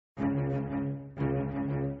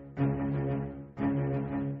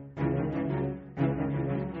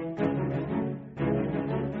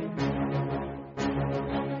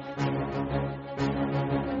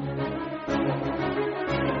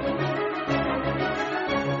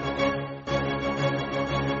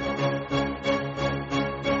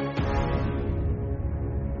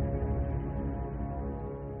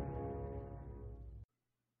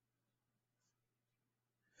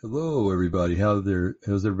Hello, everybody. How's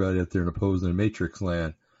everybody out there in opposing Matrix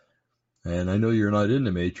land? And I know you're not in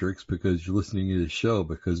the Matrix because you're listening to this show.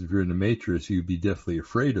 Because if you're in the Matrix, you'd be deathly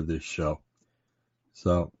afraid of this show.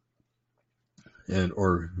 So,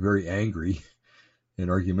 or very angry and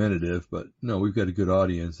argumentative. But no, we've got a good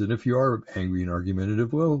audience. And if you are angry and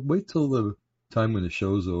argumentative, well, wait till the time when the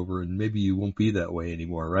show's over, and maybe you won't be that way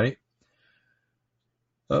anymore, right?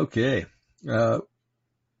 Okay. Where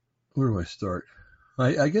do I start?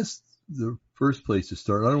 I guess the first place to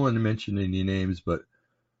start, I don't want to mention any names, but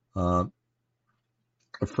a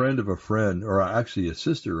friend of a friend, or actually a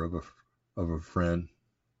sister of a friend,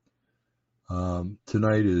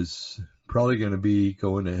 tonight is probably going to be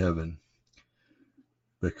going to heaven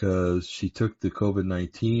because she took the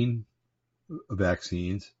COVID-19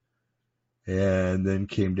 vaccines and then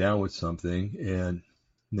came down with something, and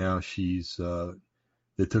now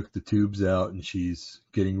they took the tubes out, and she's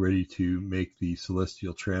getting ready to make the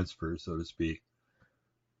celestial transfer, so to speak.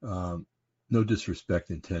 No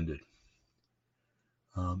disrespect intended.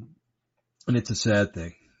 And it's a sad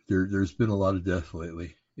thing. There's been a lot of death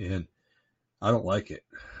lately, and I don't like it.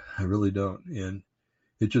 I really don't. And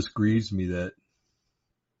it just grieves me that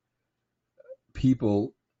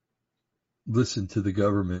people listen to the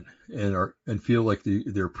government and feel like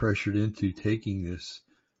they're pressured into taking this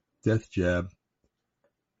death jab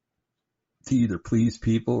to either please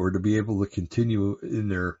people or to be able to continue in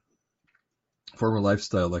their former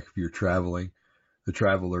lifestyle, like if you're traveling, a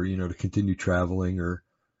traveler, to continue traveling or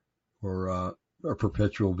a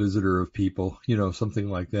perpetual visitor of people, something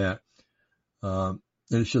like that. And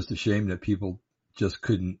it's just a shame that people just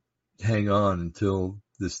couldn't hang on until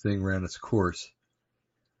this thing ran its course.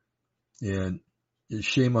 And it's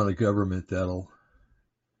shame on a government that'll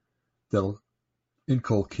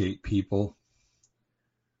inculcate people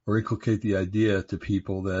or inculcate the idea to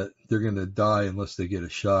people that they're going to die unless they get a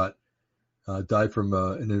shot, die from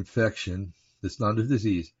an infection that's not a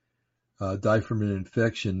disease, die from an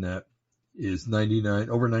infection that is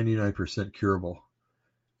over 99% curable,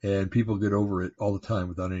 and people get over it all the time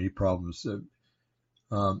without any problems. You're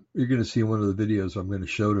going to see in one of the videos I'm going to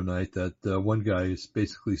show tonight that one guy is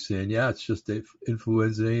basically saying, yeah, it's just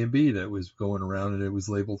influenza A and B that was going around and it was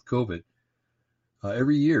labeled COVID.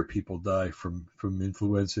 Every year people die from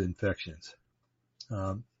influenza infections.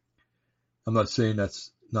 I'm not saying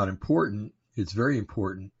that's not important. It's very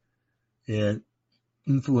important. And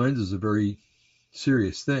influenza is a very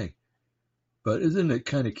serious thing. But isn't it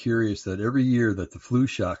kind of curious that every year that the flu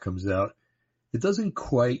shot comes out, it doesn't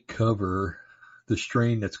quite cover the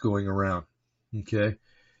strain that's going around. Okay.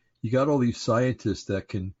 You got all these scientists that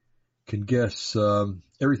can guess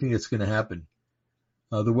everything that's going to happen.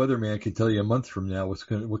 The weatherman can tell you a month from now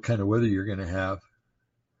what kind of weather you're going to have.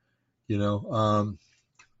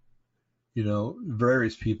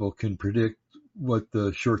 Various people can predict what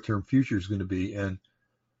the short-term future is going to be,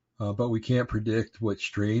 but we can't predict what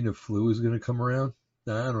strain of flu is going to come around.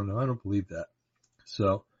 I don't know. I don't believe that.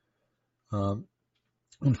 So, when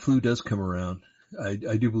flu does come around, I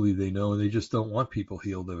do believe they know, and they just don't want people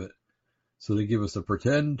healed of it. So they give us a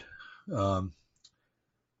pretend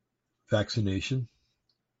vaccination.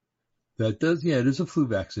 That it is a flu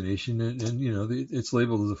vaccination, and it's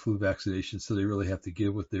labeled as a flu vaccination, so they really have to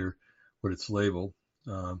give what it's labeled.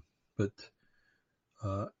 But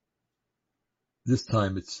this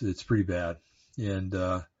time it's pretty bad, and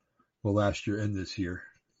last year and this year,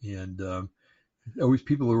 and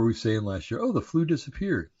people are always saying last year, oh, the flu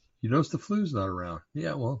disappeared. You notice the flu's not around.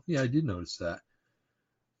 Yeah, I did notice that.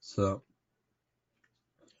 So,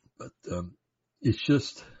 but it's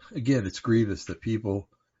just, again, it's grievous that people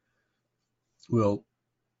will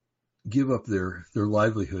give up their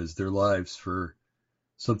livelihoods, their lives for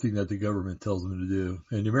something that the government tells them to do.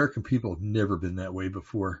 And the American people have never been that way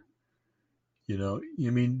before.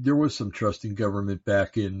 There was some trust in government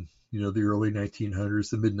back in, the early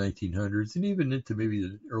 1900s, the mid 1900s, and even into maybe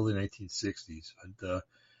the early 1960s. And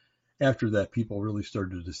after that, people really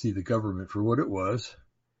started to see the government for what it was,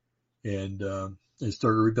 and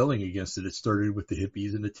started rebelling against it. It started with the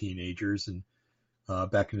hippies and the teenagers, and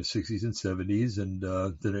back in the 60s and 70s, and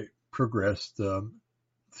then it progressed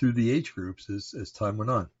through the age groups as time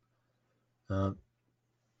went on.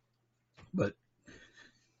 But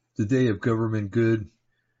the day of government good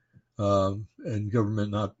and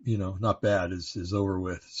government not bad is over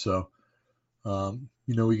with. So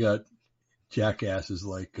we got jackasses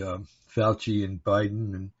like Fauci and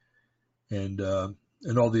Biden and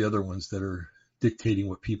all the other ones that are dictating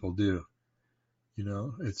what people do.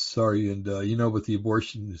 It's sorry. And, but the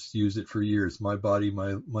abortionists use it for years. My body,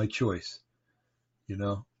 my choice,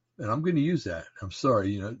 and I'm going to use that. I'm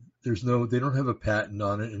sorry, they don't have a patent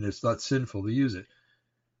on it, and it's not sinful to use it.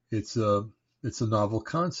 It's a novel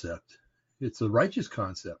concept. It's a righteous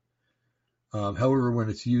concept. However, when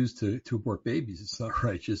it's used to abort babies, it's not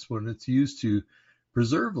righteous. When it's used to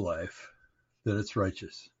preserve life, then it's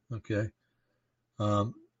righteous. Okay.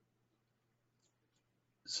 So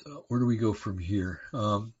where do we go from here?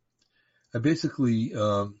 I basically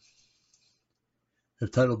have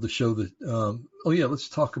titled the show that, let's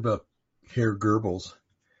talk about Herr Goebbels.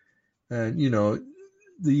 And,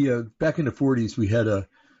 back in the 40s, we had the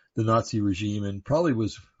Nazi regime, and probably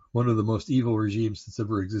was one of the most evil regimes that's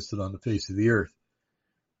ever existed on the face of the earth.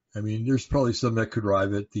 I mean, there's probably some that could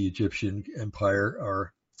rival it. The Egyptian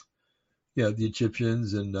Empire, the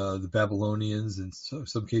Egyptians and the Babylonians, and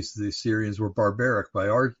some cases the Assyrians were barbaric by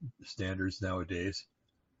our standards nowadays.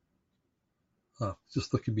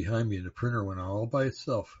 Just looking behind me, and the printer went on all by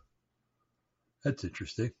itself. That's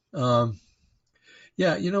interesting. I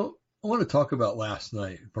want to talk about last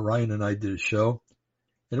night. Brian and I did a show,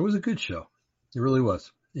 and it was a good show. It really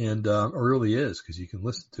was. And it really is, because you can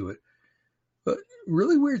listen to it. But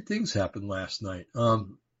really weird things happened last night.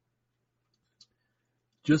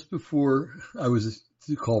 Just before I was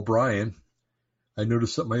to call Brian, I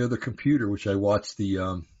noticed that my other computer, which I watched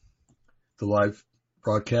the live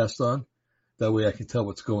broadcast on, that way I can tell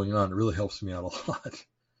what's going on. It really helps me out a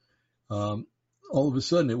lot. All of a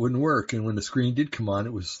sudden it wouldn't work. And when the screen did come on,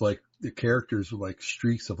 it was like the characters were like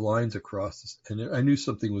streaks of lines across. And I knew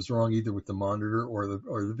something was wrong either with the monitor or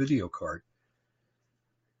the video card.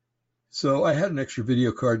 So I had an extra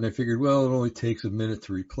video card, and I figured, well, it only takes a minute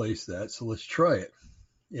to replace that. So let's try it.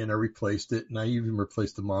 And I replaced it, and I even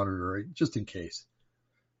replaced the monitor just in case.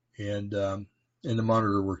 And the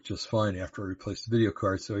monitor worked just fine after I replaced the video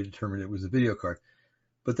card. So I determined it was a video card.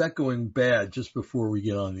 But that going bad just before we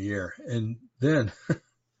get on the air. And then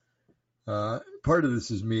part of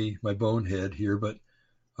this is me, my bonehead here, but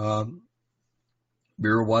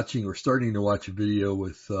we're starting to watch a video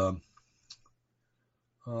with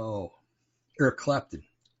Eric Clapton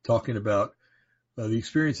talking about the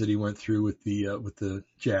experience that he went through with the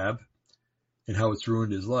jab and how it's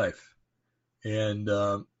ruined his life. And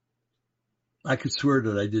I could swear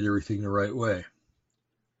that I did everything the right way.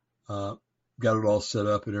 Got it all set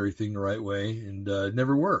up and everything the right way, and it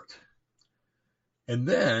never worked. And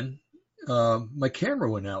then my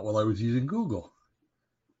camera went out while I was using Google.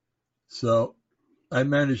 So I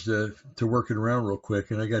managed to work it around real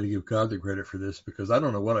quick, and I got to give God the credit for this, because I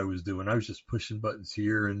don't know what I was doing. I was just pushing buttons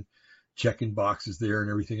here and checking boxes there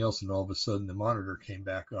and everything else, and all of a sudden the monitor came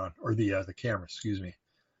back on, or the camera, excuse me.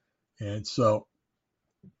 And so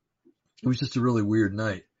it was just a really weird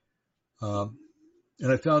night.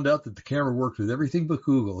 And I found out that the camera worked with everything but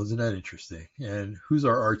Google. Isn't that interesting? And who's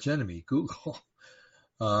our arch enemy? Google.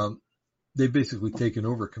 They've basically taken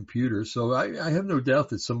over computers. So I have no doubt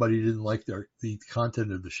that somebody didn't like the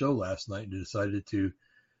content of the show last night and decided to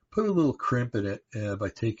put a little crimp in it by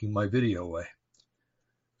taking my video away.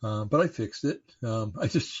 But I fixed it. I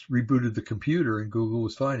just rebooted the computer, and Google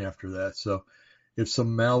was fine after that. So if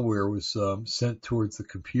some malware was sent towards the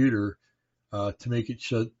computer to make it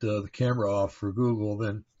shut the camera off for Google,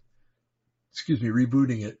 then,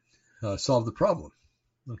 rebooting it solved the problem.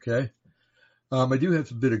 Okay. I do have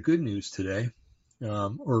a bit of good news today,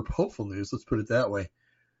 or hopeful news. Let's put it that way.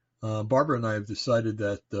 Barbara and I have decided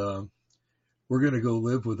that we're going to go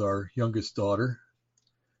live with our youngest daughter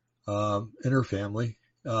and her family.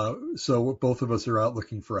 So both of us are out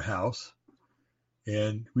looking for a house,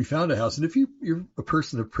 and we found a house. And if you're a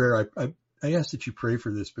person of prayer, I ask that you pray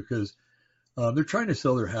for this, because they're trying to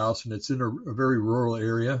sell their house, and it's in a very rural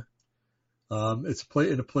area. It's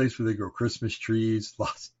in a place where they grow Christmas trees,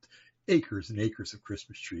 acres and acres of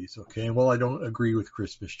Christmas trees. Okay. And while I don't agree with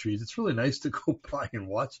Christmas trees, it's really nice to go by and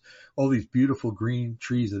watch all these beautiful green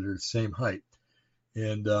trees that are the same height.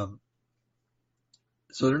 And,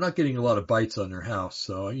 so they're not getting a lot of bites on their house.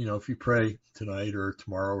 So, if you pray tonight or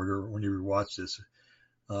tomorrow or when you watch this,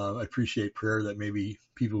 I appreciate prayer that maybe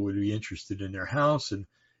people would be interested in their house, and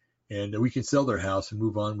we can sell their house and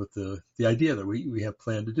move on with the idea that we have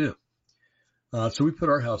planned to do. So we put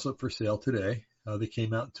our house up for sale today. They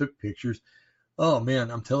came out and took pictures. Oh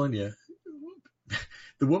man, I'm telling you,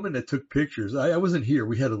 the woman that took pictures, I wasn't here.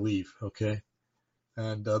 We had to leave. Okay.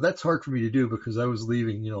 And that's hard for me to do, because I was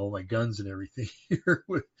leaving, my guns and everything here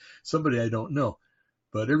with somebody I don't know.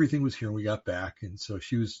 But everything was here, and we got back. And so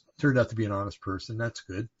she turned out to be an honest person. That's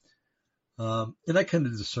good. And I kind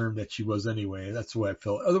of discerned that she was anyway. That's the way I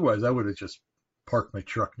felt. Otherwise, I would have just parked my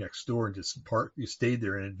truck next door and just stayed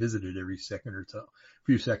there and visited every second or so,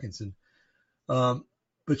 few seconds. And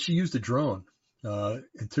but she used a drone,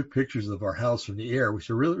 and took pictures of our house from the air, which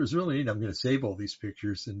was really neat. I'm going to save all these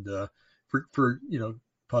pictures and for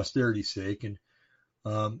posterity's sake. And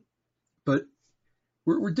but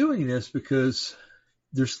we're doing this because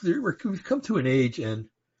we've come to an age, and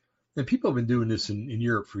people have been doing this in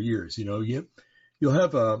Europe for years. You'll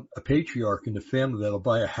have a patriarch in the family that'll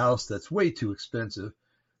buy a house that's way too expensive.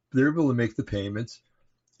 They're able to make the payments,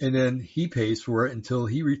 and then he pays for it until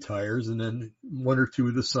he retires, and then one or two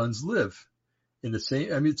of the sons live in the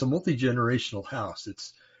same. I mean, it's a multi-generational house.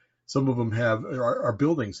 Some of them are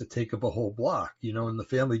buildings that take up a whole block, and the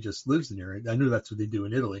family just lives in there. I know that's what they do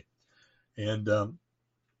in Italy, and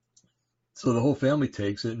so the whole family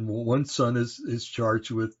takes it, and one son is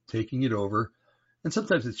charged with taking it over. And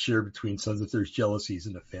sometimes it's shared between sons if there's jealousies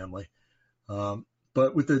in the family.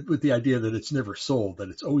 But with the idea that it's never sold, that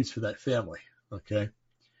it's always for that family. Okay.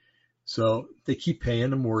 So they keep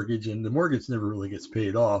paying the mortgage, and the mortgage never really gets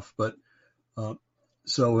paid off. But,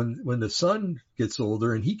 so when the son gets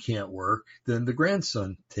older and he can't work, then the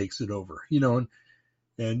grandson takes it over,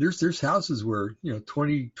 and there's houses where,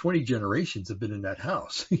 20 generations have been in that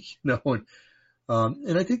house,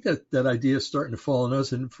 and I think that idea is starting to fall on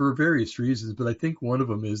us, and for various reasons. But I think one of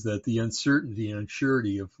them is that the uncertainty and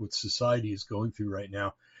unsurety of what society is going through right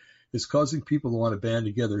now is causing people to want to band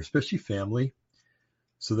together, especially family,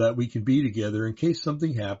 so that we can be together in case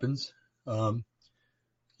something happens.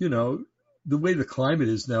 The way the climate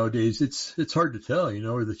is nowadays, it's hard to tell,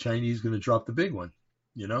 are the Chinese going to drop the big one?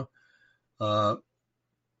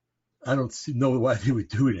 I don't know why they would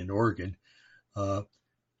do it in Oregon.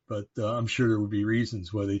 But I'm sure there would be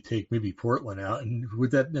reasons why they take maybe Portland out. And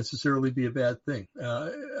would that necessarily be a bad thing?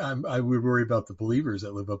 I would worry about the believers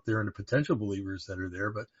that live up there and the potential believers that are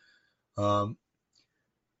there. But,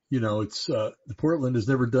 it's the Portland has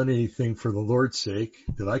never done anything for the Lord's sake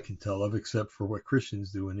that I can tell of, except for what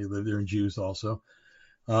Christians do when they live there, and Jews also.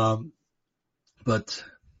 But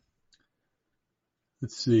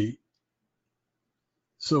let's see.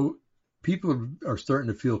 So people are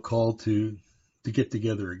starting to feel called to get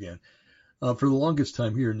together again. For the longest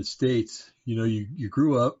time here in the States, you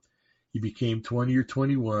grew up, you became 20 or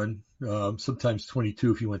 21, sometimes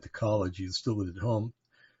 22 if you went to college, you still lived at home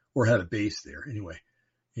or had a base there anyway.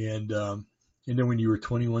 And then when you were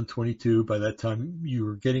 21, 22, by that time you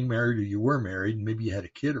were getting married or you were married, and maybe you had a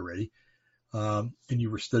kid already, and you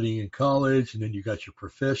were studying in college, and then you got your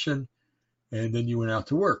profession, and then you went out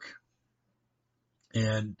to work.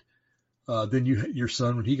 And then your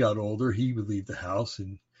son, when he got older, he would leave the house.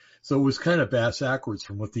 And so it was kind of backwards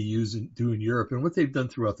from what they do in Europe and what they've done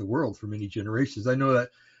throughout the world for many generations. I know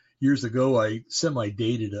that years ago, I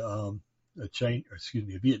semi-dated a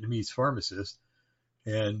Vietnamese pharmacist,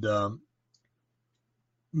 and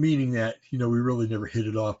meaning that, we really never hit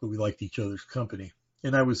it off, but we liked each other's company.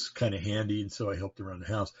 And I was kind of handy, and so I helped around the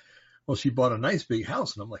house. Well, she bought a nice big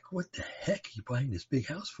house, and I'm like, what the heck are you buying this big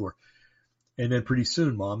house for? And then pretty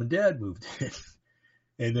soon mom and dad moved in,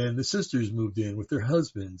 and then the sisters moved in with their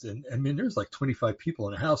husbands. And I mean, there's like 25 people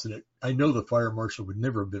in a house, and I know the fire marshal would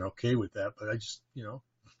never have been okay with that, but I just,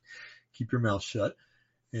 keep your mouth shut.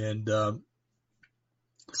 And,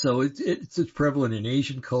 so it's prevalent in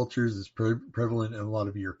Asian cultures. It's prevalent in a lot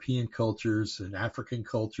of European cultures and African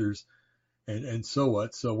cultures, and so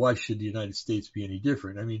what? So why should the United States be any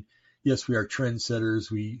different? I mean, yes, we are trendsetters.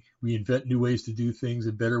 We invent new ways to do things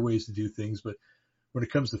and better ways to do things. But when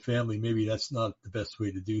it comes to family, maybe that's not the best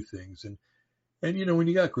way to do things. And when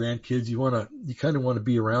you got grandkids, you kind of want to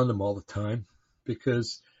be around them all the time,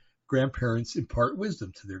 because grandparents impart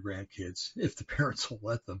wisdom to their grandkids if the parents will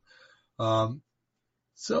let them.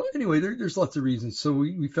 So anyway, there's lots of reasons. So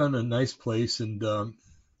we found a nice place, and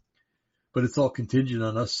but it's all contingent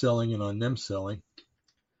on us selling and on them selling.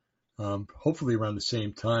 Hopefully around the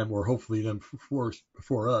same time, or hopefully them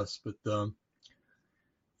before us. But,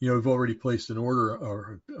 we've already placed an order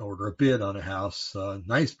or a bid on a house,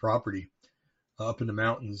 nice property, up in the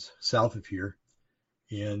mountains south of here.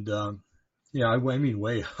 And, I mean,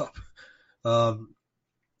 way up.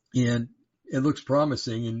 And it looks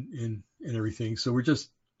promising and everything. So we're just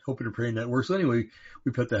hoping and praying that works. So anyway,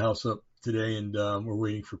 we put the house up today, and, we're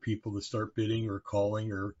waiting for people to start bidding or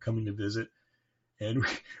calling or coming to visit. And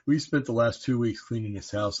we spent the last 2 weeks cleaning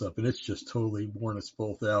this house up, and it's just totally worn us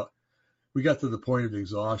both out. We got to the point of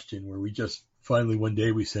exhaustion where we just finally one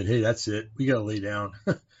day we said, hey, that's it. We got to lay down,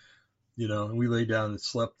 and we lay down and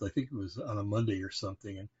slept. I think it was on a Monday or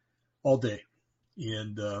something, and all day.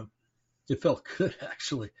 And, it felt good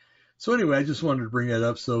actually. So anyway, I just wanted to bring that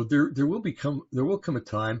up. So there will come a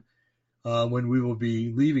time, when we will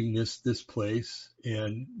be leaving this place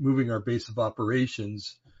and moving our base of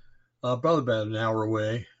operations, probably about an hour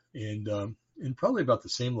away. And in probably about the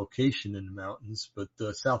same location in the mountains, but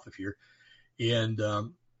south of here. And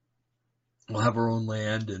we'll have our own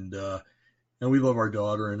land, and we love our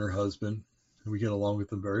daughter and her husband, and we get along with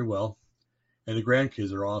them very well. And the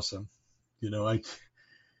grandkids are awesome.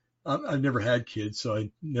 I've never had kids, so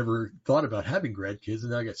I never thought about having grandkids,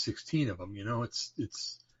 and now I got 16 of them.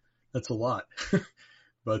 That's a lot.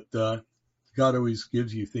 But God always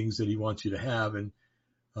gives you things that He wants you to have, and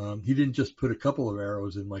He didn't just put a couple of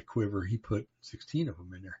arrows in my quiver; He put 16 of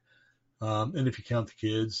them in there. And if you count the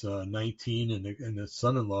kids, 19, and the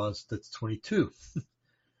son-in-laws, that's 22.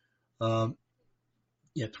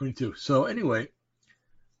 22. So anyway,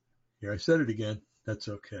 here I said it again. That's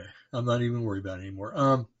okay. I'm not even worried about it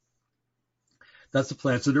anymore. That's the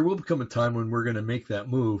plan. So there will become a time when we're going to make that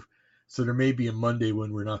move. So there may be a Monday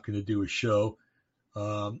when we're not going to do a show.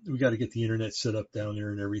 We got to get the internet set up down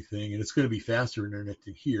there and everything. And it's going to be faster internet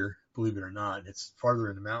than here, believe it or not. It's farther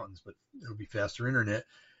in the mountains, but it'll be faster internet.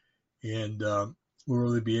 And we'll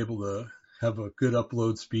really be able to have a good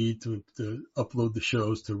upload speed to upload the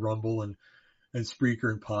shows to Rumble and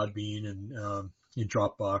Spreaker and Podbean and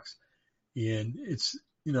Dropbox. And it's,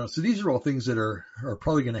 so these are all things that are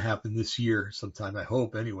probably going to happen this year sometime, I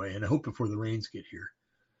hope anyway. And I hope before the rains get here.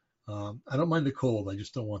 I don't mind the cold. I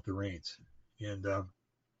just don't want the rains. And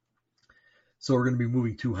so we're going to be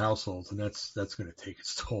moving 2 households, and that's going to take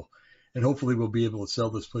its toll. And hopefully we'll be able to sell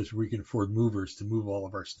this place where we can afford movers to move all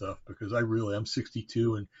of our stuff, because I'm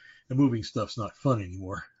 62 and moving stuff's not fun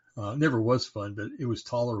anymore. It never was fun, but it was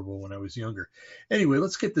tolerable when I was younger. Anyway,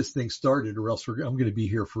 let's get this thing started, or else I'm going to be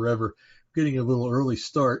here forever. Getting a little early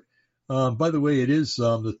start. By the way, it is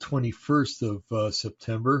the 21st of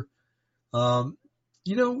September.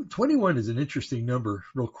 21 is an interesting number,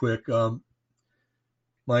 real quick.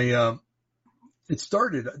 It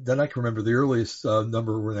started, that I can remember, the earliest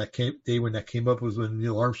number when that came up was when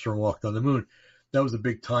Neil Armstrong walked on the moon. That was a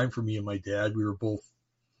big time for me and my dad. We were both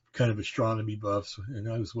kind of astronomy buffs,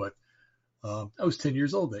 and I was I was 10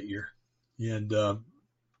 years old that year. And I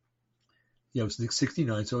was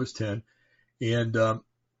 69, so I was 10. And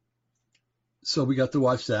so we got to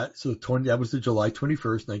watch that. So that was the July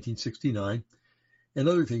 21st, 1969. And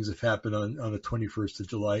other things have happened on the 21st of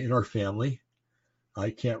July in our family. I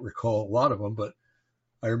can't recall a lot of them, but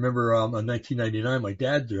I remember on 1999, my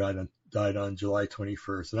dad died on July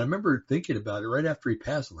 21st. And I remember thinking about it right after he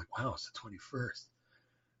passed. I'm like, wow, it's the 21st.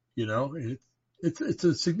 It's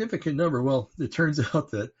a significant number. Well, it turns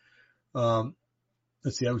out that,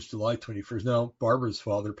 let's see, that was July 21st. Now, Barbara's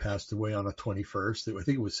father passed away on the 21st. I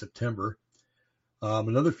think it was September.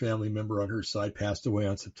 Another family member on her side passed away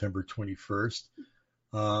on September 21st.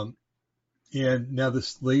 And now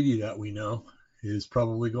this lady that we know is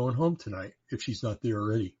probably going home tonight, if she's not there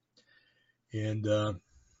already. And,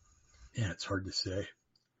 it's hard to say.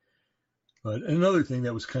 But another thing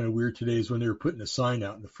that was kind of weird today is when they were putting a sign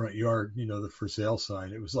out in the front yard, the for sale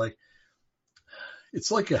sign. It was like, it's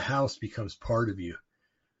like a house becomes part of you.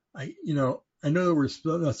 I know that we're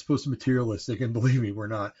not supposed to be materialistic, and believe me, we're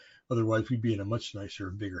not. Otherwise, we'd be in a much nicer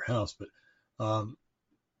and bigger house. But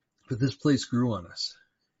this place grew on us,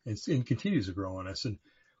 and continues to grow on us. And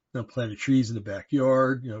planted trees in the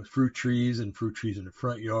backyard, fruit trees in the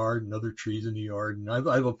front yard, and other trees in the yard. And I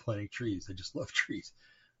love planting trees. I just love trees.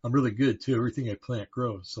 I'm really good too. Everything I plant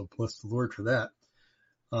grows. So bless the Lord for that.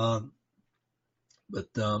 And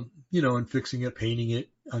fixing it, painting it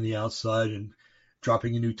on the outside, and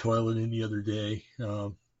dropping a new toilet in the other day.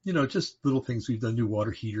 Just little things we've done, new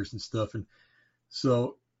water heaters and stuff. And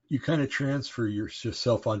so you kind of transfer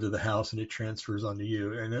yourself onto the house, and it transfers onto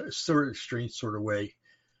you in a sort of strange sort of way.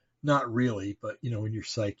 Not really, but in your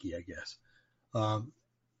psyche, I guess.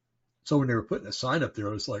 So when they were putting a sign up there,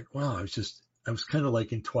 I was like, wow, I was kind of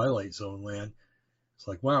like in Twilight Zone land. It's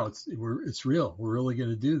like, wow, it's real. We're really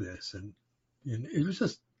going to do this. And it was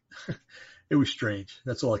just, it was strange.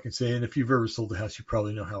 That's all I can say. And if you've ever sold a house, you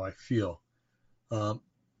probably know how I feel.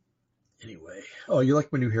 Anyway. Oh, you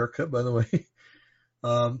like my new haircut, by the way?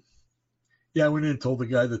 I went in and told the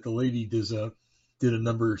guy that the lady did a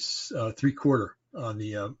number 3/4 on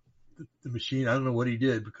the machine. I don't know what he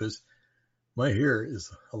did, because my hair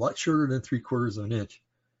is a lot shorter than 3/4 of an inch.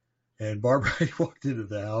 And Barbara, I walked into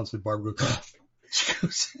the house, and Barbara goes, she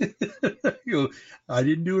goes, I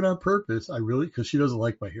didn't do it on purpose. Because she doesn't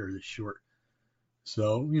like my hair this short.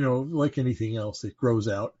 So, like anything else, it grows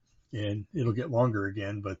out and it'll get longer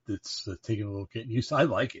again, but it's taking a little getting used to. I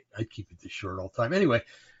like it. I'd keep it this short all the time. Anyway,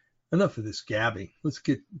 enough of this gabbing. Let's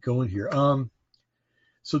get going here.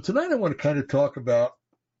 So tonight I want to definitely talk about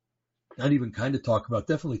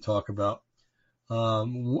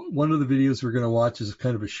one of the videos we're going to watch is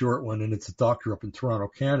kind of a short one, and it's a doctor up in Toronto,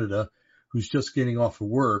 Canada, who's just getting off of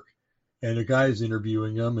work, and a guy is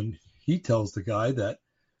interviewing him, and he tells the guy that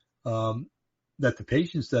that the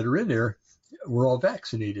patients that are in there were all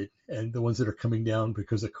vaccinated, and the ones that are coming in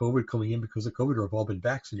because of COVID have all been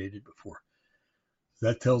vaccinated before.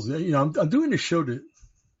 That tells you, I'm doing this show to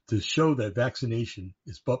show that vaccination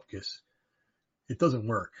is bupkis. It doesn't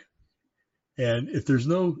work. And if there's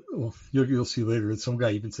you'll see later that some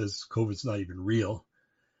guy even says COVID's not even real.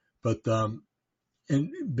 But,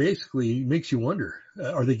 and basically it makes you wonder,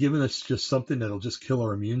 are they giving us just something that'll just kill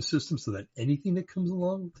our immune system so that anything that comes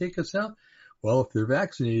along will take us out? Well, if they're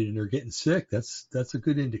vaccinated and they're getting sick, that's a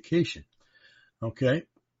good indication. Okay.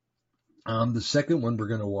 The second one we're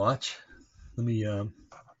going to watch, let me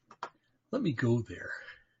go there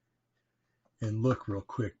and look real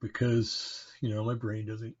quick because, my brain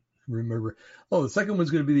doesn't remember. Oh, the second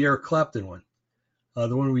one's going to be the Eric Clapton one.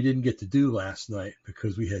 The one we didn't get to do last night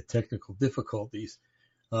because we had technical difficulties.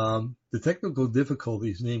 The technical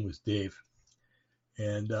difficulties name was Dave.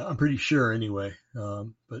 And I'm pretty sure anyway.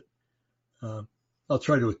 But I'll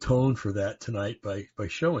try to atone for that tonight by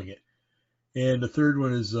showing it. And the third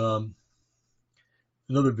one is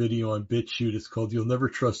another video on BitChute. It's called "You'll Never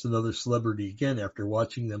Trust Another Celebrity Again After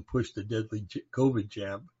Watching Them Push the Deadly COVID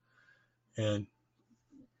Jab." And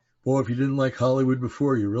boy, if you didn't like Hollywood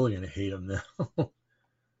before, you're really going to hate them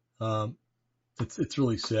now. It's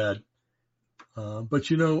really sad. But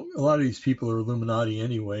a lot of these people are Illuminati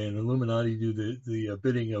anyway, and Illuminati do the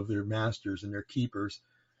bidding of their masters and their keepers.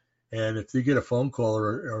 And if they get a phone call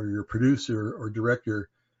or your producer or director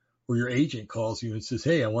or your agent calls you and says,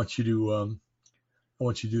 "Hey, I want you to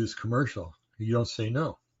do this commercial," you don't say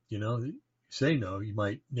no. You say no, you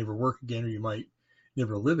might never work again, or you might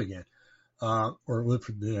never live again, or live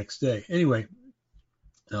for the next day. Anyway,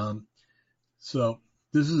 so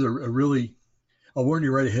this is a really, I'll warn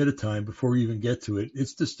you right ahead of time before we even get to it.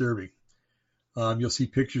 It's disturbing. You'll see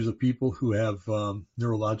pictures of people who have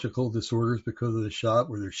neurological disorders because of the shot,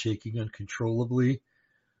 where they're shaking uncontrollably.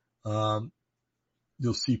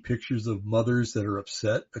 You'll see pictures of mothers that are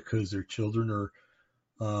upset because their children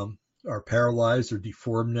are paralyzed or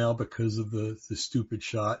deformed now because of the stupid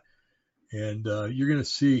shot. And you're going to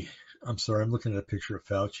see, I'm sorry, I'm looking at a picture of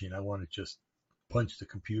Fauci and I want to just punch the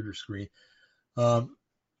computer screen.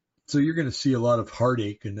 So you're going to see a lot of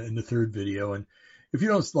heartache in the third video. And if you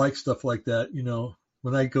don't like stuff like that,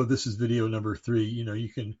 when I go, this is video number 3, you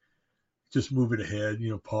can just move it ahead,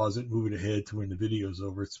 pause it, move it ahead to when the video's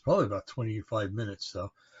over. It's probably about 25 minutes.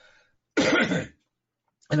 So, and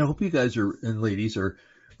I hope you guys and ladies are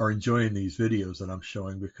enjoying these videos that I'm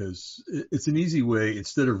showing, because it's an easy way,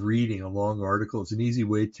 instead of reading a long article, it's an easy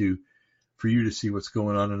way for you to see what's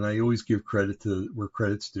going on. And I always give credit to where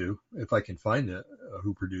credit's due, if I can find it,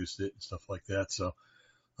 who produced it and stuff like that. So,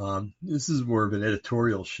 this is more of an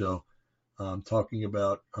editorial show, talking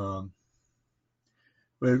about,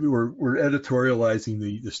 we're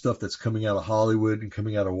editorializing the stuff that's coming out of Hollywood and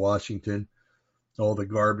coming out of Washington, all the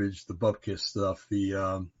garbage, the bupkis stuff,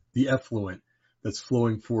 the effluent that's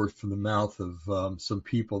flowing forth from the mouth of some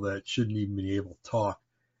people that shouldn't even be able to talk.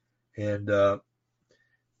 And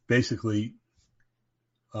basically,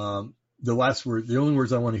 the only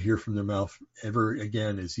words I want to hear from their mouth ever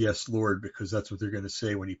again is "Yes, Lord," because that's what they're going to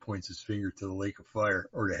say when he points his finger to the lake of fire,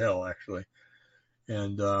 or to hell, actually.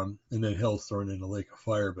 And then hell's thrown in the lake of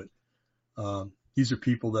fire. But these are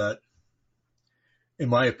people that, in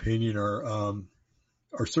my opinion,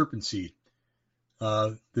 are serpent seed.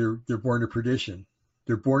 They're born to perdition.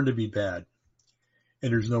 They're born to be bad,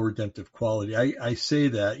 and there's no redemptive quality. I say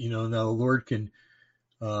that, now the Lord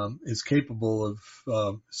is capable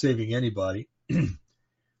of saving anybody,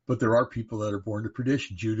 but there are people that are born to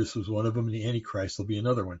perdition. Judas was one of them, and the Antichrist will be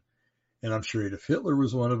another one. And I'm sure Adolf Hitler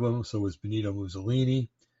was one of them. So was Benito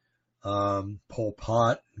Mussolini, Pol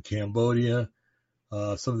Pot in Cambodia,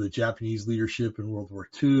 some of the Japanese leadership in World War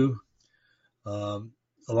II, a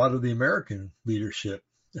lot of the American leadership,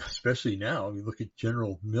 especially now. I mean, look at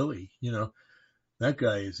General Milley. That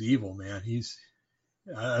guy is evil, man.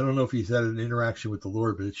 I don't know if he's had an interaction with the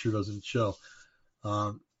Lord, but it sure doesn't show.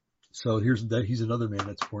 So he's another man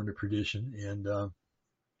that's born to perdition. And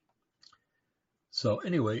so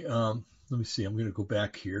anyway, let me see. I'm going to go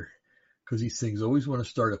back here because these things always want to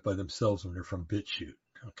start up by themselves when they're from BitChute.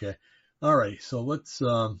 Okay. All right. So let's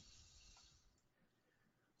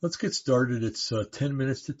get started. It's 10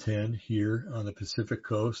 minutes to 10 here on the Pacific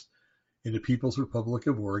Coast in the People's Republic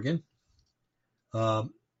of Oregon.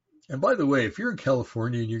 And by the way, if you're in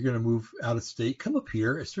California and you're going to move out of state, come up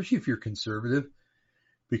here, especially if you're conservative,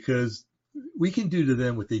 because we can do to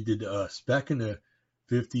them what they did to us. Back in the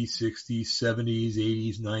 50s, 60s, 70s,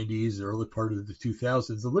 80s, 90s, the early part of the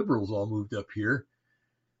 2000s, the liberals all moved up here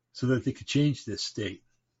so that they could change this state.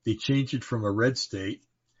 They changed it from a red state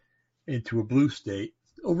into a blue state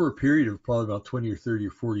over a period of probably about 20 or 30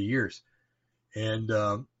 or 40 years. And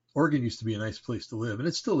Oregon used to be a nice place to live, and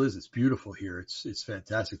it still is. It's beautiful here. It's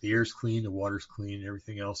fantastic. The air's clean, the water's clean, and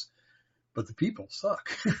everything else. But the people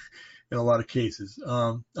suck in a lot of cases.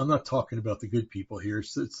 I'm not talking about the good people here.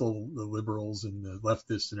 It's the liberals and the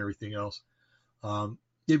leftists and everything else.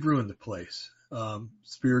 They've ruined the place.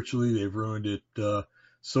 Spiritually, they've ruined it,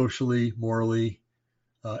 socially, morally,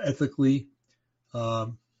 ethically,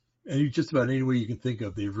 and just about any way you can think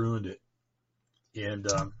of, they've ruined it. And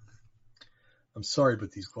I'm sorry,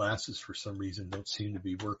 but these glasses for some reason don't seem to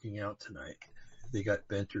be working out tonight. They got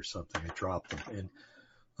bent or something. I dropped them.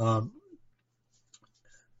 And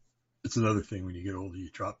it's another thing when you get older, you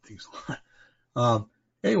drop things a lot.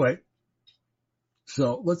 Anyway,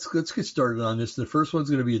 so let's get started on this. The first one's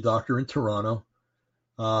going to be a doctor in Toronto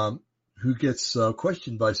who gets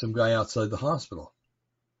questioned by some guy outside the hospital.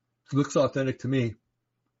 It looks authentic to me.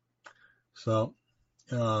 So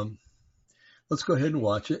let's go ahead and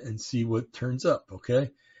watch it and see what turns up, okay?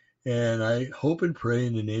 And I hope and pray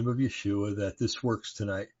in the name of Yeshua that this works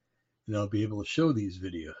tonight and I'll be able to show these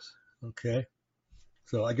videos, okay?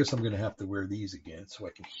 So I guess I'm going to have to wear these again so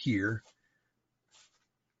I can hear.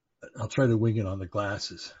 I'll try to wing it on the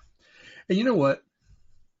glasses. And you know what?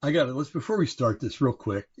 Before we start this real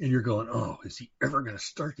quick, and you're going, oh, is he ever going to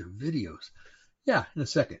start the videos? Yeah, in a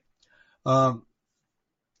second. I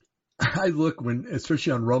look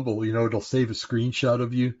especially on Rumble, it'll save a screenshot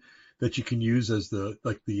of you that you can use as the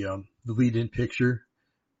lead-in picture,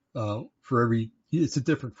 it's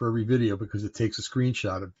different for every video because it takes a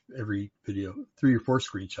screenshot of every video, 3 or 4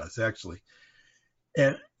 screenshots actually.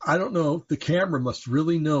 And I don't know, the camera must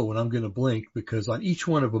really know when I'm going to blink because on each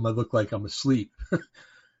one of them I look like I'm asleep.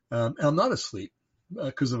 I'm not asleep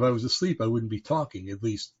because if I was asleep, I wouldn't be talking, at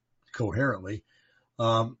least coherently.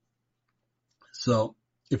 So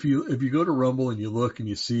if you go to Rumble and you look and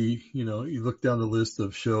you see, you look down the list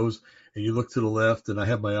of shows and you look to the left and I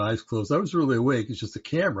have my eyes closed, I was really awake. It's just the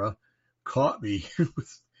camera caught me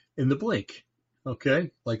in the blink.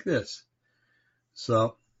 Okay. Like this.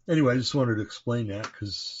 So anyway, I just wanted to explain that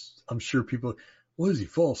because I'm sure people, does he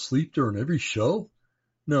fall asleep during every show?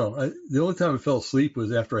 No, the only time I fell asleep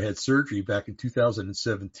was after I had surgery back in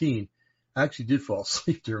 2017. I actually did fall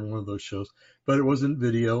asleep during one of those shows, but it wasn't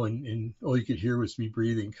video and all you could hear was me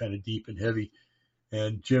breathing kind of deep and heavy.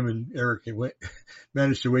 And Jim and Eric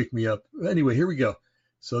managed to wake me up. Anyway, here we go.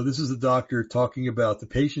 So this is a doctor talking about the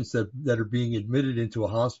patients that are being admitted into a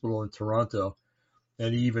hospital in Toronto.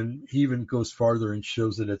 And he even goes farther and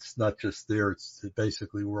shows that it's not just there, it's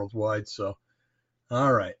basically worldwide. So,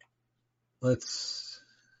 all right,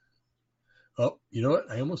 you know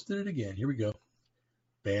what? I almost did it again. Here we go.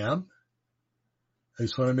 Bam. I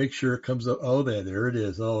just want to make sure it comes up. Oh, there it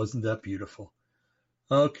is. Oh, isn't that beautiful?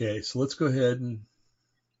 Okay, so let's go ahead and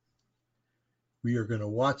we are going to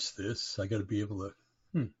watch this. I got to be able to.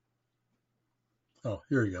 Oh,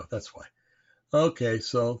 here we go. That's why. Okay,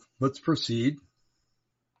 so let's proceed.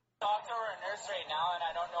 Doctor or a nurse right now, and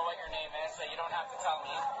I don't know what your name is, so you don't have to tell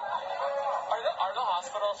me. Are the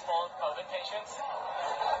hospitals full of COVID patients?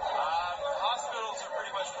 Hospitals are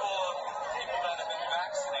pretty much full of people that have been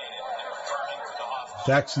vaccinated and returning to the hospital.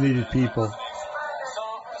 Vaccinated people.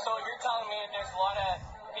 So you're telling me there's a lot of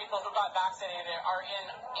people who got vaccinated are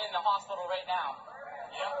in the hospital right now?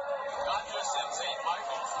 Yep. Not just in St.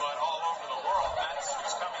 Michael's, but all over the world. That's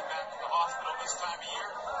who's coming back to the hospital this time of year,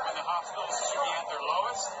 when the hospitals should be at their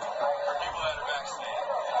lowest, are people that are vaccinated.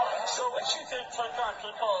 So what you think took on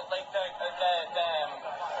people like the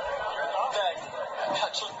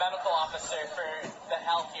chief medical officer for the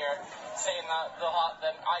health here saying that the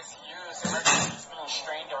ICUs emergencies being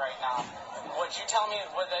strained right now? Would you tell me,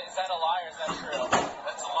 is that a lie or is that true?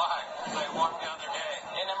 That's a lie. They walk down their day.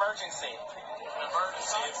 In emergency? In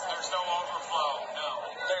emergency, there's no overflow.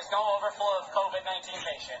 No. There's no overflow of COVID-19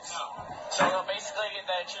 patients? No. So basically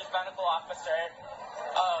the chief medical officer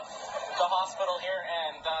of the hospital here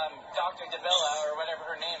and Dr. Davila, or whatever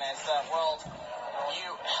her name is, World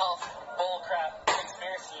Health bullcrap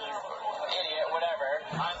conspiracy idiot, whatever.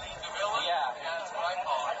 Eileen Davila? Yeah. That's what I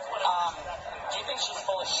call her. Do you think she's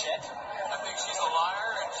full of shit? I think she's a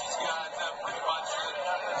liar, and she's got pretty much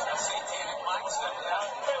a satanic mindset.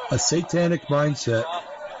 A satanic mindset.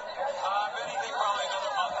 Anything probably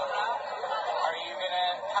another month from now. Are you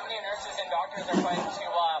how many nurses and doctors are planning to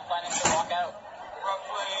walk out?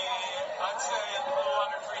 Roughly, I'd say a little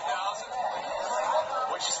under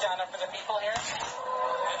 3,000. Would you stand stand up for the people here?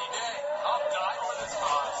 Any day. I'll die for this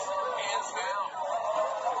cause. Hands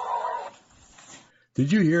down.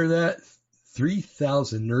 Did you hear that?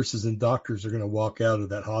 3,000 nurses and doctors are going to walk out of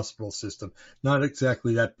that hospital system. Not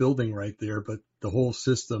exactly that building right there, but the whole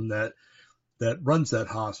system that runs that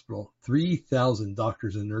hospital. 3,000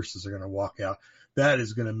 doctors and nurses are going to walk out. That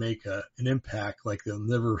is going to make an impact like they'll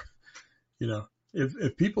never,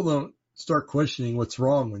 if people don't start questioning what's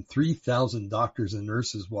wrong when 3,000 doctors and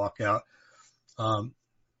nurses walk out,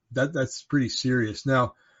 that's pretty serious.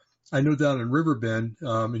 Now, I know down in Riverbend,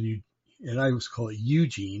 and I always call it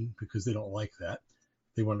Eugene because they don't like that.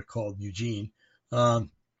 They want to call it Eugene. So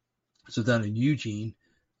down in Eugene,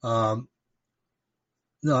 no,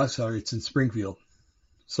 I'm sorry, it's in Springfield.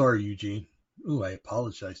 Sorry, Eugene. Ooh, I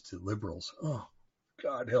apologize to liberals. Oh,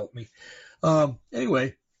 God help me.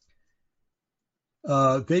 Anyway,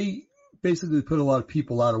 they basically put a lot of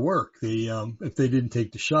people out of work. They, if they didn't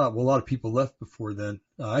take the shot, well, a lot of people left before then.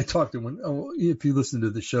 I talked to if you listen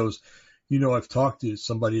to the shows, I've talked to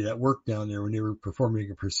somebody that worked down there when they were performing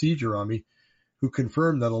a procedure on me who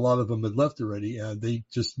confirmed that a lot of them had left already and they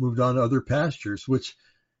just moved on to other pastures, which,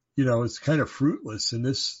 is kind of fruitless in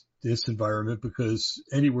this environment because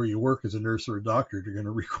anywhere you work as a nurse or a doctor, they're going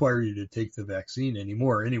to require you to take the vaccine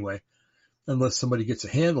anymore anyway, unless somebody gets a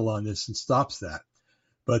handle on this and stops that.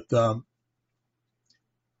 But,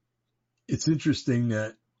 it's interesting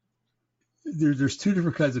that there's two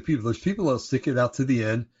different kinds of people. There's people that'll stick it out to the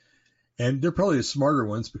end. And they're probably the smarter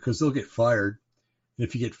ones because they'll get fired. And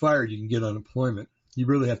if you get fired, you can get unemployment. You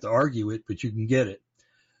really have to argue it, but you can get it.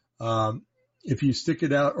 If you stick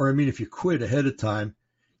it out, if you quit ahead of time,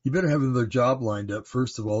 you better have another job lined up,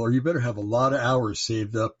 first of all, or you better have a lot of hours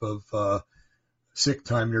saved up of sick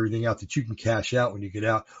time and everything out that you can cash out when you get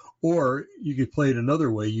out. Or you could play it another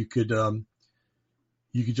way. You could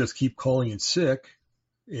just keep calling in sick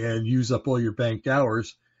and use up all your banked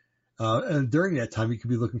hours. And during that time, you could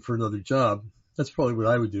be looking for another job. That's probably what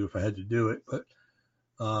I would do if I had to do it. But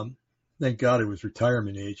thank God it was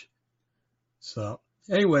retirement age. So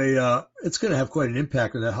anyway, it's going to have quite an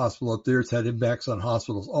impact on that hospital up there. It's had impacts on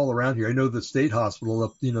hospitals all around here. I know the state hospital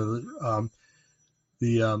up,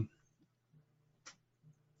 the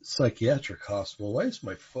psychiatric hospital. Why is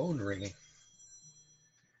my phone ringing?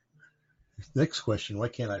 Next question. Why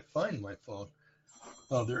can't I find my phone?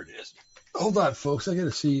 Oh, there it is. Hold on, folks. I got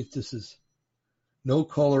to see if this is no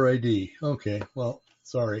caller ID. Okay. Well,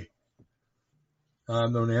 sorry.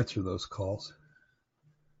 Don't answer those calls.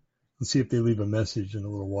 Let's see if they leave a message in a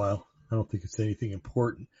little while. I don't think it's anything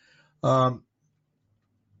important.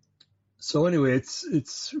 So anyway,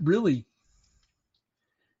 it's really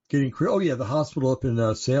getting, the hospital up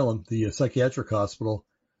in Salem, the psychiatric hospital.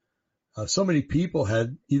 So many people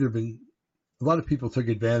had a lot of people took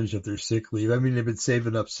advantage of their sick leave. They've been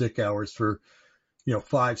saving up sick hours for,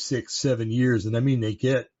 5, 6, 7 years. And they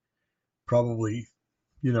get probably,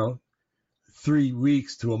 3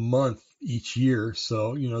 weeks to a month each year.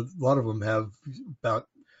 So, a lot of them have about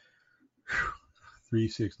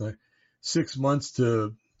 6 months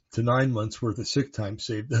to 9 months worth of sick time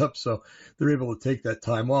saved up. So they're able to take that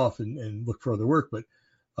time off and look for other work. But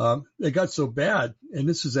it got so bad, and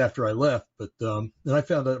this is after I left, but and I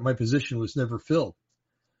found out my position was never filled.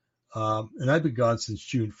 And I've been gone since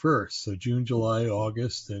June 1st. So June, July,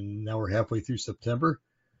 August, and now we're halfway through September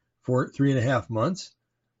for 3.5 months.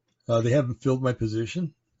 They haven't filled my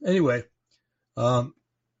position. Anyway, so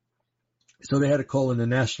they had to call in the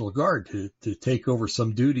National Guard to take over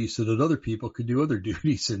some duties so that other people could do other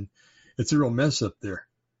duties. And it's a real mess up there.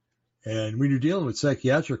 And when you're dealing with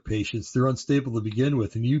psychiatric patients, they're unstable to begin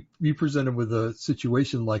with. And you present them with a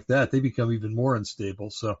situation like that, they become even more unstable.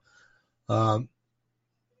 So, I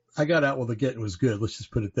got out while the getting was good. Let's just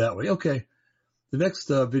put it that way. Okay. The next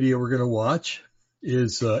video we're going to watch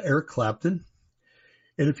is Eric Clapton.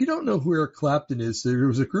 And if you don't know who Eric Clapton is, there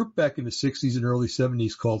was a group back in the 60s and early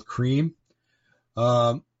 70s called Cream.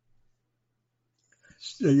 They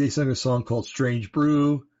sang a song called Strange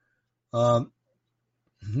Brew.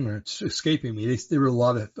 It's escaping me. There were a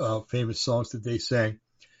lot of famous songs that they sang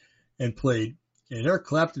and played. And Eric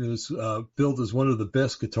Clapton was billed as one of the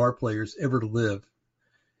best guitar players ever to live.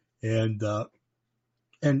 And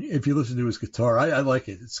if you listen to his guitar, I like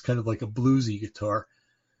it. It's kind of like a bluesy guitar,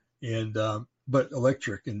 and but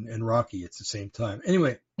electric and rocky at the same time.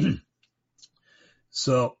 Anyway,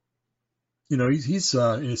 so he's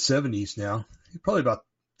in his 70s now. He's probably about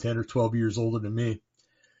 10 or 12 years older than me,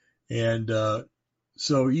 and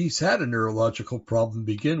so he's had a neurological problem to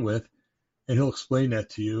begin with, and he'll explain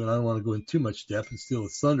that to you. And I don't want to go into too much depth and steal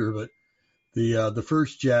his thunder, but the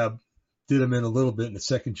first jab did him in a little bit, and the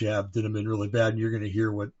second jab did him in really bad, and you're going to hear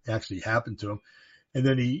what actually happened to him. And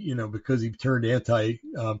then he, because he turned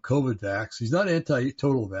anti-COVID vax, he's not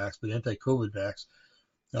anti-total vax, but anti-COVID vax.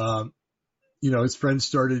 His friends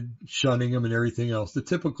started shunning him and everything else. The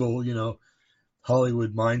typical,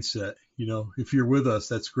 Hollywood mindset. If you're with us,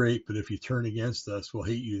 that's great, but if you turn against us, we'll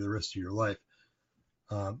hate you the rest of your life.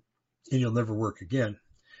 And you'll never work again.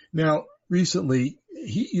 Now, recently,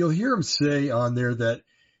 you'll hear him say on there that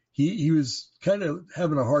he was kind of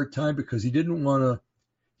having a hard time because he didn't want to.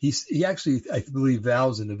 He actually, I believe,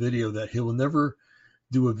 vows in the video that he will never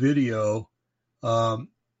do a video to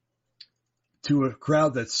a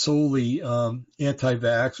crowd that's solely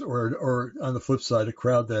anti-vax, or on the flip side, a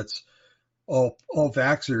crowd that's all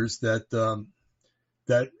vaxxers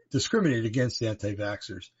that discriminate against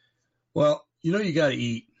anti-vaxxers. Well, you got to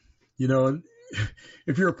eat. And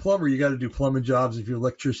if you're a plumber, you got to do plumbing jobs. If you're an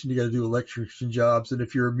electrician, you got to do electrician jobs. And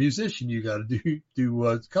if you're a musician, you got to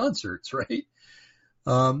do concerts, right?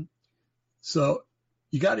 So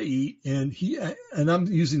you got to eat, and I'm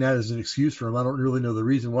using that as an excuse for him. I don't really know the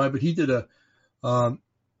reason why, but he did a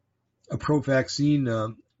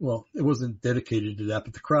pro-vaccine, well, it wasn't dedicated to that,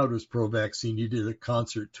 but the crowd was pro-vaccine. He did a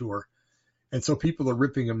concert tour. And so people are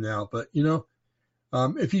ripping him now. But,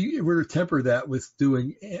 if you were to temper that with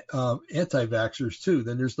doing anti-vaxxers too,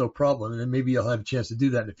 then there's no problem. And then maybe he'll have a chance to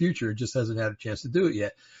do that in the future. It just hasn't had a chance to do it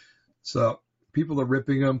yet. So people are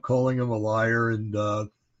ripping him, calling him a liar, and that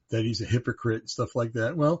he's a hypocrite and stuff like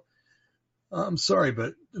that. Well, I'm sorry,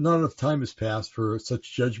 but not enough time has passed for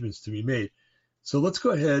such judgments to be made. So let's go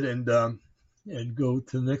ahead and go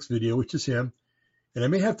to the next video, which is him. And I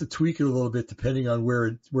may have to tweak it a little bit depending on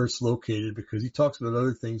where it's located, because he talks about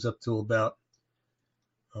other things up till about,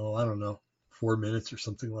 4 minutes or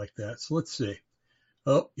something like that. So let's see.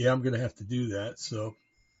 Oh, yeah, I'm going to have to do that. So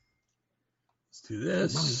let's do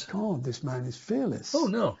this. My God, this man is fearless. Oh,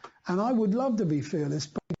 no. And I would love to be fearless.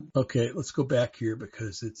 But okay, let's go back here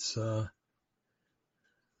because it's, okay,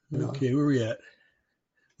 where are we at?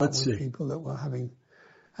 Let's see. People that were having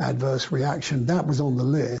adverse reaction, that was on the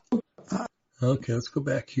list. Okay, let's go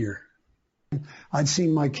back here. I'd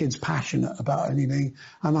seen my kids passionate about anything,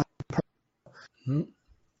 and I'm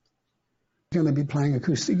going to be playing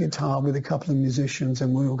acoustic guitar with a couple of musicians,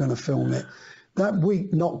 and we were going to film it. That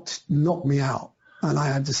week knocked me out, and I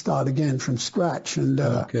had to start again from scratch. And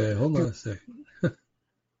okay, hold on a second.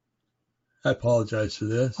 I apologize for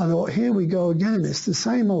this. I thought, here we go again. It's the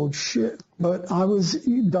same old shit. But I was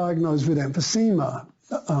diagnosed with emphysema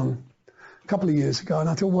a couple of years ago, and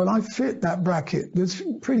I thought, well, I fit that bracket. It's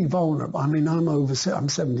pretty vulnerable. I mean, I'm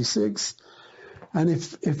 76, and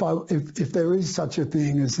if there is such a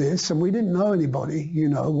thing as this, and we didn't know anybody,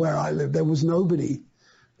 where I lived, there was nobody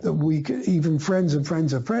that we could, even friends of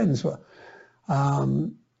friends of friends were.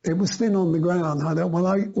 It was thin on the ground. I thought, well,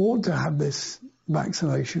 I ought to have this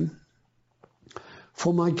vaccination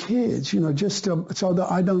for my kids, just so that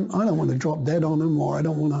I don't want to drop dead on them, or I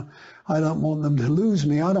don't want them to lose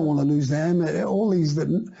me. I don't want to lose them. All these,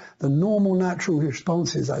 the normal natural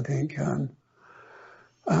responses, I think.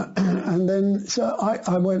 And then, so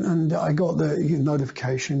I went and I got the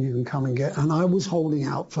notification you can come and get, and I was holding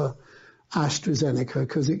out for AstraZeneca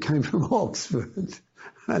because it came from Oxford.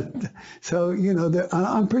 And so,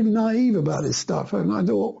 I'm pretty naive about this stuff. And I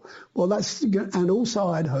thought, well, that's, and also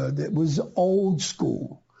I'd heard that it was old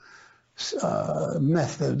school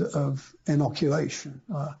method of inoculation.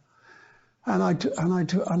 And I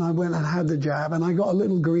went and had the jab, and I got a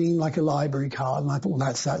little green, like a library card, and I thought,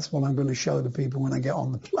 that's what I'm going to show the people when I get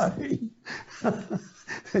on the plane.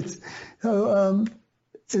 There's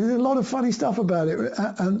a lot of funny stuff about it,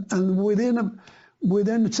 and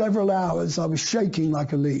within several hours, I was shaking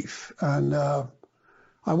like a leaf, and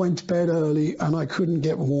I went to bed early, and I couldn't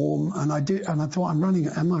get warm, and I thought, am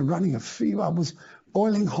I running a fever? I was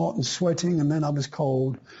boiling hot and sweating, and then I was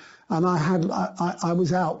cold, and I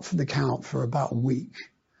was out for the count for about a week,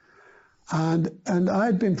 and I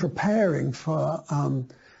had been preparing for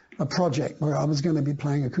a project where I was going to be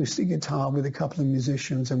playing acoustic guitar with a couple of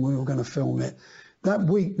musicians, and we were going to film it. That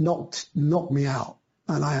week knocked me out,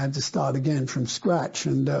 and I had to start again from scratch,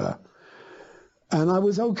 and I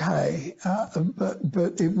was okay, but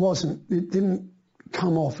it didn't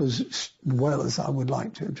come off as well as I would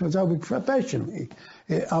like to. Because I would professionally,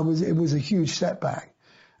 it was a huge setback,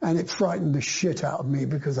 and it frightened the shit out of me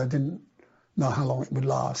because I didn't know how long it would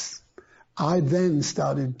last. I then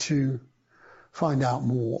started to find out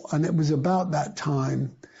more, and it was about that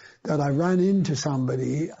time that I ran into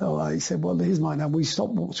somebody. So I said, well, here's my number. We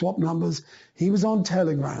swapped numbers. He was on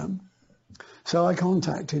Telegram. So I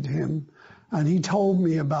contacted him, and he told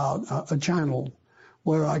me about a channel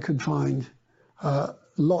where I could find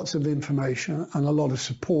lots of information and a lot of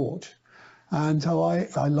support. And so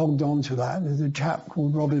I logged on to that. There's a chap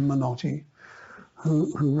called Robin Minotti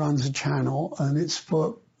who runs a channel, and it's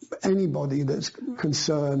for anybody that's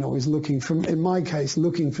concerned or is looking for, in my case,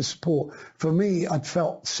 looking for support. For me, I'd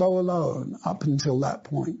felt so alone up until that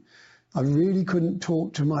point. I really couldn't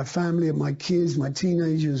talk to my family and my kids. My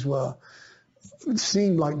teenagers it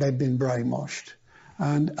seemed like they'd been brainwashed.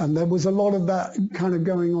 And there was a lot of that kind of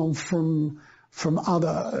going on from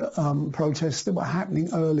other protests that were happening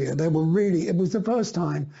earlier. It was the first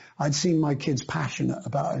time I'd seen my kids passionate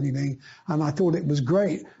about anything, and I thought it was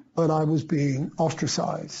great, but I was being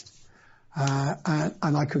ostracized.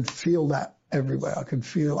 And I could feel that everywhere. I could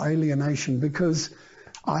feel alienation because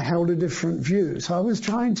I held a different view. So I was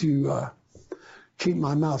trying to keep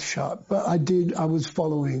my mouth shut, but I was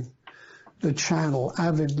following the channel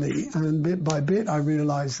avidly, and bit by bit I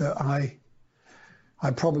realized that I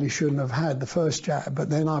probably shouldn't have had the first jab, but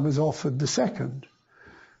then I was offered the second.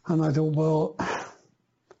 And I thought, well,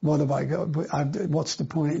 what have I got? What's the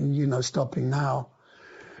point in, stopping now?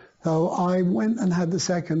 So I went and had the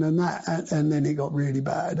second, and then it got really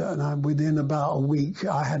bad. And within about a week,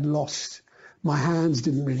 I had lost, my hands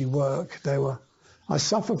didn't really work. I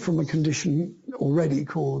suffered from a condition already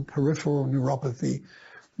called peripheral neuropathy,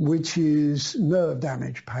 which is nerve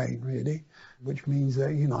damage pain, really, which means that,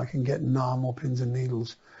 I can get numb or pins and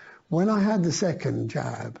needles. When I had the second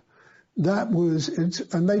jab,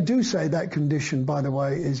 and they do say that condition, by the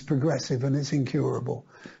way, is progressive and it's incurable.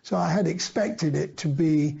 So I had expected it to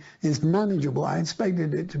be, it's manageable. I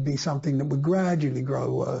expected it to be something that would gradually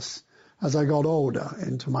grow worse as I got older,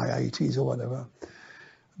 into my 80s or whatever.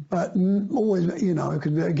 But always, I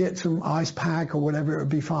could get some ice pack or whatever, it would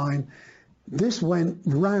be fine. This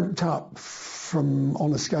ramped up from,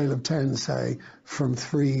 on a scale of 10, say, from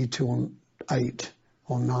 3 to an 8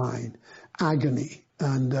 or 9. Agony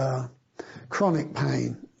and chronic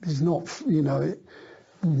pain is not,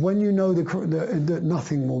 when you know that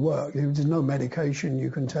nothing will work, there's no medication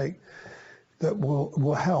you can take that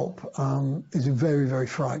will help, is very, very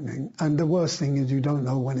frightening. And the worst thing is you don't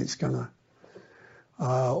know when it's going to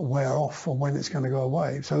wear off or when it's going to go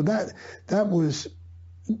away. So that was...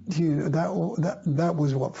 that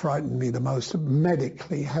was what frightened me the most,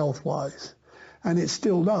 medically, health-wise. And it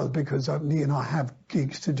still does, because I have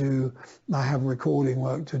gigs to do, I have recording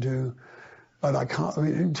work to do, but I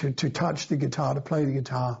can't, to touch the guitar, to play the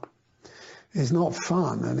guitar is not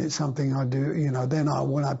fun, and it's something I do, then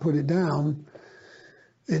when I put it down,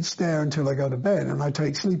 it's there until I go to bed, and I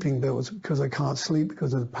take sleeping pills because I can't sleep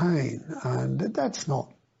because of the pain, and it's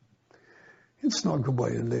not a good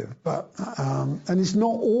way to live. But and it's not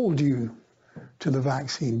all due to the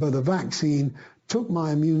vaccine, but the vaccine took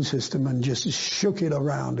my immune system and just shook it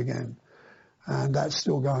around again, and that's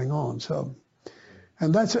still going on. So,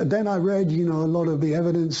 and then I read, a lot of the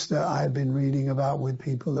evidence that I had been reading about with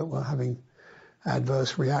people that were having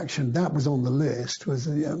adverse reaction. That was on the list, was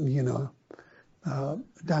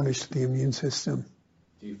damage to the immune system.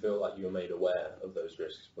 Do you feel like you were made aware of those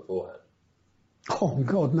risks beforehand? Oh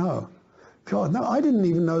God, no. God, no, I didn't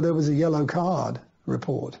even know there was a yellow card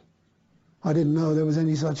report. I didn't know there was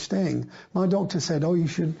any such thing. My doctor said, you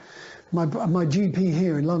should, my GP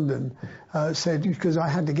here in London said, because I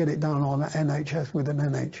had to get it done on NHS with an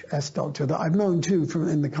NHS doctor that I've known too from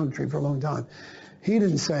in the country for a long time. He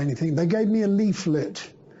didn't say anything. They gave me a leaflet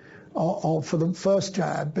for the first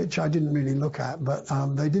jab, which I didn't really look at, but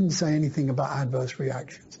they didn't say anything about adverse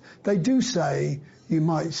reactions. They do say you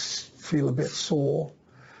might feel a bit sore,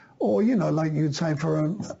 or, like you'd say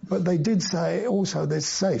but they did say also they're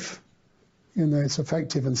safe. It's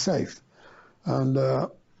effective and safe. And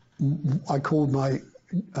I called the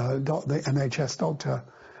NHS doctor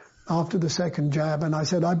after the second jab, and I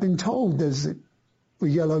said, I've been told there's a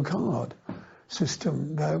yellow card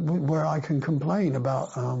system where I can complain about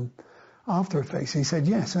after effects. He said,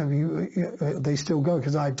 yes, they still go,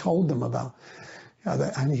 because I told them about.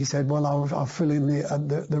 And he said, well, I'll fill in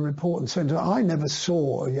the report and send it. I never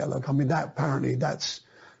saw a yellow card. I mean, that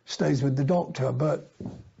stays with the doctor, but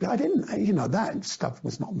I didn't, that stuff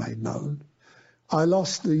was not made known. I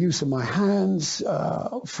lost the use of my hands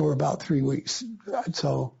for about 3 weeks.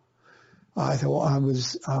 So I thought I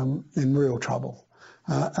was in real trouble.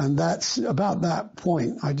 And that's about that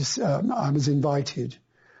point. I was invited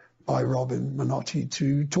by Robin Minotti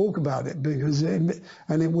to talk about it, because and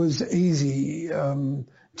it was easy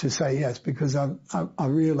to say yes, because I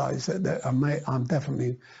realized that I'm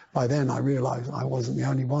definitely, by then I realized I wasn't the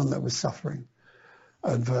only one that was suffering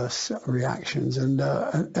adverse reactions, and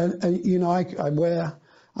I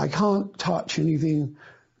can't touch anything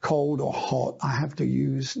cold or hot, I have to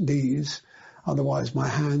use these. Otherwise, my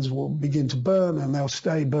hands will begin to burn and they'll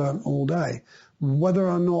stay burnt all day. Whether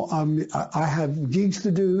or not I have gigs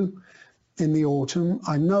to do in the autumn,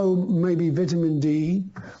 I know maybe vitamin D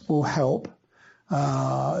will help.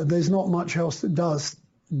 There's not much else that does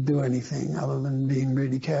do anything other than being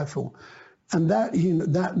really careful. And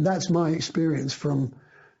that, that's my experience from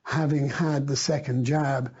having had the second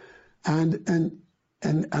jab. And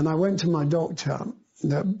I went to my doctor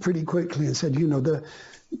pretty quickly and said,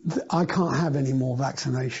 I can't have any more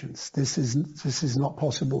vaccinations. This is not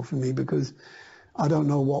possible for me because I don't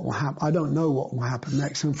know what will happen. I don't know what will happen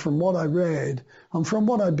next. And from what I read and from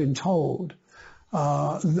what I've been told,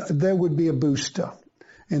 there would be a booster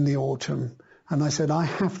in the autumn. And I said, I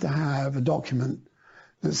have to have a document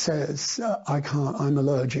that says I'm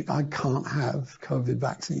allergic. I can't have COVID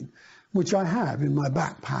vaccine, which I have in my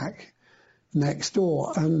backpack next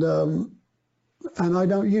door. And I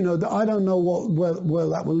don't, I don't know where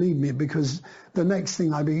that will lead me, because the next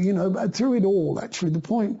thing through it all, actually, the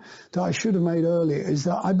point that I should have made earlier is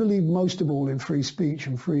that I believe most of all in free speech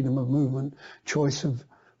and freedom of movement, choice of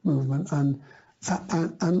movement, and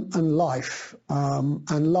life,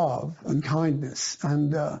 and love and kindness.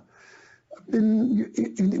 And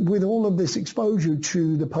with all of this exposure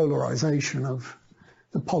to the polarization of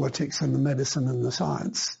the politics and the medicine and the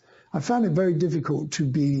science, I found it very difficult to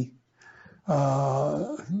be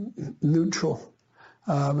neutral,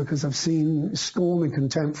 because I've seen scorn and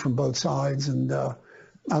contempt from both sides, and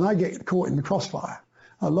I get caught in the crossfire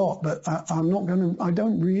a lot. But I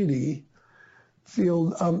don't really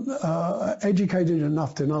feel educated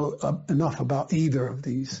enough to know enough about either of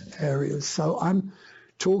these areas. So I'm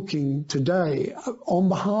talking today on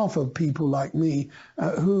behalf of people like me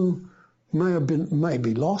who may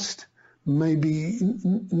be lost, maybe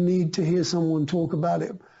need to hear someone talk about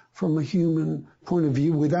it from a human point of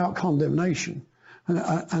view without condemnation.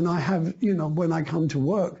 And I have, when I come to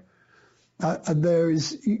work, I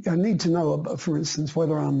need to know, for instance,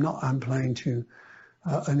 whether I'm playing to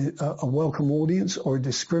a welcome audience or a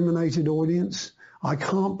discriminated audience. I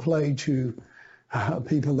can't play to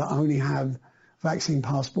people that only have vaccine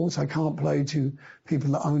passports. I can't play to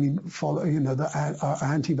people that only follow, that are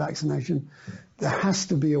anti-vaccination. There has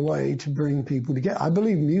to be a way to bring people together. I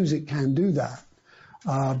believe music can do that.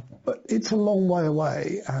 But it's a long way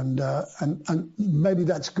away, and maybe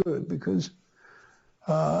that's good, because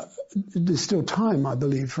there's still time, I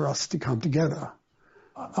believe, for us to come together.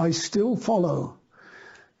 I still follow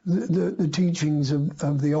the teachings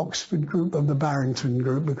of the Oxford group, of the Barrington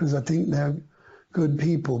group, because I think they're good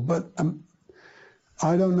people. But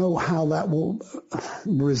I don't know how that will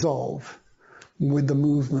resolve with the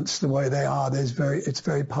movements the way they are. It's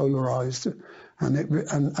very polarized,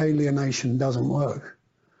 and alienation doesn't work.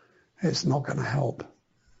 It's not going to help.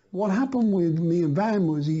 What happened with me and Van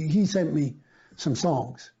was he sent me some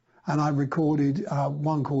songs, and I recorded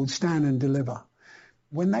one called Stand and Deliver.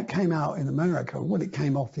 When that came out in America, it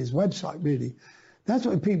came off his website, really. The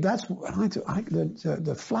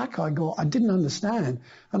flack I got, I didn't understand.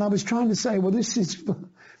 And I was trying to say, well, this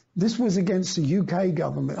was against the UK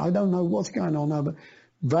government. I don't know what's going on now, but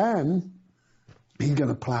Van, he's going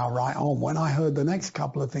to plow right on. When I heard the next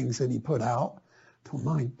couple of things that he put out, I thought,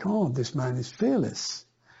 my God, this man is fearless.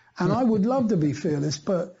 And I would love to be fearless,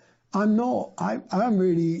 but I'm not. I'm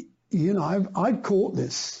really, I've caught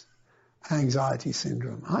this anxiety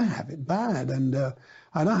syndrome. I have it bad, and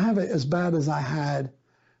I don't have it as bad as I had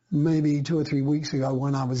maybe 2 or 3 weeks ago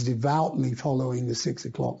when I was devoutly following the 6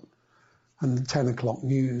 o'clock and the 10 o'clock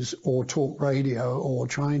news, or talk radio, or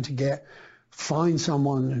trying to find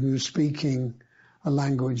someone who's speaking a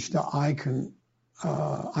language that I can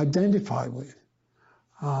identify with.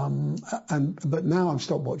 But now I've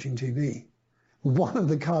stopped watching TV. One of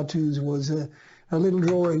the cartoons was a little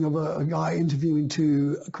drawing of a guy interviewing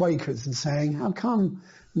 2 Quakers and saying, how come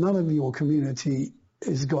none of your community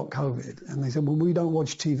has got COVID? And they said, well, we don't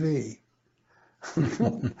watch TV.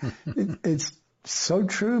 It's so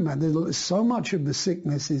true, man. There's so much of the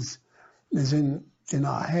sickness is in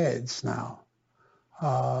our heads now.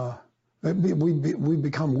 We've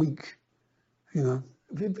become weak,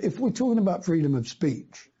 If we're talking about freedom of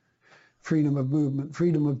speech, freedom of movement,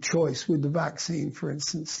 freedom of choice with the vaccine, for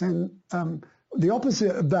instance, then the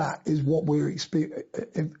opposite of that is what we're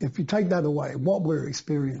experiencing. If you take that away, what we're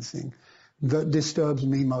experiencing that disturbs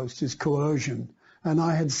me most is coercion. And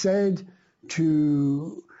I had said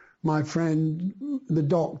to my friend, the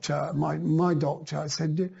doctor, my doctor, I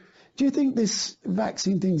said, do you think this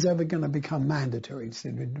vaccine thing's ever going to become mandatory? He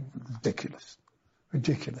said, ridiculous.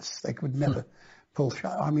 They could never pull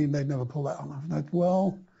they'd never pull that on. I thought,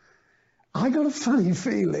 well, I got a funny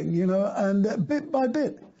feeling, you know, and bit by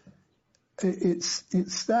bit,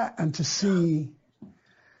 it's that, and to see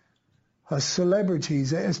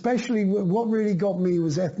celebrities, especially what really got me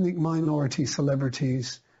was ethnic minority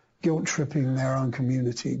celebrities guilt tripping their own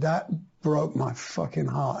community. That broke my fucking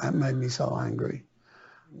heart. That made me so angry.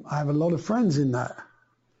 I have a lot of friends in that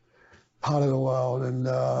part of the world, and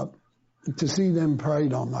to see them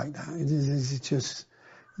preyed on like that, it's just,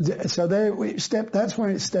 so that's where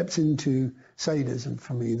it steps into sadism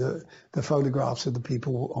for me, the photographs of the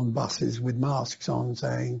people on buses with masks on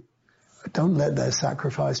saying, don't let their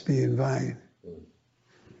sacrifice be in vain.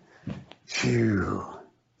 Phew,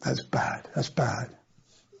 that's bad. That's bad.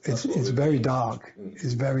 It's very dark.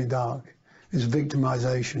 It's very dark. It's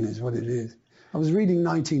victimization is what it is. I was reading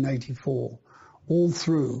 1984 all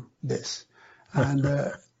through this, and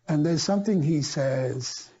there's something he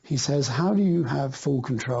says. He says, how do you have full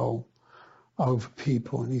control over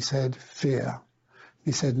people? And he said, fear.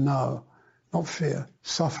 He said, no, not fear.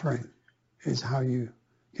 Suffering is how you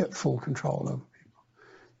get full control over people.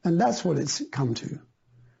 And that's what it's come to.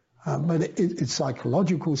 But it's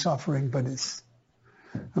psychological suffering, but it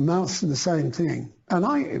amounts to the same thing. And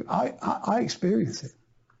I experience it.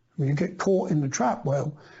 When you get caught in the trap,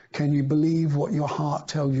 well, can you believe what your heart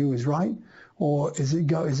tells you is right? Or is it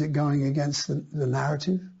going against the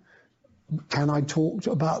narrative? Can I talk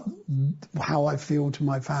about how I feel to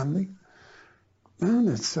my family? Man,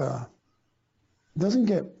 it doesn't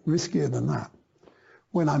get riskier than that.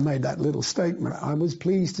 When I made that little statement, I was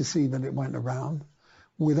pleased to see that it went around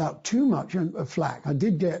without too much flack. I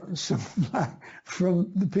did get some flack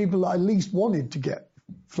from the people I least wanted to get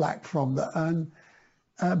flack from, but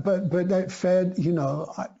that fed, you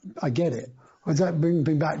know, I get it. Does that bring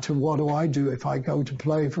me back to what do I do if I go to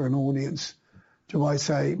play for an audience? Do I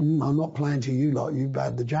say, I'm not playing to you lot, you've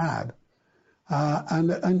had the jab?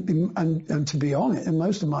 And to be honest, and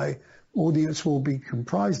most of my audience will be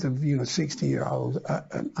comprised of, 60-year-olds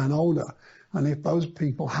and older. And if those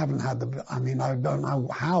people haven't had I don't know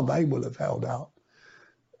how they will have held out.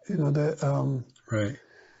 Right.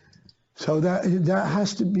 So that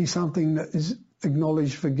has to be something that is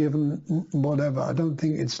acknowledged, forgiven, whatever. I don't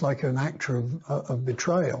think it's like an act of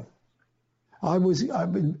betrayal. I was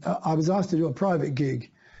asked to do a private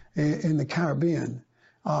gig in the Caribbean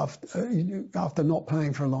after not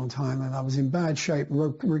playing for a long time, and I was in bad shape,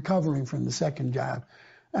 recovering from the second jab.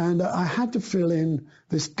 And I had to fill in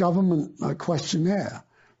this government questionnaire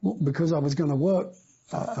because I was going to work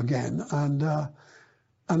again. And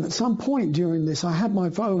at some point during this, I had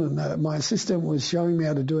my phone, and my assistant was showing me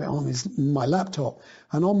how to do it on my laptop.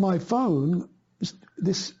 And on my phone,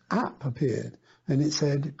 this app appeared, and it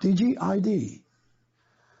said DigiID.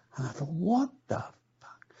 And I thought, what the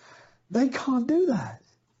fuck? They can't do that.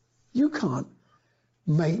 You can't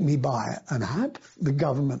make me buy an app, the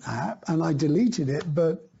government app, and I deleted it.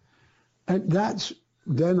 But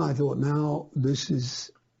then I thought, now this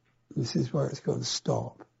is where it's going to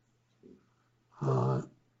stop. And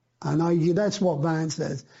that's what Van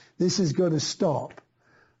says. This is going to stop,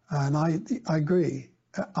 and I agree.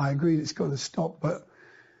 I agree it's got to stop. But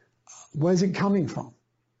where's it coming from?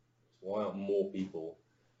 Why aren't more people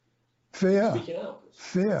Fear. speaking out?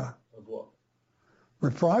 Fear. Of what?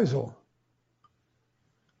 Reprisal.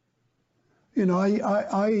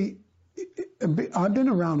 I've been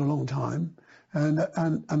around a long time, and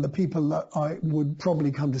the people that I would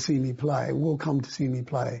probably come to see me play will come to see me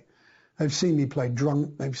play. They've seen me play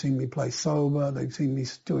drunk, they've seen me play sober, they've seen me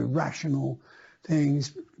do irrational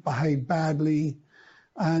things, behave badly,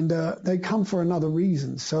 and they come for another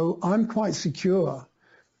reason. So I'm quite secure.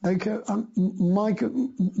 My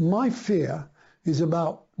fear is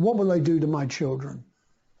about what will they do to my children.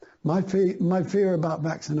 My fear about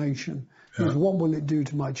vaccination is what will it do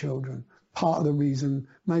to my children. Part of the reason,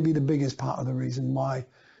 maybe the biggest part of the reason why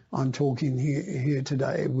I'm talking here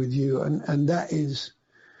today with you, and that is,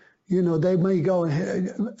 they may go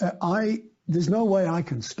ahead. There's no way I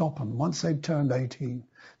can stop them once they've turned 18.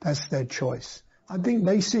 That's their choice. I think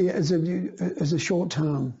they see it as a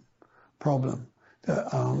short-term problem.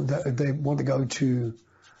 That they want to go to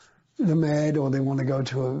the Med or they want to go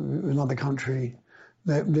to another country.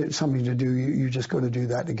 There's something to do. You just got to do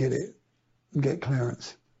that to get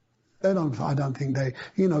clearance. I don't think they,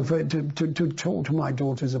 to talk to my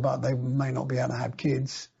daughters about they may not be able to have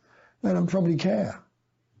kids, they don't probably care.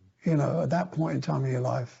 At that point in time of your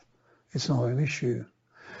life, it's not an issue.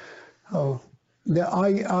 Oh,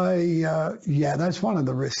 that's one of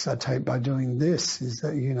the risks I take by doing this is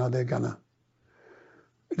that,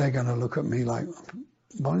 they're gonna look at me like,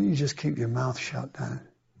 why don't you just keep your mouth shut, Dad?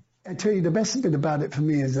 I tell you, the best bit about it for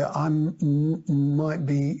me is that might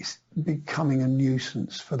be becoming a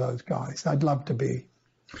nuisance for those guys. I'd love to be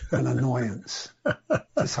an annoyance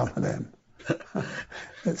to some of them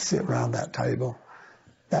that sit around that table.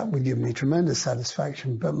 That would give me tremendous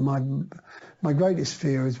satisfaction. But my greatest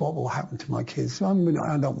fear is what will happen to my kids. I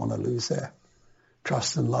don't want to lose their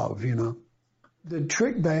trust and love, you know. The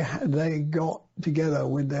trick they got together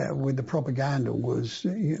with the propaganda was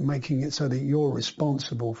making it so that you're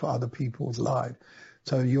responsible for other people's lives.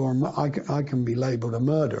 So I can be labelled a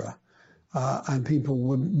murderer, and people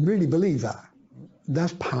would really believe that.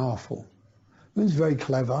 That's powerful. It's very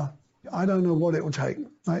clever. I don't know what it will take.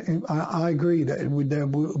 I agree that there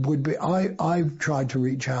would be. I've tried to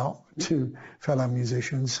reach out to fellow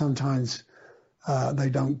musicians. Sometimes they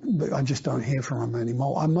don't. I just don't hear from them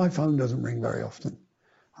anymore. My phone doesn't ring very often.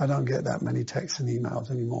 I don't get that many texts and emails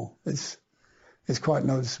anymore. It's quite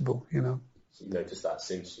noticeable, you know. So you noticed that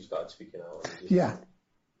since you started speaking out?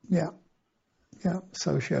 Yeah.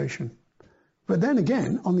 Association. But then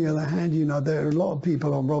again, on the other hand, you know, there are a lot of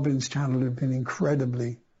people on Robin's channel who've been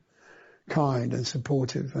incredibly kind and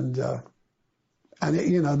supportive, and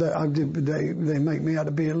you know, they make me out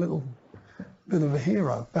to be a little bit of a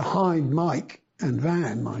hero behind Mike and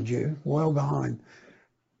Van, mind you, well behind.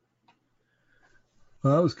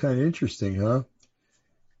 Well, that was kind of interesting, huh?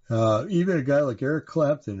 Even a guy like Eric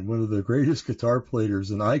Clapton, one of the greatest guitar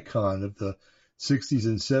players, an icon of the 60s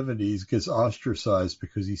and 70s, gets ostracized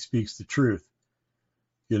because he speaks the truth.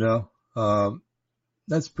 You know,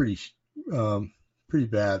 that's pretty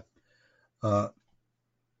bad. I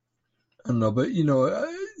don't know, but you know,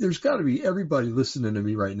 there's got to be, everybody listening to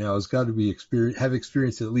me right now has got to be have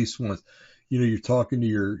experienced it at least once. You know, you're talking to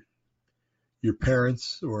your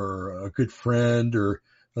parents or a good friend or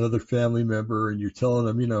another family member, and you're telling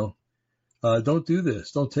them, you know, don't do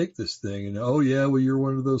this, don't take this thing. And oh yeah, well, you're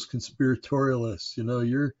one of those conspiratorialists. You know,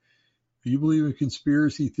 you believe in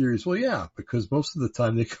conspiracy theories. Well, yeah, because most of the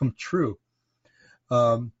time they come true.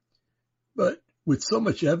 But with so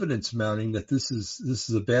much evidence mounting that this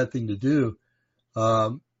is a bad thing to do,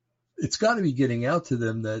 it's got to be getting out to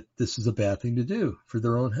them that this is a bad thing to do for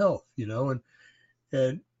their own health, you know.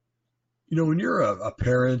 And you know, when you're a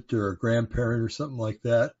parent or a grandparent or something like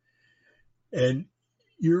that, and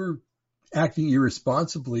you're acting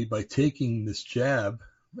irresponsibly by taking this jab,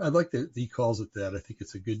 I like that he calls it that. I think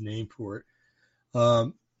it's a good name for it.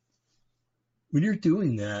 When you're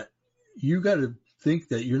doing that, you got to think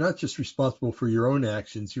that you're not just responsible for your own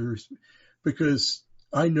actions. Because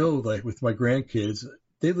I know, like with my grandkids,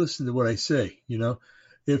 they listen to what I say. You know,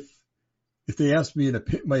 if they ask me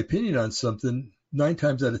my opinion on something, 9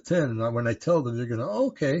 times out of 10, and when I tell them, they're going to, oh,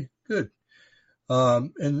 okay, good.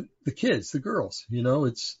 And the kids, the girls, you know,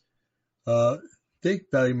 they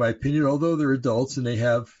value my opinion, although they're adults and they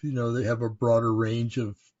have a broader range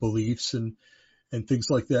of beliefs and things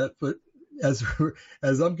like that. But as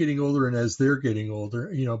I'm getting older and as they're getting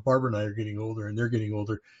older, you know, Barbara and I are getting older and they're getting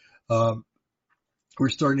older, we're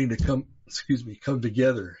starting to come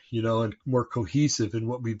together, you know, and more cohesive in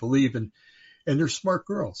what we believe. And they're smart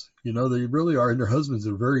girls, you know, they really are. And their husbands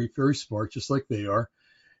are very, very smart, just like they are.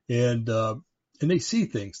 And they see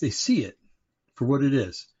things, they see it for what it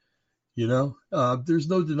is. You know, there's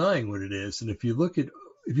no denying what it is. And if you look at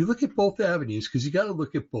both avenues, because you got to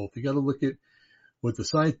look at both, you got to look at what the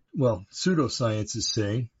pseudoscience is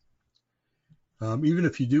saying. Even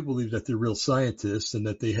if you do believe that they're real scientists and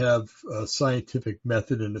that they have a scientific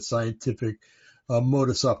method and a scientific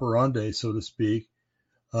modus operandi, so to speak,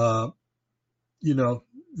 you know,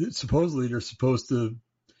 supposedly they're supposed to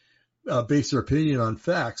base their opinion on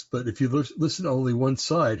facts. But if you listen to only one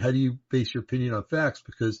side, how do you base your opinion on facts?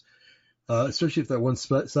 Because especially if that one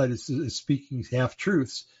side is speaking half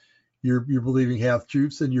truths, you're believing half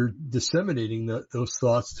truths, and you're disseminating those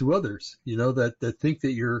thoughts to others. You know, that think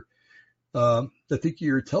that you're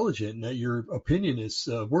intelligent and that your opinion is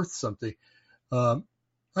worth something.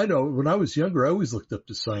 I know when I was younger, I always looked up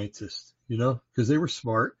to scientists, you know, because they were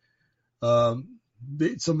smart. Some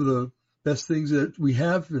of the best things that we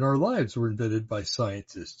have in our lives were invented by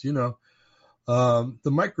scientists. You know,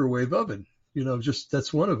 the microwave oven. You know, just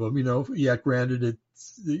that's one of them. You know, yeah, granted,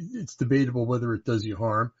 it's debatable whether it does you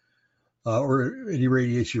harm or it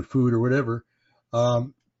irradiates your food or whatever.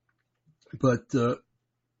 But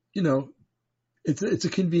you know, it's a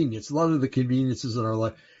convenience. A lot of the conveniences in our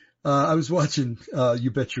life. I was watching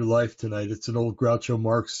You Bet Your Life tonight. It's an old Groucho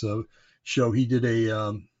Marx show. He did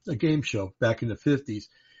a game show back in the 50s,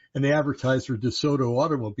 and they advertised for DeSoto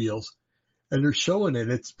automobiles, and they're showing it.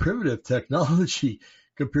 It's primitive technology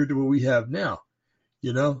compared to what we have now,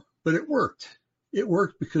 you know, but it worked. It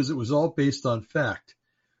worked because it was all based on fact.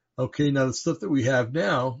 Okay, now the stuff that we have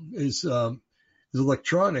now is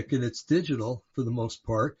electronic and it's digital for the most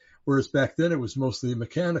part, whereas back then it was mostly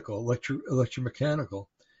mechanical, electromechanical.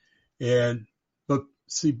 But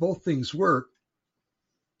see, both things work.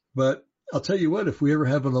 But I'll tell you what, if we ever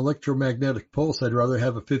have an electromagnetic pulse, I'd rather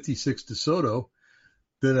have a 56 DeSoto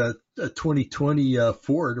than a 2020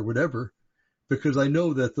 Ford or whatever, because I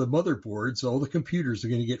know that the motherboards, all the computers are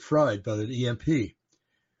going to get fried by the EMP.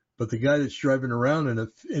 But the guy that's driving around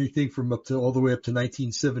in anything from all the way up to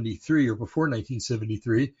 1973 or before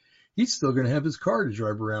 1973, he's still going to have his car to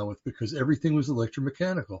drive around with because everything was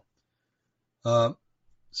electromechanical.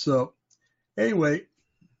 So anyway,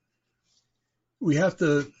 we have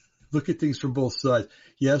to look at things from both sides.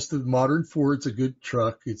 Yes, the modern Ford's a good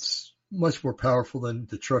truck. It's much more powerful than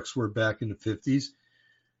the trucks were back in the 50s.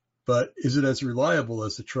 But is it as reliable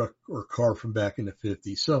as the truck or car from back in the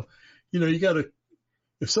 50s? So, you got to,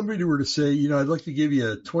 if somebody were to say, I'd like to give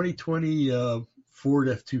you a 2020 Ford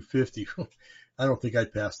F-250, I don't think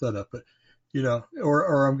I'd pass that up, but,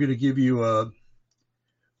 or I'm going to give you a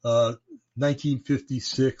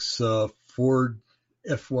 1956 Ford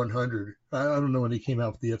F-100. I don't know when they came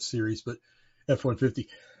out with the F-Series, but F-150.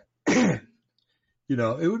 It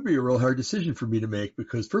would be a real hard decision for me to make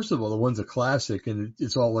because, first of all, the one's a classic and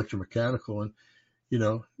it's all electromechanical and,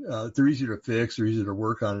 they're easier to fix, they're easier to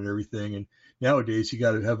work on and everything. And nowadays you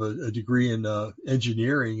got to have a degree in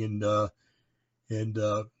engineering and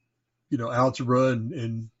algebra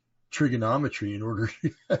and trigonometry in order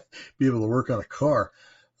to be able to work on a car.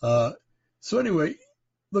 So anyway,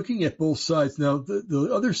 looking at both sides now,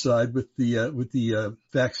 the other side with the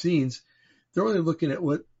vaccines, they're only looking at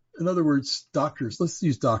what, in other words, doctors. Let's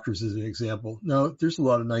use doctors as an example. Now, there's a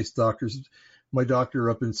lot of nice doctors. My doctor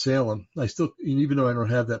up in Salem, even though I don't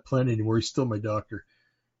have that plan anymore, he's still my doctor.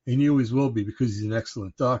 And he always will be because he's an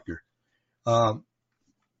excellent doctor. But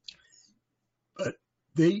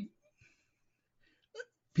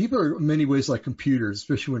people are in many ways like computers,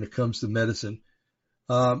 especially when it comes to medicine.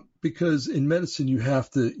 Because in medicine, you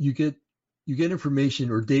get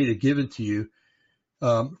information or data given to you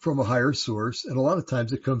from a higher source. And a lot of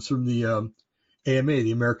times it comes from the AMA,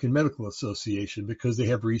 the American Medical Association, because they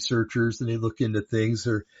have researchers and they look into things,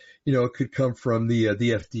 or, it could come from the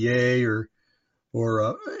FDA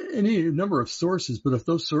or any number of sources. But if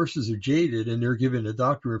those sources are jaded and they're giving a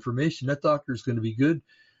doctor information, that doctor is going to be good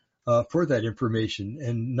for that information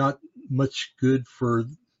and not much good for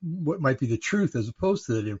what might be the truth as opposed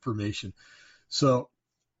to that information. So,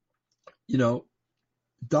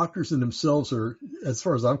 doctors in themselves are, as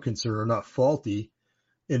far as I'm concerned, are not faulty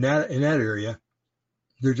in that area.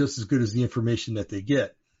 They're just as good as the information that they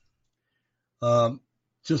get.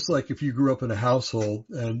 Just like if you grew up in a household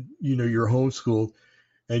and, you're homeschooled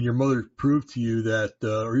and your mother proved to you that,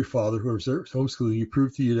 or your father, whoever's homeschooling you,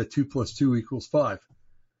 proved to you that 2 + 2 = 5.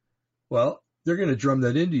 Well, they're going to drum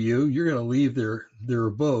that into you. You're going to leave their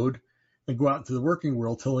abode and go out into the working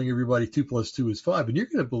world telling everybody 2 + 2 = 5. And you're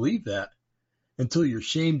going to believe that until you're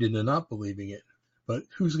shamed into not believing it. But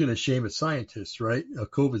who's going to shame a scientist, right? A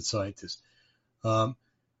COVID scientist.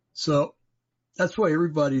 So that's why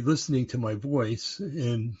everybody listening to my voice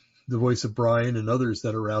and the voice of Brian and others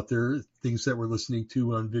that are out there, things that we're listening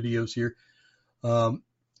to on videos here,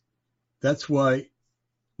 that's why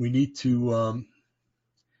we need to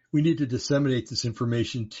disseminate this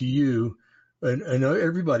information to you and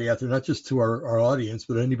everybody out there, not just to our audience,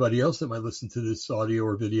 but anybody else that might listen to this audio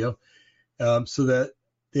or video, so that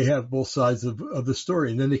they have both sides of the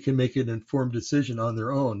story, and then they can make an informed decision on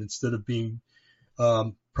their own instead of being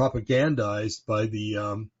propagandized by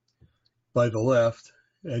the left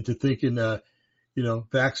and to thinking,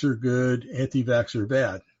 vaxxer good, anti-vaxxer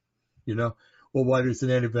bad. Well, why is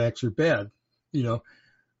an anti-vaxxer bad?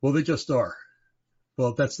 Well, they just are.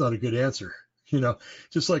 Well, that's not a good answer.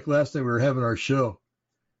 Just like last night we were having our show.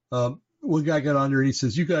 One guy got on there and he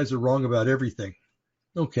says, "You guys are wrong about everything."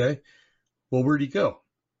 Okay. Well, where'd he go?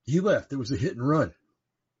 He left. It was a hit and run.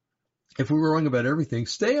 If we were wrong about everything,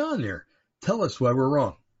 stay on there. Tell us why we're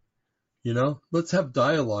wrong. Let's have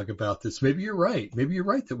dialogue about this. Maybe you're right. Maybe you're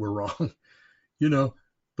right that we're wrong,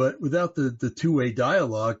 but without the two-way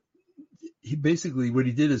dialogue, he basically, what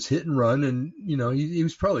he did is hit and run, and, he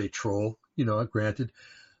was probably a troll, granted.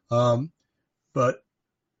 But,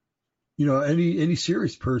 any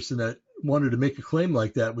serious person that wanted to make a claim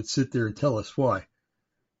like that would sit there and tell us why.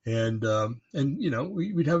 And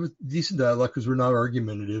we'd have a decent dialogue because we're not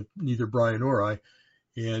argumentative, neither Brian or I.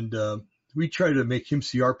 And, we try to make him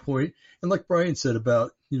see our point. And like Brian said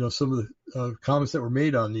about, some of the comments that were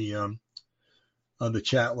made on the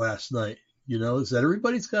chat last night, is that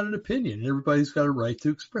everybody's got an opinion and everybody's got a right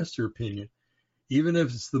to express their opinion. even if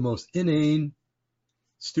it's the most inane,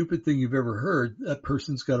 stupid thing you've ever heard, that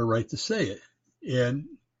person's got a right to say it. And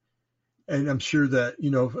I'm sure that,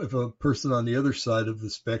 if a person on the other side of the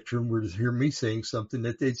spectrum were to hear me saying something,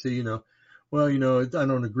 that they'd say, well, I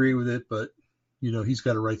don't agree with it, but, he's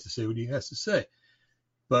got a right to say what he has to say.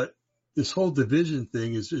 But this whole division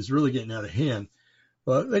thing is really getting out of hand.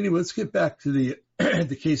 But anyway, let's get back to the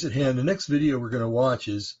the case at hand. The next video we're going to watch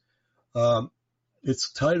is,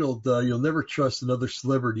 it's titled, You'll Never Trust Another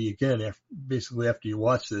Celebrity Again, basically after you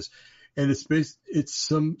watch this. And it's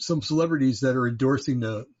some celebrities that are endorsing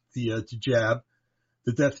the jab,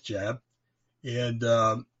 the death jab, and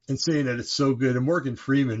saying that it's so good. And Morgan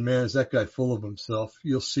Freeman, man, is that guy full of himself.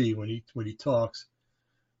 You'll see when he talks.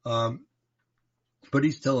 But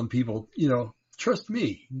he's telling people, trust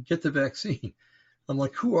me, get the vaccine. I'm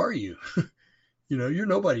like, who are you? You're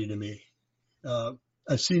nobody to me.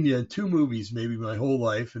 I've seen you in 2 movies, maybe my whole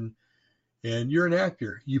life, and you're an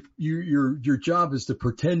actor. Your job is to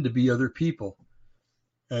pretend to be other people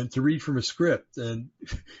and to read from a script. And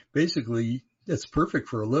basically, that's perfect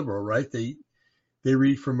for a liberal, right? They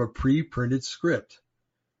read from a pre-printed script,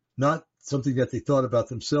 not something that they thought about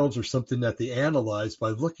themselves or something that they analyzed by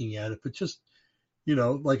looking at it, but just,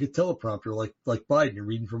 like a teleprompter, like Biden, you're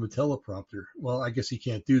reading from a teleprompter. Well, I guess he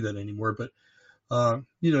can't do that anymore, but,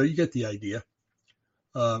 you get the idea.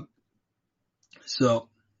 So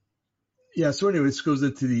anyway, this goes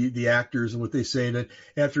into the actors and what they say. And then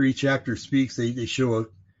after each actor speaks, they show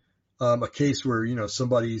a case where,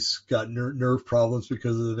 somebody's got nerve problems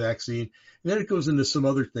because of the vaccine. And then it goes into some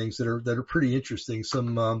other things that are pretty interesting.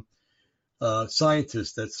 Some,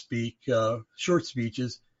 scientists that speak, short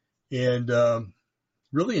speeches and,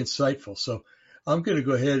 really insightful. So I'm going to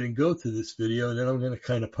go ahead and go to this video, and then I'm going to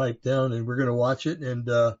kind of pipe down and we're going to watch it. And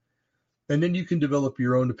then you can develop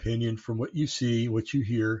your own opinion from what you see, what you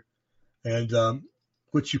hear, and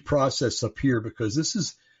what you process up here, because this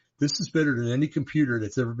is better than any computer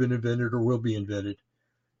that's ever been invented or will be invented.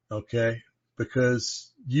 Okay?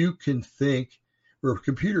 Because you can think, where a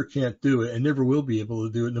computer can't do it and never will be able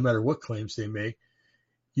to do it no matter what claims they make.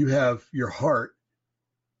 You have your heart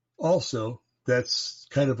also, that's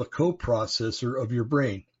kind of a co-processor of your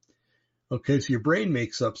brain. Okay, so your brain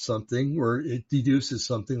makes up something, or it deduces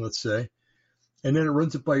something, let's say, and then it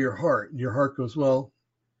runs it by your heart. And your heart goes, well,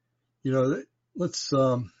 let's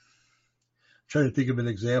try to think of an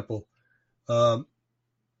example.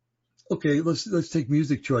 Okay, let's take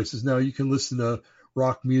music choices. Now you can listen to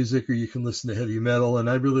rock music or you can listen to heavy metal, and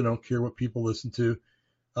I really don't care what people listen to.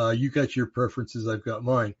 You got your preferences, I've got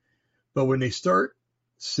mine. But when they start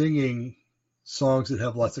singing songs that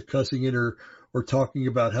have lots of cussing in, or talking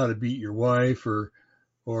about how to beat your wife, or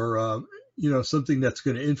something that's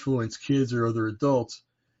going to influence kids or other adults,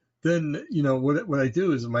 then, what I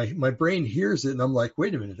do is my brain hears it and I'm like,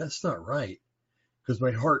 wait a minute, that's not right, because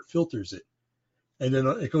my heart filters it. And then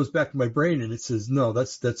it goes back to my brain and it says, no,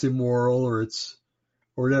 that's immoral, or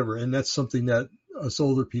whatever. And that's something that us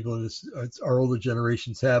older people in our older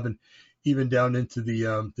generations have, and even down into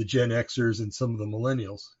the Gen Xers and some of the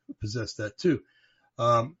millennials possess that too.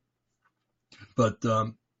 So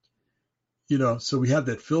we have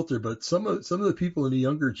that filter, but some of the people in the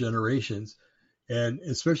younger generations, and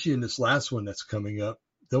especially in this last one that's coming up,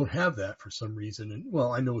 don't have that for some reason. And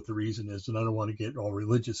well, I know what the reason is, and I don't want to get all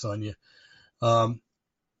religious on you.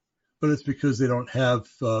 But it's because they don't have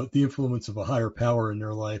the influence of a higher power in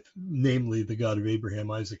their life, namely the God of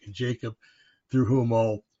Abraham, Isaac, and Jacob, through whom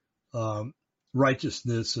all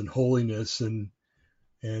righteousness and holiness and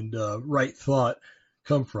right thought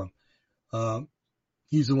come from.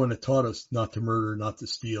 He's the one that taught us not to murder, not to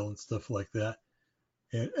steal, and stuff like that.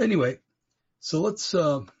 And anyway, so let's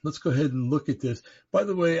go ahead and look at this. By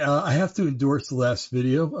the way, I have to endorse the last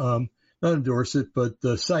video. Not endorse it, but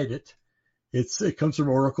cite it. It comes from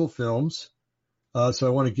Oracle Films. So I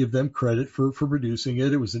want to give them credit for producing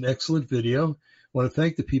it. It was an excellent video. I want to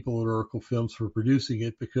thank the people at Oracle Films for producing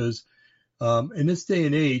it, because in this day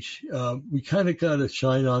and age, we kind of got to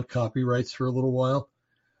shine on copyrights for a little while,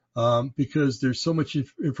 because there's so much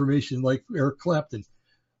information, like Eric Clapton.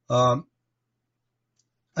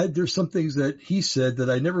 There's some things that he said that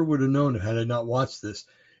I never would have known had I not watched this.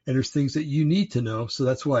 And there's things that you need to know. So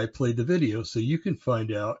that's why I played the video, so you can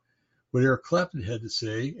find out what Eric Clapton had to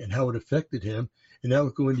say and how it affected him. And that will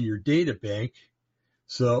go into your data bank.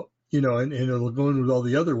 So, and it'll go in with all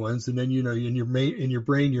the other ones. And then, in your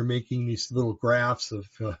brain, you're making these little graphs of,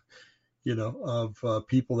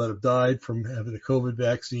 people that have died from having the COVID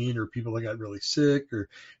vaccine, or people that got really sick, and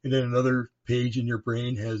then another page in your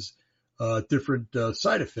brain has different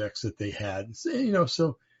side effects that they had.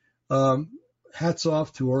 So hats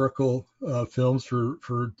off to Oracle Films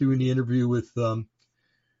for doing the interview with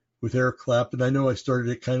Eric Clapton. I know I started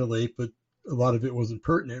it kind of late, but a lot of it wasn't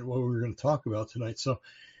pertinent what we were going to talk about tonight. So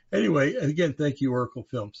anyway, again, thank you, Oracle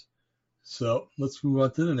Films. So let's move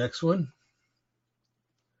on to the next one.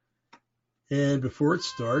 And before it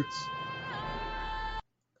starts,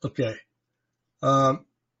 okay.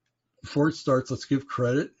 Before it starts, let's give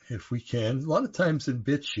credit if we can. A lot of times in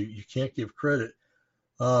BitChute, you can't give credit.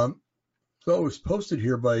 So it was posted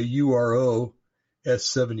here by URO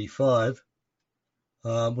S75.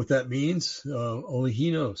 What that means, only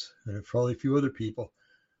he knows, and probably a few other people.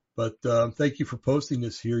 But thank you for posting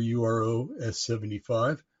this here, URO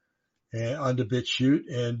S75, onto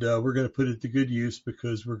BitChute, and we're going to put it to good use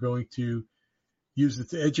because we're going to use it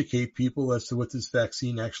to educate people as to what this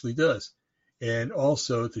vaccine actually does, and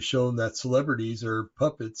also to show them that celebrities are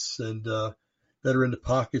puppets and that are in the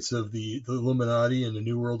pockets of the Illuminati and the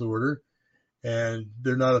New World Order, and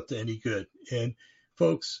they're not up to any good. And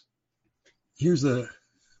folks, here's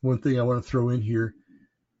one thing I want to throw in here.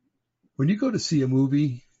 When you go to see a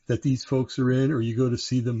movie that these folks are in, or you go to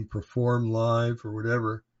see them perform live or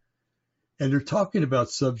whatever, and they're talking about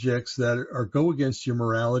subjects that go against your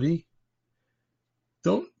morality,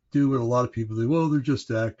 don't do what a lot of people do. Well, they're just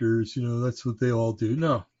actors. That's what they all do.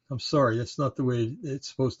 No, I'm sorry. That's not the way it's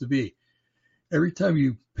supposed to be. Every time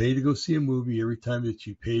you pay to go see a movie, every time that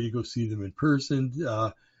you pay to go see them in person,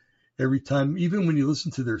 every time, even when you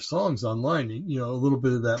listen to their songs online, a little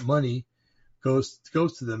bit of that money goes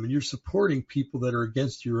to them, and you're supporting people that are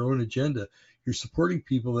against your own agenda. You're supporting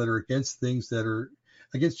people that are against things that are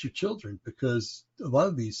against your children, because a lot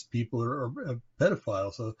of these people are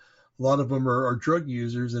pedophiles. So a lot of them are drug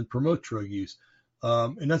users and promote drug use.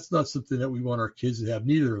 And that's not something that we want our kids to have,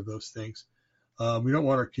 neither of those things. We don't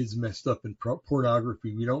want our kids messed up in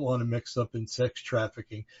pornography. We don't want them mixed up in sex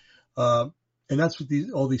trafficking. And that's what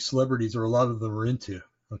all these celebrities, or a lot of them, are into.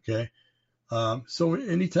 Okay. So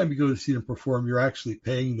anytime you go to see them perform, you're actually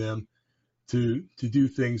paying them to do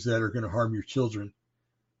things that are going to harm your children.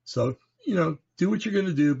 So, do what you're going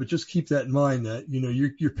to do, but just keep that in mind that,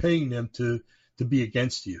 you're paying them to be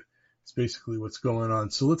against you. It's basically what's going on.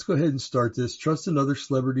 So let's go ahead and start this. Trust another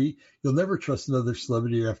celebrity. You'll never trust another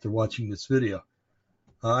celebrity after watching this video.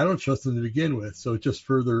 I don't trust them to begin with. So it just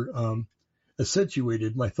further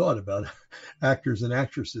accentuated my thought about actors and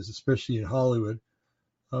actresses, especially in Hollywood.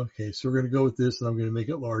 Okay, so we're going to go with this, and I'm going to make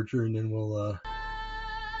it larger, and then we'll,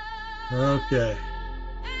 okay.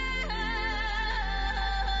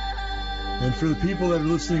 And for the people that are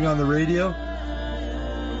listening on the radio,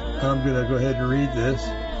 I'm going to go ahead and read this.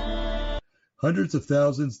 Hundreds of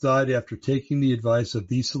thousands died after taking the advice of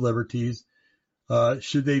these celebrities.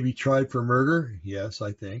 Should they be tried for murder? Yes,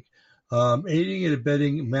 I think. Aiding and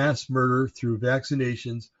abetting mass murder through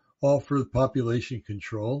vaccinations, all for the population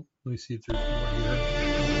control. Let me see if there's one here.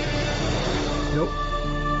 Nope.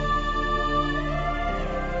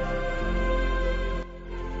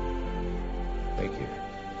 Thank you.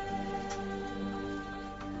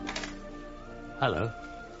 Hello.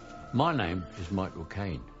 My name is Michael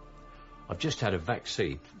Caine. I've just had a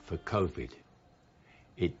vaccine for COVID.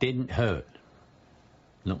 It didn't hurt.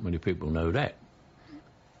 Not many people know that.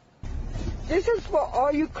 This is for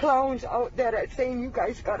all you clowns out there that saying you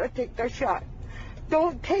guys gotta take the shot.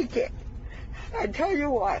 Don't take it. I tell you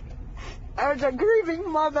what, as a grieving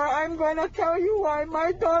mother, I'm going to tell you why.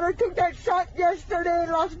 My daughter took that shot yesterday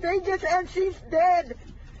in Las Vegas and she's dead.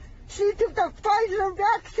 She took the Pfizer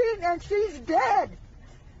vaccine and she's dead.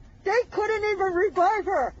 They couldn't even revive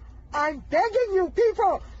her. I'm begging you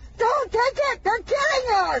people, don't take it. They're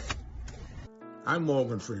killing us. I'm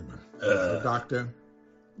Morgan Freeman. I'm a doctor,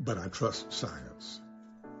 but I trust science.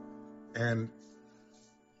 And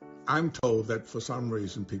I'm told that for some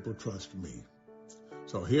reason people trust me.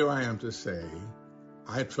 So here I am to say,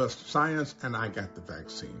 I trust science and I got the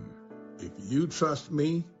vaccine. If you trust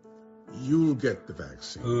me, you'll get the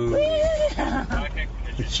vaccine.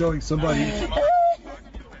 It's showing somebody, I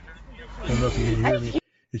don't know if you can hear me.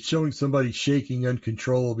 It's showing somebody shaking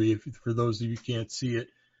uncontrollably, for those of you who can't see it.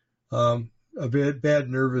 A bad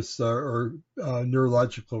nervous or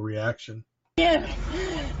neurological reaction. Yeah.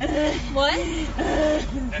 What? Has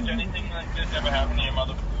anything like this ever happened to your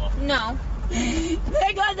mother before? No.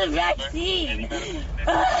 I got the vaccine.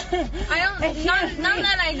 None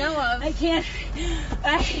that I know of. I can't.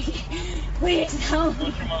 Please help.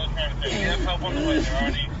 What's your mother trying to say? You have help on the way. They're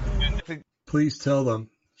already... Please tell them.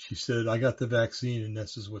 She said, I got the vaccine and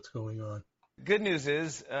this is what's going on. Good news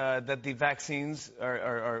is that the vaccines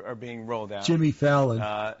are being rolled out. Jimmy Fallon.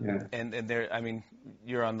 And they're, I mean,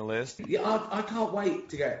 you're on the list. Yeah, I can't wait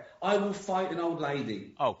to get. I will fight an old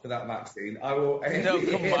lady for that vaccine. I will. No,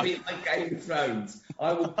 come on. Like Game of Thrones.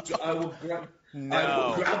 I will grab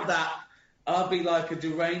that. I'll be like a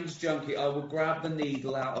deranged junkie. I will grab the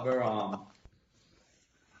needle out of her arm.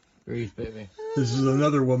 Breathe, baby. This is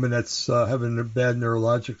another woman that's having a bad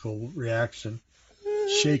neurological reaction.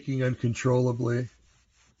 Shaking uncontrollably.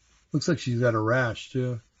 Looks like she's got a rash,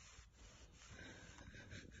 too.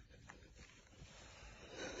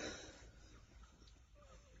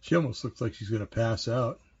 She almost looks like she's going to pass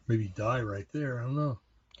out. Maybe die right there. I don't know.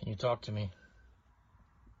 Can you talk to me?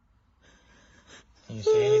 Can you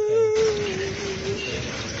say anything?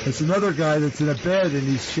 It's another guy that's in a bed and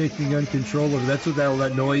he's shaking uncontrollably. That's what all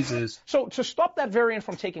that noise is. So to stop that variant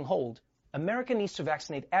from taking hold, America needs to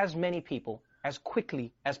vaccinate as many people as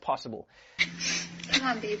quickly as possible. Come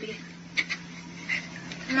on, baby.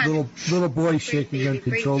 Come on. Little boy shaking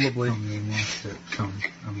uncontrollably. It's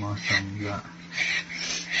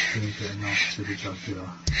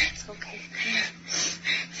okay.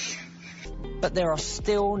 But there are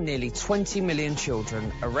still nearly 20 million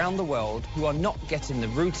children around the world who are not getting the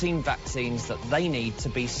routine vaccines that they need to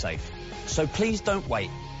be safe. So please don't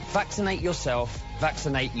wait. Vaccinate yourself,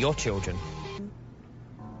 vaccinate your children.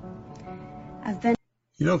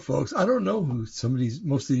 You know, folks, I don't know who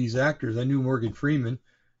most of these actors. I knew Morgan Freeman,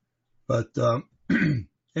 but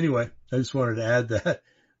anyway, I just wanted to add that a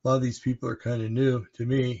lot of these people are kind of new to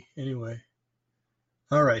me. Anyway,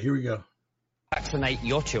 all right, here we go. Vaccinate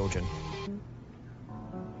your children.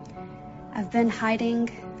 I've been hiding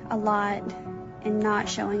a lot and not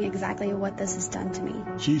showing exactly what this has done to me.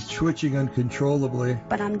 She's twitching uncontrollably.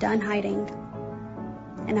 But I'm done hiding,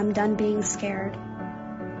 and I'm done being scared.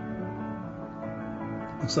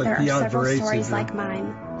 Looks like there are several Veray's stories syndrome. like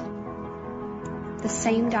mine. The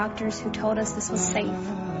same doctors who told us this was safe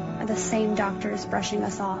are the same doctors brushing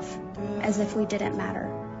us off as if we didn't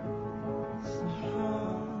matter.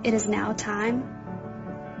 It is now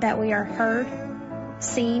time that we are heard,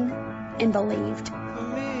 seen, and believed.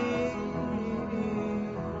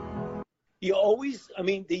 You always, I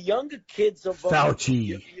mean, the younger kids are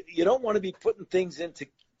Fauci. You don't want to be putting things into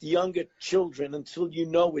the younger children until you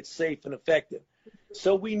know it's safe and effective.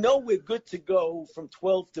 So we know we're good to go from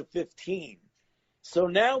 12 to 15. So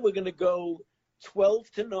now we're going to go 12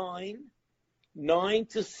 to 9, 9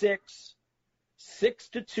 to 6, 6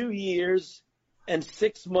 to 2 years, and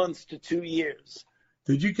 6 months to 2 years.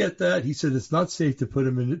 Did you get that? He said it's not safe to put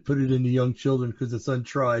it into young children because it's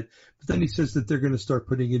untried. But then he says that they're going to start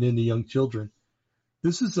putting it into young children.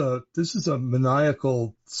 This is a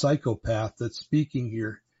maniacal psychopath that's speaking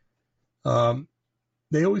here.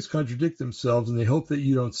 They always contradict themselves, and they hope that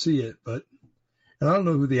you don't see it. And I don't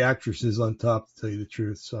know who the actress is on top, to tell you the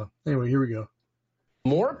truth. So anyway, here we go.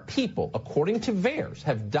 More people, according to VAERS,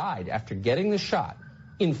 have died after getting the shot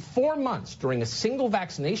in 4 months during a single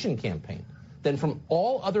vaccination campaign than from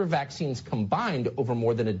all other vaccines combined over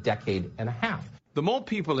more than a decade and a half. The more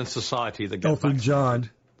people in society that get Elton John,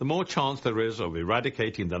 the more chance there is of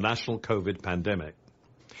eradicating the national COVID pandemic.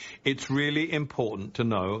 It's really important to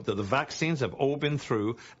know that the vaccines have all been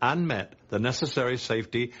through and met the necessary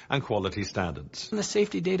safety and quality standards. And the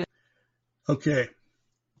safety data. Okay.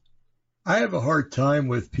 I have a hard time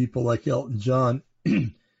with people like Elton John,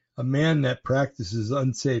 a man that practices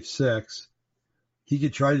unsafe sex. He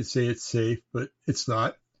could try to say it's safe, but it's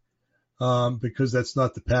not, because that's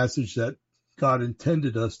not the passage that God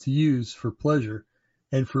intended us to use for pleasure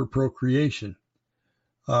and for procreation,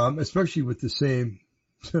 especially with the same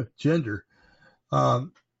gender.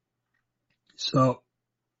 So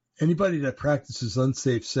anybody that practices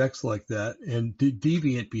unsafe sex like that and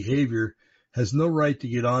deviant behavior has no right to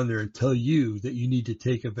get on there and tell you that you need to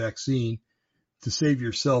take a vaccine to save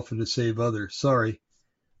yourself and to save others. Sorry.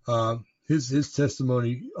 His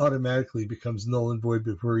testimony automatically becomes null and void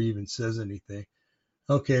before he even says anything.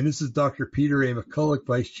 Okay, and this is Dr. Peter A. McCulloch,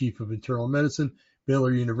 Vice Chief of Internal Medicine,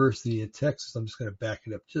 Baylor University in Texas. I'm just going to back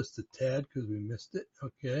it up just a tad because we missed it.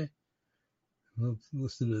 Okay. Let's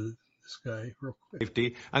listen to this guy real quick.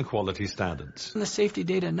 Safety and quality standards. In the safety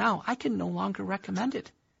data now, I can no longer recommend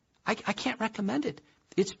it. I can't recommend it.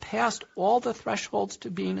 It's past all the thresholds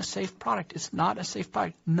to being a safe product. It's not a safe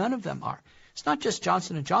product. None of them are. It's not just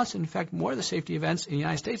Johnson & Johnson. In fact, more of the safety events in the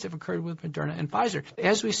United States have occurred with Moderna and Pfizer.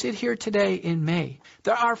 As we sit here today in May,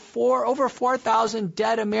 there are over 4,000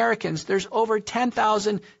 dead Americans. There's over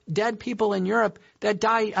 10,000 dead people in Europe that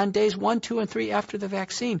die on days 1, 2, and 3 after the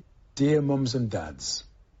vaccine. Dear mums and dads,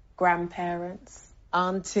 grandparents,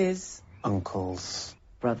 aunties, uncles,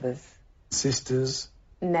 brothers, sisters,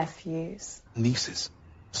 nephews, nieces,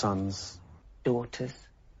 sons, daughters,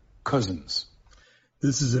 cousins.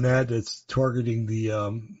 This is an ad that's targeting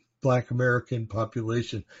the Black American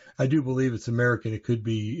population. I do believe it's American. It could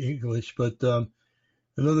be English, but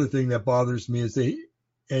another thing that bothers me is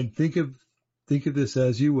think of this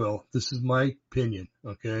as you will. This is my opinion,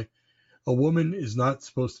 okay? A woman is not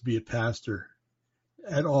supposed to be a pastor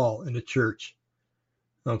at all in a church,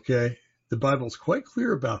 okay? The Bible's quite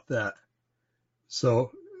clear about that.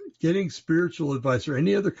 So getting spiritual advice or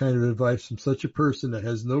any other kind of advice from such a person that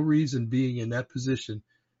has no reason being in that position,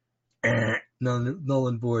 null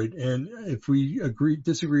and void. And if we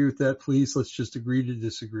disagree with that, please, let's just agree to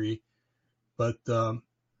disagree. But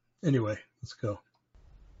anyway, let's go.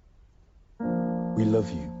 We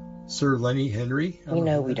love you. Sir Lenny Henry. We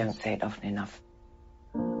know we don't say it often enough.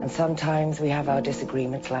 And sometimes we have our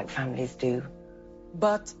disagreements like families do.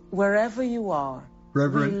 But wherever you are,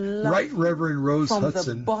 Reverend Rose from Hudson.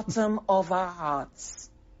 From the bottom of our hearts.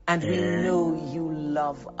 And we know you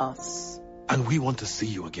love us. And we want to see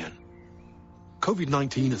you again.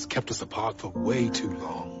 COVID-19 has kept us apart for way too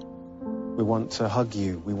long. We want to hug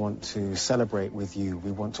you. We want to celebrate with you.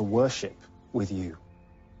 We want to worship with you.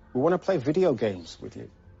 We want to play video games with you.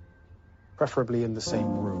 Preferably in the same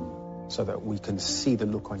room, so that we can see the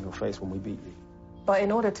look on your face when we beat you. But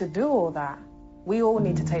in order to do all that, we all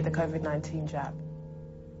need to take the COVID-19 jab.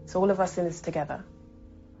 So all of us in this together.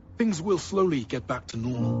 Things will slowly get back to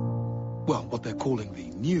normal. Well, what they're calling the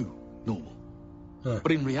new normal.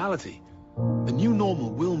 But in reality, the new normal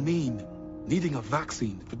will mean needing a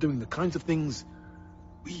vaccine for doing the kinds of things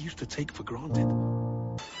we used to take for granted.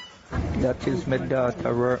 That is my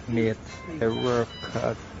daughter workmate. I work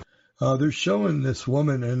at... They're showing this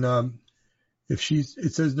woman, and it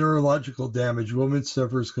says neurological damage. Woman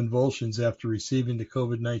suffers convulsions after receiving the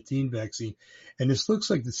COVID-19 vaccine. And this looks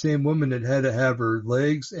like the same woman that had to have her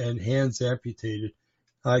legs and hands amputated.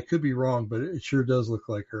 I could be wrong, but it sure does look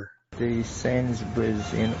like her. The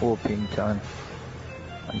Sainsbury's in Orpington,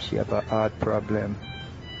 and she have a heart problem.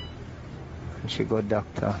 And she go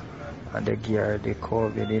doctor, and they give her the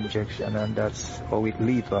COVID injection, and that's how it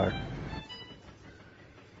leave her.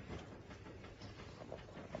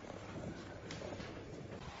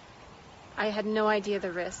 I had no idea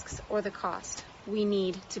the risks or the cost. We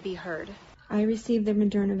need to be heard. I received the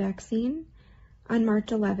Moderna vaccine on March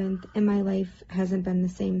 11th, and my life hasn't been the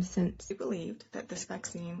same since. We believed that this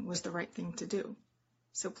vaccine was the right thing to do.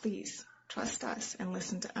 So please, trust us and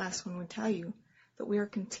listen to us when we tell you that we are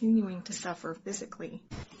continuing to suffer physically.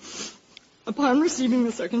 Upon receiving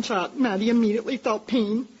the second shot, Maddie immediately felt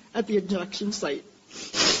pain at the injection site.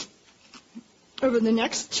 Over the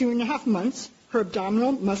next 2.5 months, her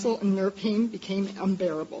abdominal, muscle, and nerve pain became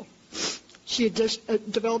unbearable. She had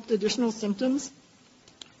developed additional symptoms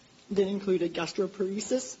that included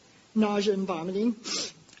gastroparesis, nausea and vomiting,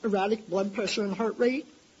 erratic blood pressure and heart rate,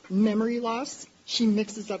 memory loss. She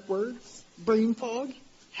mixes up words, brain fog,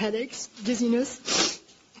 headaches, dizziness,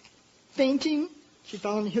 fainting. She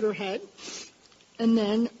fell and hit her head, and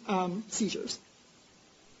then seizures.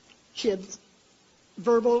 She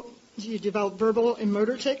developed verbal and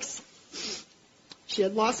motor tics. She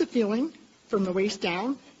had loss of feeling from the waist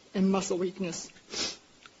down and muscle weakness,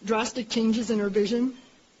 drastic changes in her vision,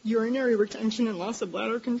 urinary retention and loss of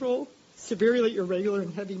bladder control, severely irregular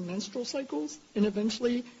and heavy menstrual cycles, and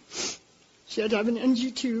eventually she had to have an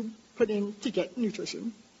NG tube put in to get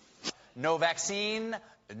nutrition. No vaccine,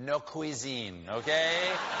 no cuisine, okay?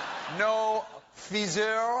 No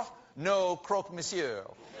fissure, no croque monsieur.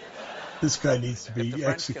 This guy needs to be if the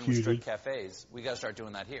French executed. Can restrict cafes, we got to start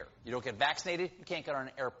doing that here. You don't get vaccinated, you can't get on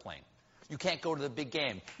an airplane. You can't go to the big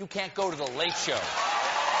game. You can't go to the late show.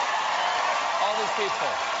 All these people.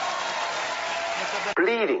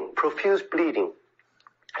 Bleeding, profuse bleeding,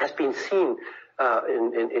 has been seen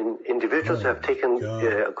in individuals who have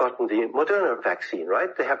gotten the Moderna vaccine,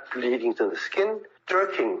 right? They have bleeding to the skin,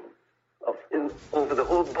 jerking over the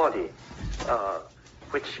whole body,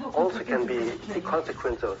 which also can be the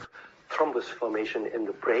consequence of thrombus formation in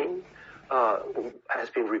the brain. Has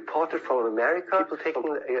been reported from America, people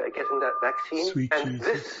getting that vaccine. Sweet and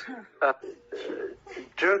Jesus. This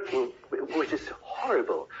jerking, which is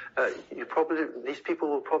horrible, these people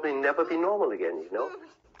will probably never be normal again, you know?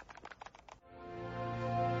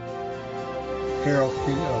 Carol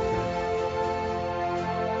King out there.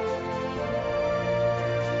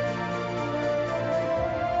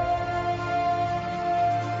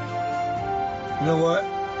 You know what?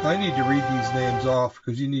 I need to read these names off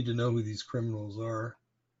because you need to know who these criminals are.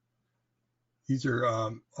 These are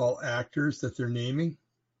all actors that they're naming.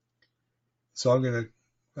 So I'm going to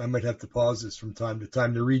I might have to pause this from time to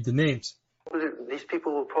time to read the names. These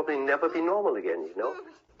people will probably never be normal again, you know?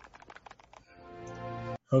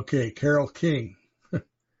 Okay, Carole King.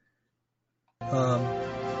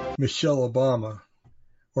 Michelle Obama,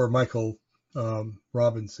 or Michael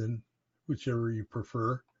Robinson, whichever you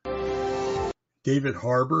prefer. David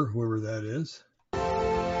Harbour, whoever that is.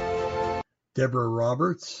 Deborah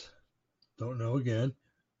Roberts, don't know again.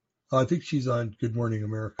 I think she's on Good Morning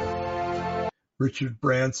America. Richard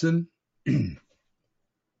Branson.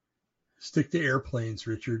 Stick to airplanes,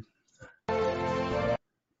 Richard.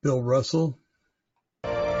 Bill Russell.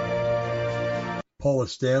 Paula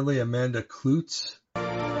Stanley, Amanda Klutz.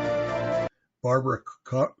 Barbara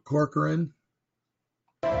Corcoran.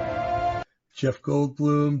 Jeff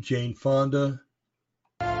Goldblum, Jane Fonda.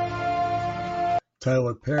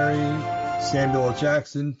 Tyler Perry, Samuel L.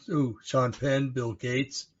 Jackson, Sean Penn, Bill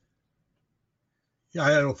Gates. Yeah,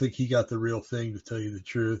 I don't think he got the real thing, to tell you the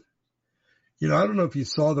truth. You know, I don't know if you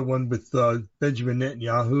saw the one with Benjamin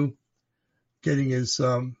Netanyahu getting his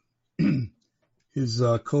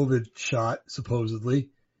COVID shot, supposedly.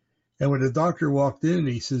 And when the doctor walked in,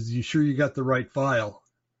 he says, "You sure you got the right vial?"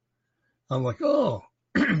 I'm like, oh,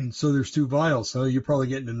 so there's 2 vials. So you're probably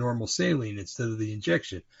getting the normal saline instead of the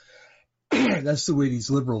injection. That's the way these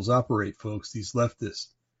liberals operate, folks, these leftists.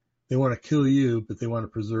 They want to kill you, but they want to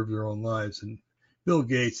preserve their own lives. And Bill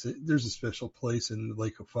Gates, there's a special place in the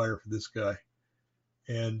lake of fire for this guy.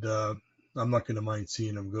 And I'm not going to mind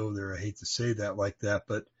seeing him go there. I hate to say that like that,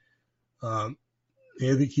 but I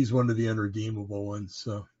think he's one of the unredeemable ones.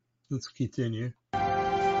 So let's continue.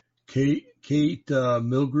 Kate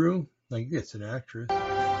Milgrew, I guess an actress.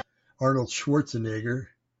 Arnold Schwarzenegger.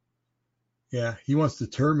 Yeah, he wants to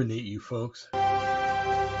terminate you, folks.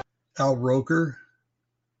 Al Roker.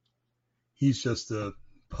 He's just a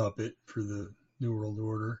puppet for the New World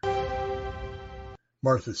Order.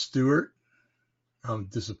 Martha Stewart. I'm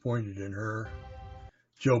disappointed in her.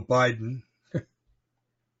 Joe Biden.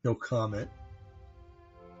 No comment.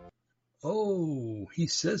 Oh, he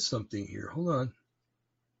says something here. Hold on.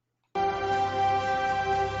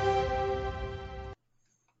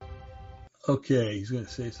 Okay, he's going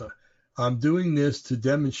to say something. I'm doing this to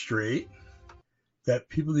demonstrate that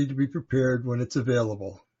people need to be prepared when it's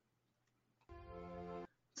available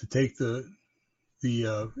to take the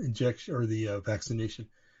injection or the vaccination.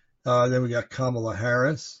 Then we got Kamala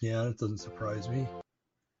Harris. Yeah, that doesn't surprise me.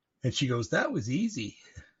 And she goes, "That was easy."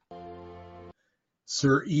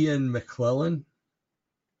 Sir Ian McKellen,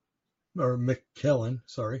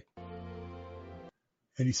 sorry.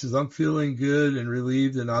 And he says, "I'm feeling good and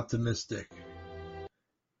relieved and optimistic."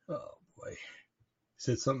 Oh boy. He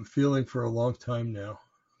said something feeling for a long time now.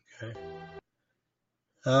 Okay.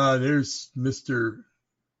 There's Mr.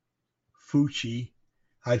 Fucci.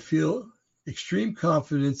 I feel extreme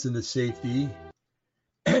confidence in the safety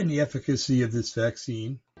and the efficacy of this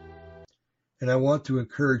vaccine. And I want to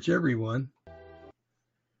encourage everyone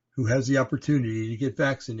who has the opportunity to get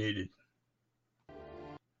vaccinated.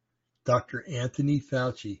 Dr. Anthony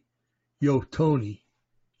Fauci. Yo, Tony,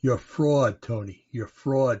 you're a fraud, Tony. You're a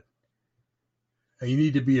fraud. You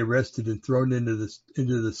need to be arrested and thrown into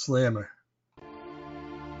the slammer.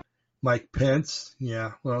 Mike Pence.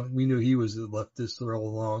 Yeah, well, we knew he was a leftist all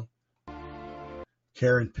along.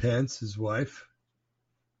 Karen Pence, his wife.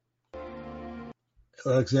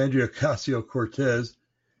 Alexandria Ocasio-Cortez.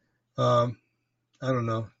 I don't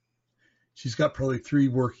know. She's got probably 3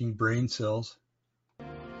 working brain cells.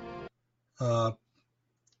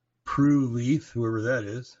 Prue Leith, whoever that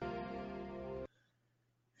is.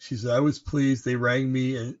 She said, "I was pleased. They rang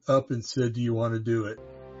me up and said, 'Do you want to do it?'"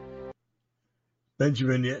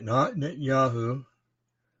 Benjamin Netanyahu,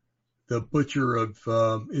 the butcher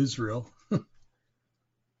of Israel.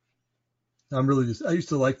 I used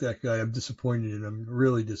to like that guy. I'm disappointed in him.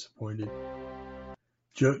 Really disappointed.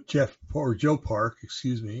 Joe Park,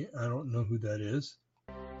 excuse me. I don't know who that is.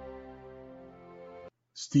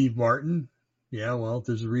 Steve Martin. Yeah, well,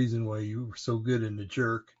 there's a reason why you were so good in The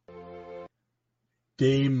Jerk.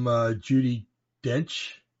 Dame Judi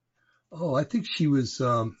Dench. Oh, I think she was,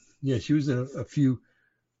 she was in a few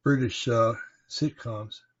British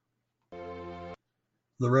sitcoms.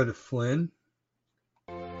 Loretta Flynn.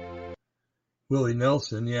 Willie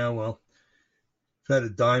Nelson. Yeah, well, if I had a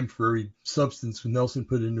dime for every substance Nelson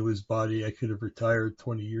put into his body, I could have retired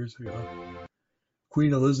 20 years ago.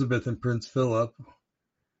 Queen Elizabeth and Prince Philip.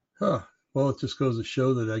 Huh. Well, it just goes to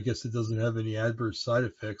show that I guess it doesn't have any adverse side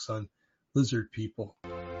effects on lizard people.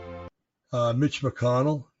 Mitch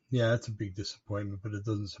McConnell. Yeah, that's a big disappointment, but it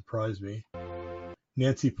doesn't surprise me.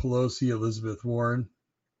 Nancy Pelosi, Elizabeth Warren.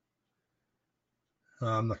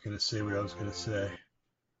 I'm not going to say what I was going to say.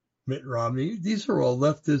 Mitt Romney. These are all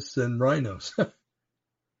leftists and rhinos.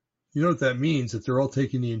 You know what that means? If they're all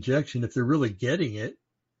taking the injection, if they're really getting it,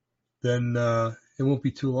 then it won't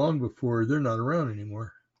be too long before they're not around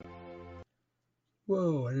anymore.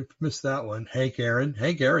 Whoa, I missed that one. Hank Aaron.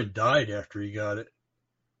 Hank Aaron died after he got it.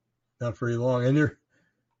 Not very long. And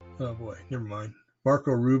oh boy, never mind.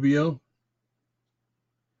 Marco Rubio.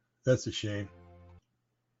 That's a shame.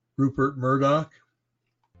 Rupert Murdoch.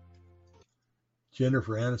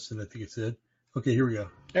 Jennifer Aniston, I think it said. Okay, here we go.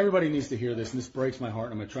 Everybody needs to hear this, and this breaks my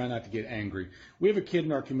heart, and I'm going to try not to get angry. We have a kid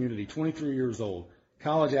in our community, 23 years old,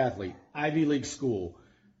 college athlete, Ivy League school,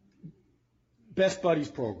 Best Buddies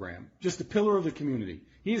program, just a pillar of the community.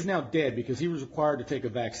 He is now dead because he was required to take a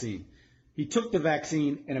vaccine. He took the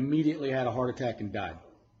vaccine and immediately had a heart attack and died.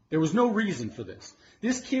 There was no reason for this.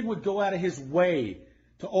 This kid would go out of his way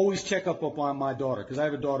to always check up on my daughter, because I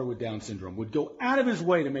have a daughter with Down syndrome, would go out of his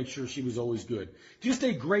way to make sure she was always good. Just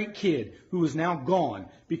a great kid who is now gone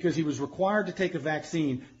because he was required to take a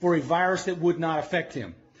vaccine for a virus that would not affect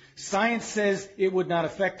him. Science says it would not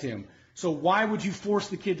affect him. So why would you force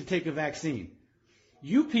the kid to take a vaccine?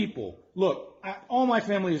 You people, look, all my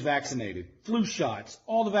family is vaccinated, flu shots,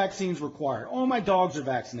 all the vaccines required. All my dogs are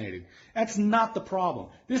vaccinated. That's not the problem.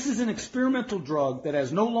 This is an experimental drug that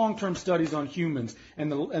has no long-term studies on humans,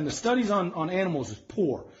 and the studies on animals is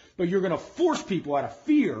poor. But you're going to force people out of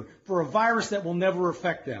fear for a virus that will never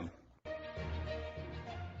affect them.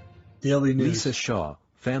 Daily News. Lisa Shaw,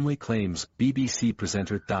 family claims BBC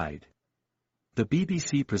presenter died. The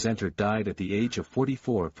BBC presenter died at the age of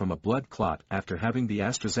 44 from a blood clot after having the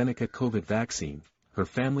AstraZeneca COVID vaccine. Her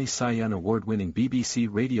family Cy-Young Award-winning BBC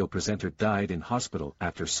radio presenter died in hospital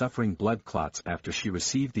after suffering blood clots after she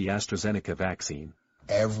received the AstraZeneca vaccine.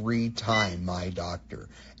 Every time my doctor,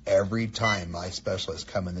 every time my specialist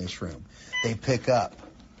come in this room, they pick up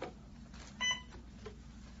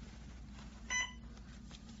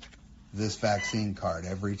this vaccine card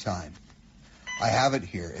every time. I have it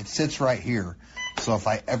here. It sits right here. So if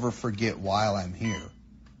I ever forget while I'm here,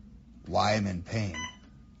 why I'm in pain,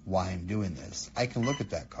 why I'm doing this, I can look at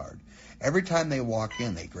that card. Every time they walk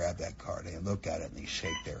in, they grab that card, they look at it, and they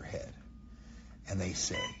shake their head. And they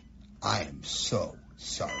say, I am so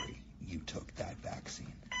sorry you took that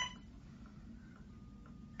vaccine.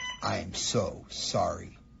 I am so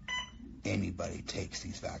sorry anybody takes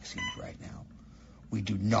these vaccines right now. We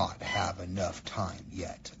do not have enough time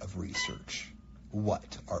yet of research.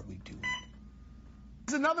 What are we doing?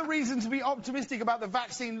 There's another reason to be optimistic about the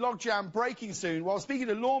vaccine logjam breaking soon. While speaking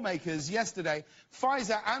to lawmakers yesterday,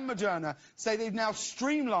 Pfizer and Moderna say they've now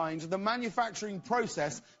streamlined the manufacturing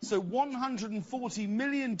process, so 140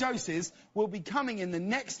 million doses will be coming in the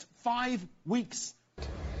next 5 weeks.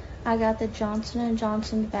 I got the Johnson &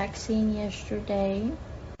 Johnson vaccine yesterday.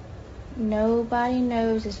 Nobody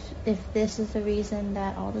knows if this is the reason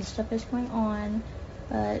that all this stuff is going on,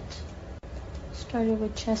 but started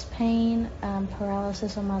with chest pain,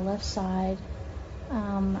 paralysis on my left side.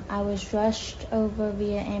 I was rushed over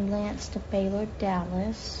via ambulance to Baylor,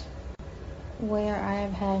 Dallas, where I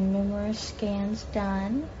have had numerous scans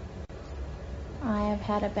done. I have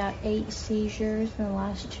had about 8 seizures in the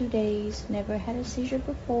last 2 days. Never had a seizure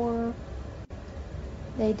before.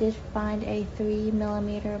 They did find a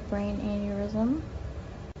 3mm brain aneurysm.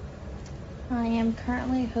 I am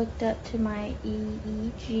currently hooked up to my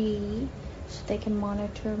EEG so they can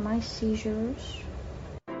monitor my seizures.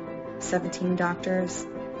 17 doctors,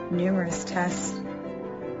 numerous tests.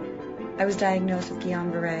 I was diagnosed with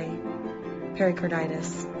Guillain-Barré,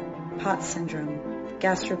 pericarditis, POTS syndrome,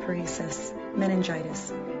 gastroparesis,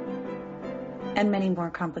 meningitis, and many more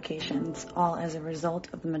complications, all as a result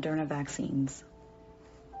of the Moderna vaccines.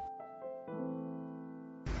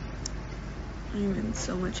 I'm in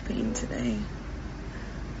so much pain today.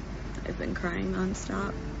 I've been crying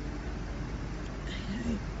nonstop.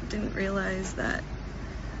 I didn't realize that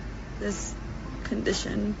this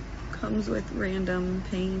condition comes with random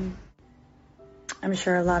pain. I'm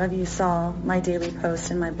sure a lot of you saw my daily posts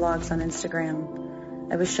and my blogs on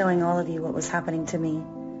Instagram. I was showing all of you what was happening to me.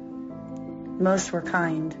 Most were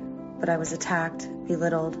kind, but I was attacked,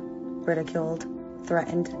 belittled, ridiculed,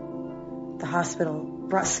 threatened. The hospital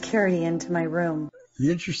brought security into my room.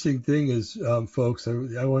 The interesting thing is, folks,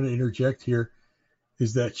 I want to interject here,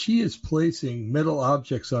 is that she is placing metal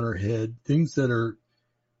objects on her head, things that are,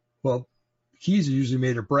 well, keys are usually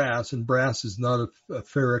made of brass, and brass is not a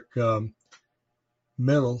ferric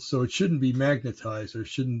metal, so it shouldn't be magnetized or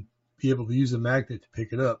shouldn't be able to use a magnet to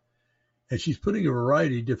pick it up. And she's putting a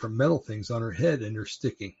variety of different metal things on her head, and they're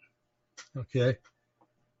sticking. Okay?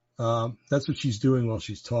 That's what she's doing while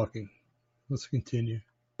she's talking. Let's continue.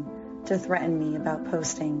 To threaten me about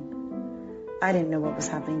posting. I didn't know what was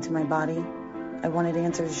happening to my body. I wanted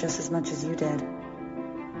answers just as much as you did.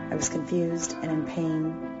 I was confused and in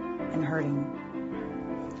pain and hurting.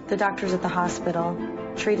 The doctors at the hospital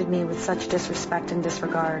treated me with such disrespect and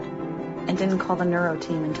disregard and didn't call the neuro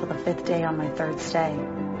team until the 5th day on my 3rd stay.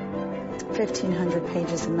 1,500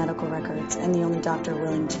 pages of medical records, and the only doctor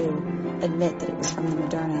willing to admit that it was from the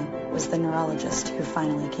Moderna was the neurologist who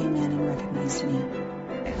finally came in and recognized me.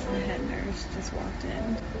 The head nurse just walked in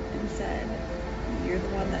and said, "You're the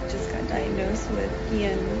one that just got diagnosed with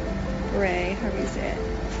Guillain-Barré, however you say it,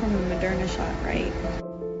 from the Moderna shot, right?"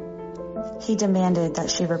 He demanded that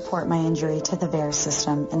she report my injury to the VAERS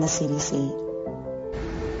system and the CDC.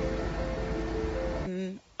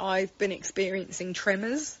 I've been experiencing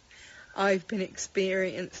tremors. I've been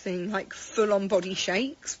experiencing like full-on body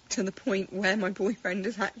shakes to the point where my boyfriend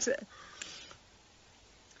has had to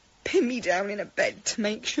pin me down in a bed to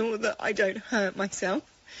make sure that I don't hurt myself.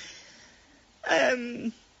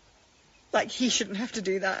 Like, he shouldn't have to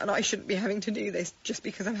do that, and I shouldn't be having to do this just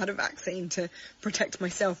because I've had a vaccine to protect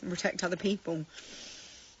myself and protect other people.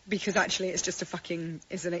 Because actually it's just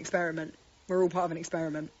it's an experiment. We're all part of an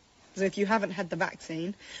experiment. So if you haven't had the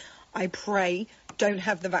vaccine, I pray don't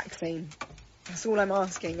have the vaccine. That's all I'm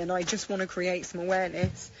asking, and I just want to create some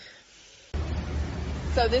awareness.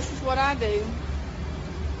 So this is what I do.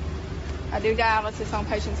 I do dialysis on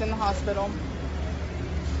patients in the hospital.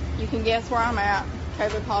 You can guess where I'm at.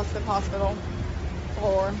 COVID positive hospital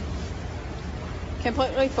floor.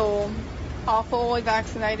 Completely full. All fully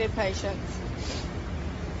vaccinated patients.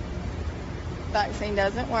 Vaccine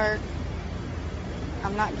doesn't work.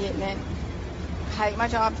 I'm not getting it. I hate my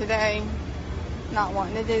job today. Not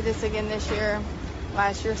wanting to do this again this year.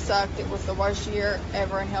 Last year sucked. It was the worst year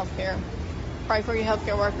ever in healthcare. Pray for your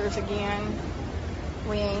healthcare workers again.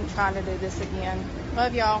 We ain't trying to do this again.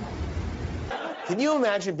 Love y'all. Can you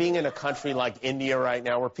imagine being in a country like India right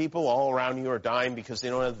now where people all around you are dying because they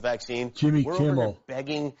don't have the vaccine? Jimmy We're Kimmel. over here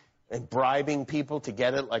begging and bribing people to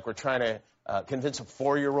get it like we're trying to convince a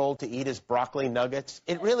 4-year-old to eat his broccoli nuggets.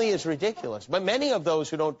 It really is ridiculous. But many of those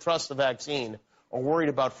who don't trust the vaccine are worried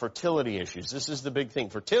about fertility issues. This is the big thing.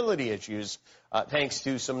 Fertility issues, thanks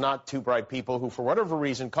to some not too bright people who, for whatever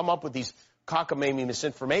reason, come up with these cockamamie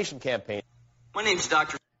misinformation campaigns. My name's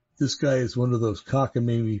Dr. This guy is one of those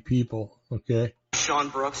cockamamie people, okay? Sean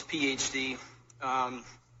Brooks, PhD,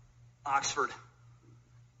 Oxford.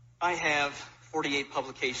 I have 48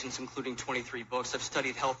 publications, including 23 books. I've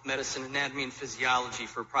studied health, medicine, anatomy, and physiology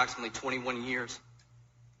for approximately 21 years.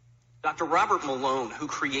 Dr. Robert Malone, who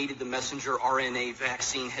created the messenger RNA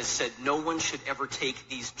vaccine, has said no one should ever take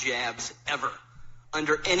these jabs ever,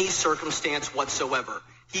 under any circumstance whatsoever.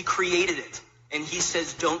 He created it, and he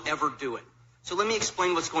says don't ever do it. So let me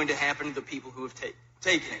explain what's going to happen to the people who have taken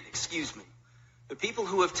it. Excuse me. The people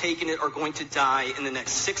who have taken it are going to die in the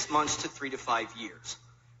next 6 months to 3 to 5 years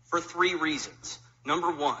for 3 reasons.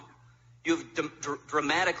 Number one, you've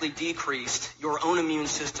dramatically decreased your own immune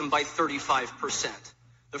system by 35%.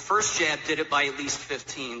 The first jab did it by at least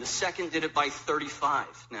 15. The second did it by 35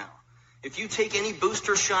 now. If you take any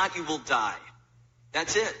booster shot, you will die.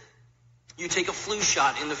 That's it. You take a flu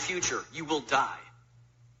shot in the future, you will die.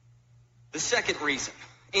 The second reason,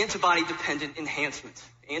 antibody-dependent enhancement.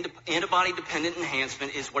 Antibody-dependent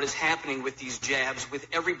enhancement is what is happening with these jabs with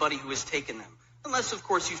everybody who has taken them. Unless, of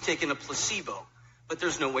course, you've taken a placebo. But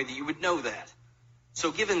there's no way that you would know that. So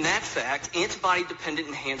given that fact, antibody-dependent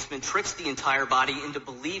enhancement tricks the entire body into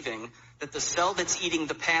believing that the cell that's eating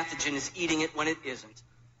the pathogen is eating it when it isn't.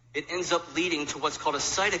 It ends up leading to what's called a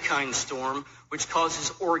cytokine storm, which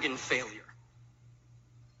causes organ failure.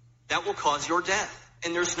 That will cause your death,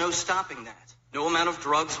 and there's no stopping that. No amount of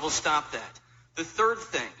drugs will stop that. The third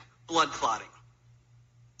thing, blood clotting.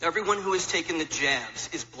 Everyone who has taken the jabs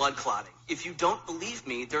is blood clotting. If you don't believe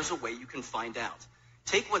me, there's a way you can find out.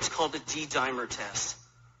 Take what's called a D-dimer test.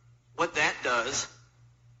 What that does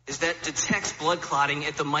is that detects blood clotting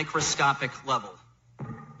at the microscopic level.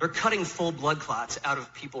 They're cutting full blood clots out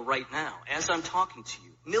of people right now. As I'm talking to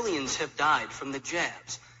you, millions have died from the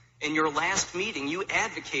jabs. In your last meeting, you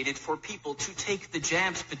advocated for people to take the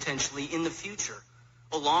jabs potentially in the future,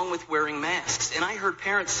 along with wearing masks. And I heard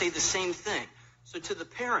parents say the same thing. So to the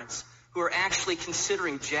parents who are actually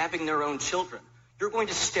considering jabbing their own children, you're going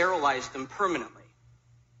to sterilize them permanently.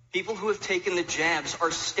 People who have taken the jabs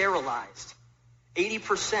are sterilized.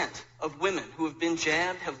 80% of women who have been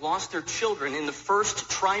jabbed have lost their children in the first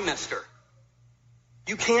trimester.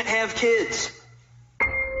 You can't have kids.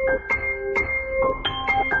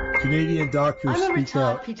 Canadian doctors I'm a speak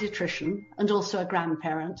retired out. paediatrician and also a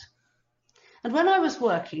grandparent. And when I was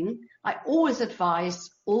working, I always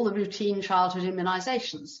advised all the routine childhood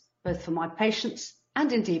immunizations. both for my patients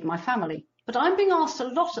and indeed my family. But I'm being asked a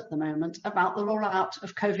lot at the moment about the rollout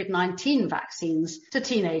of COVID-19 vaccines to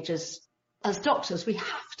teenagers. As doctors, we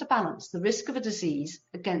have to balance the risk of a disease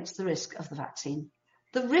against the risk of the vaccine.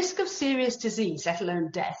 The risk of serious disease, let alone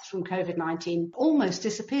death from COVID-19, almost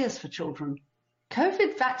disappears for children.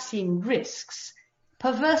 COVID vaccine risks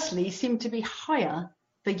perversely seem to be higher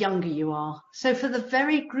the younger you are. So for the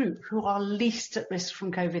very group who are least at risk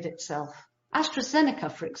from COVID itself.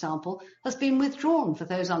 AstraZeneca, for example, has been withdrawn for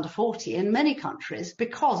those under 40 in many countries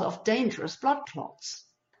because of dangerous blood clots.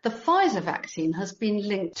 The Pfizer vaccine has been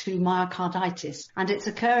linked to myocarditis, and it's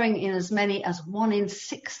occurring in as many as 1 in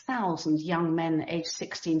 6,000 young men aged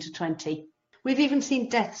 16 to 20. We've even seen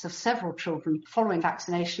deaths of several children following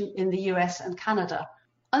vaccination in the US and Canada.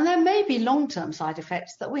 And there may be long-term side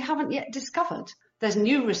effects that we haven't yet discovered. There's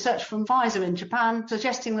new research from Pfizer in Japan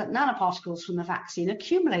suggesting that nanoparticles from the vaccine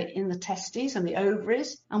accumulate in the testes and the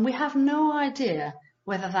ovaries, and we have no idea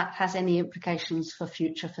whether that has any implications for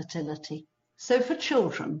future fertility. So for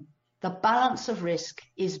children, the balance of risk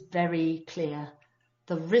is very clear.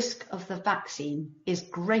 The risk of the vaccine is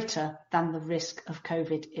greater than the risk of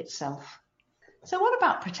COVID itself. So what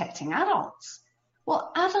about protecting adults?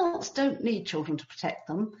 Well, adults don't need children to protect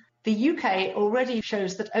them. The UK already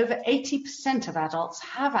shows that over 80% of adults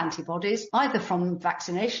have antibodies, either from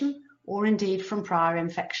vaccination or indeed from prior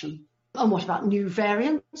infection. And what about new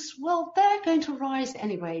variants? Well, they're going to rise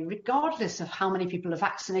anyway, regardless of how many people are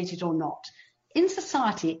vaccinated or not. In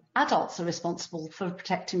society, adults are responsible for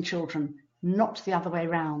protecting children, not the other way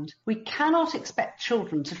round. We cannot expect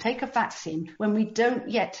children to take a vaccine when we don't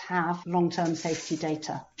yet have long-term safety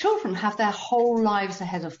data. Children have their whole lives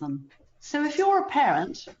ahead of them. So if you're a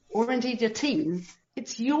parent, or indeed a teen,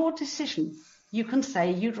 it's your decision. You can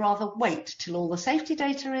say you'd rather wait till all the safety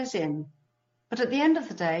data is in. But at the end of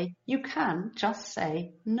the day, you can just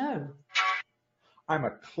say no. I'm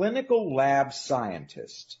a clinical lab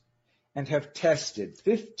scientist and have tested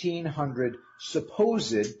 1,500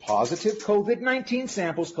 supposed positive COVID-19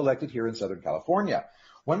 samples collected here in Southern California.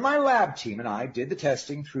 When my lab team and I did the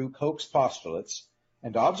testing through Koch's postulates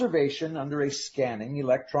and observation under a scanning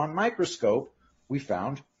electron microscope, we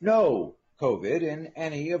found no COVID in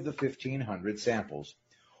any of the 1,500 samples.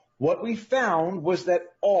 What we found was that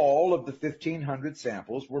all of the 1,500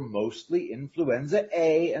 samples were mostly influenza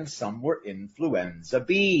A and some were influenza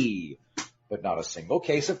B, but not a single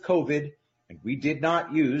case of COVID, and we did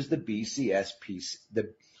not use the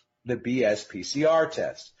BS-PCR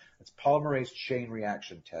test. It's polymerase chain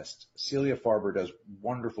reaction test. Celia Farber does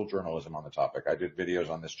wonderful journalism on the topic. I did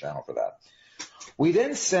videos on this channel for that. We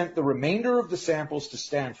then sent the remainder of the samples to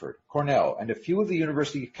Stanford, Cornell, and a few of the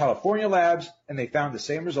University of California labs, and they found the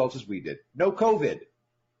same results as we did. No COVID.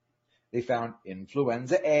 They found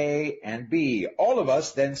influenza A and B. All of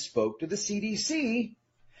us then spoke to the CDC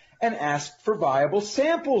and asked for viable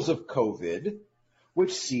samples of COVID,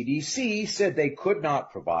 which CDC said they could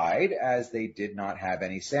not provide as they did not have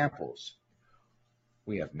any samples.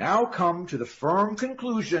 We have now come to the firm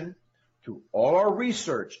conclusion through all our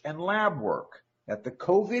research and lab work that the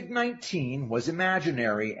COVID-19 was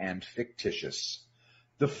imaginary and fictitious.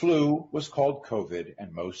 The flu was called COVID,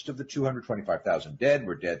 and most of the 225,000 dead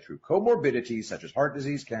were dead through comorbidities such as heart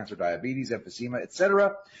disease, cancer, diabetes, emphysema,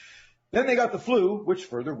 etc. Then they got the flu, which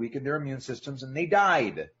further weakened their immune systems, and they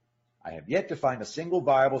died. I have yet to find a single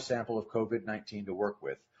viable sample of COVID-19 to work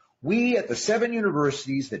with. We at the 7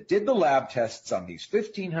 universities that did the lab tests on these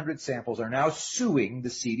 1,500 samples are now suing the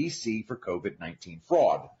CDC for COVID-19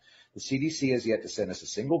 fraud. The CDC has yet to send us a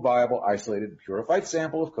single viable, isolated, and purified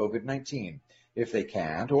sample of COVID-19. If they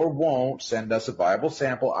can't or won't send us a viable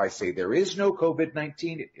sample, I say there is no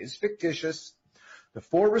COVID-19. It is fictitious. The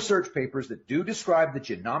 4 research papers that do describe the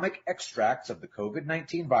genomic extracts of the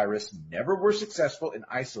COVID-19 virus never were successful in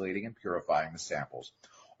isolating and purifying the samples.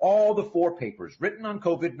 All the 4 papers written on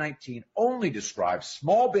COVID-19 only describe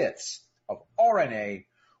small bits of RNA,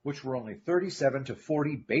 which were only 37 to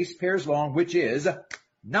 40 base pairs long, which is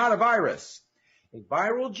not a virus. A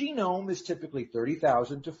viral genome is typically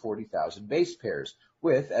 30,000 to 40,000 base pairs.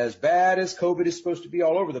 With as bad as COVID is supposed to be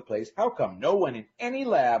all over the place, how come no one in any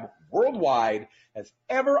lab worldwide has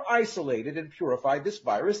ever isolated and purified this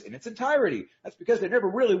virus in its entirety? That's because there never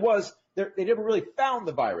really found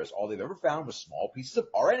the virus. All they've ever found was small pieces of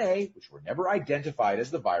RNA, which were never identified as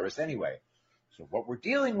the virus anyway. So what we're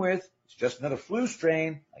dealing with is just another flu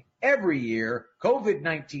strain. Like every year,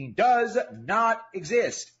 COVID-19 does not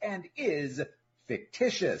exist and is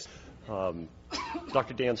fictitious.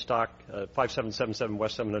 Dr. Dan Stock, 5777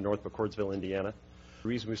 West 7 in North McCordsville, Indiana. The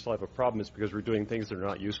reason we still have a problem is because we're doing things that are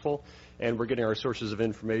not useful, and we're getting our sources of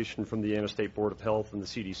information from the Indiana State Board of Health and the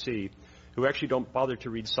CDC, who actually don't bother to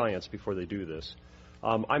read science before they do this.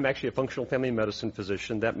 I'm actually a functional family medicine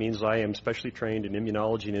physician. That means I am specially trained in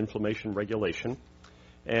immunology and inflammation regulation.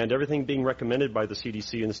 And everything being recommended by the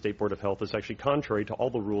CDC and the State Board of Health is actually contrary to all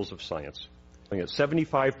the rules of science.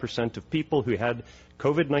 75% of people who had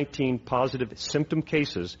COVID-19 positive symptom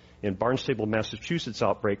cases in Barnstable, Massachusetts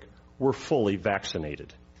outbreak were fully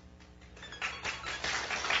vaccinated.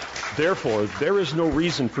 Therefore, there is no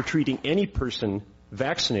reason for treating any person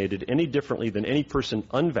vaccinated any differently than any person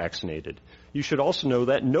unvaccinated. You should also know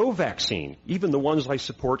that no vaccine, even the ones I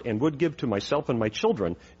support and would give to myself and my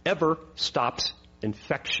children, ever stops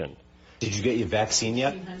infection. Did you get your vaccine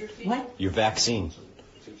yet? What? Your vaccine.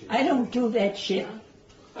 I don't do that shit.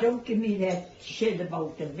 Don't give me that shit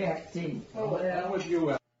about the vaccine. Oh, yeah, I'm with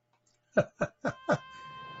you.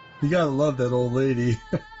 You gotta love that old lady.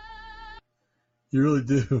 You really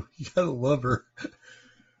do. You gotta love her.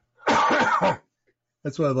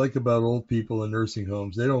 That's what I like about old people in nursing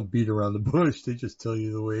homes. They don't beat around the bush. They just tell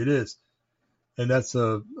you the way it is. And that's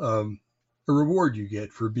a reward you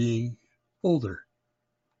get for being older.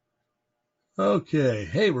 Okay.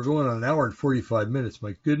 Hey, we're going on an hour and 45 minutes.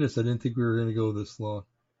 My goodness, I didn't think we were going to go this long.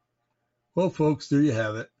 Well, folks, there you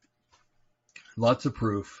have it. Lots of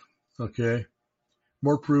proof. Okay.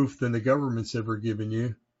 More proof than the government's ever given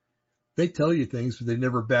you. They tell you things, but they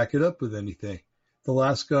never back it up with anything. The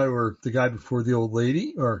last guy, or the guy before the old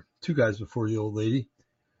lady, or two guys before the old lady,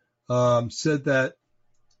 said that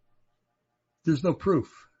there's no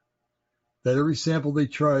proof. That every sample they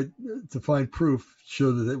tried to find proof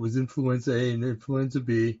showed that it was influenza A and influenza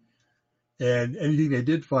B, and anything they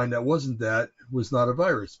did find that wasn't that was not a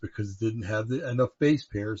virus because it didn't have enough base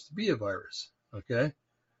pairs to be a virus. Okay,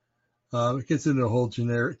 it gets into the whole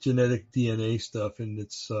genetic DNA stuff, and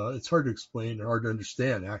it's hard to explain and hard to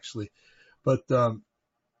understand actually. But,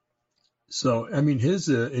 so, I mean, his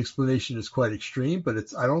explanation is quite extreme, but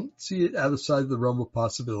I don't see it outside the realm of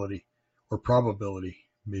possibility or probability,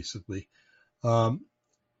 basically.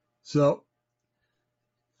 So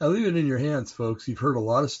I leave it in your hands, folks. You've heard a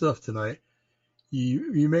lot of stuff tonight.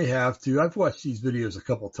 You may have to, I've watched these videos a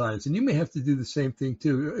couple of times, and you may have to do the same thing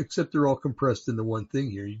too, except they're all compressed into one thing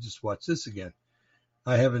here. You just watch this again.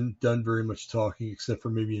 I haven't done very much talking except for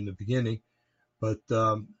maybe in the beginning, but,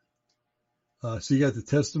 so you got the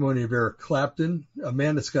testimony of Eric Clapton, a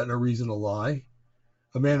man that's got no reason to lie,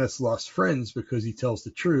 a man that's lost friends because he tells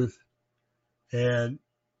the truth, and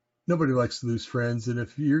nobody likes to lose friends. And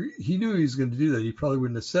if he knew he was going to do that, he probably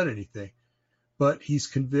wouldn't have said anything. But he's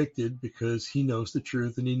convicted because he knows the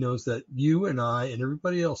truth, and he knows that you and I and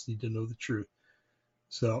everybody else need to know the truth.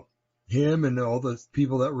 So him and all the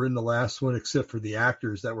people that were in the last one, except for the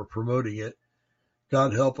actors that were promoting it,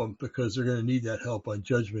 God help them, because they're going to need that help on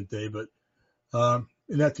Judgment Day. But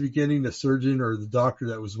and at the beginning, the surgeon or the doctor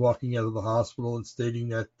that was walking out of the hospital and stating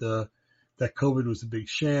that that COVID was a big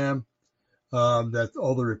sham, that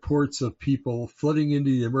all the reports of people flooding into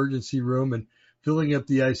the emergency room and filling up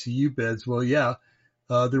the ICU beds. Well, yeah,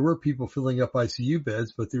 there were people filling up ICU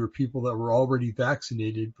beds, but there were people that were already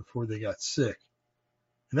vaccinated before they got sick.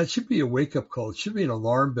 And that should be a wake-up call. It should be an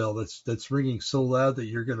alarm bell that's ringing so loud that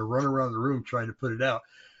you're going to run around the room trying to put it out,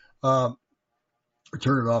 or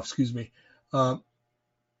turn it off, excuse me.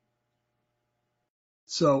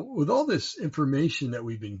 So with all this information that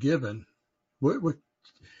we've been given, what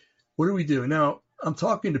do we do? Now, I'm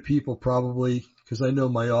talking to people probably because I know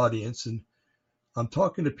my audience, and I'm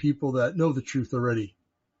talking to people that know the truth already.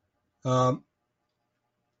 What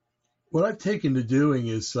I've taken to doing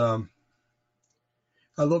is, I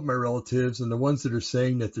love my relatives, and the ones that are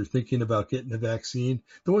saying that they're thinking about getting a vaccine,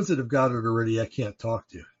 the ones that have got it already, I can't talk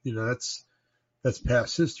to. You know, that's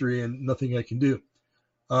past history and nothing I can do.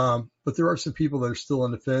 But there are some people that are still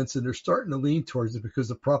on the fence, and they're starting to lean towards it because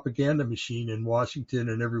the propaganda machine in Washington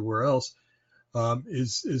and everywhere else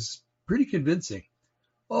is pretty convincing.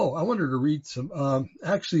 Oh, I wanted to read some,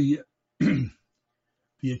 actually, the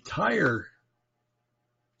entire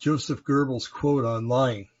Joseph Goebbels quote on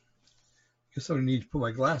lying. I guess I need to put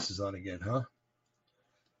my glasses on again, huh?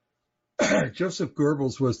 Joseph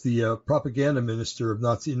Goebbels was the propaganda minister of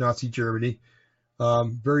Nazi Germany,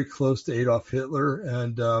 very close to Adolf Hitler,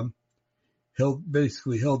 and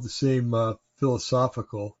basically held the same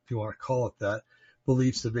philosophical, if you want to call it that,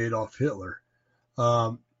 beliefs of Adolf Hitler.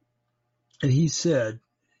 And he said,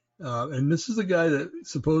 and this is a guy that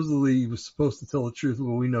supposedly was supposed to tell the truth.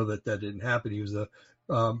 Well, we know that didn't happen. He was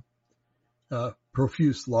a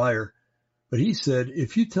profuse liar. But he said,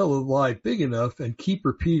 if you tell a lie big enough and keep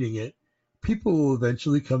repeating it, people will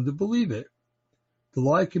eventually come to believe it. The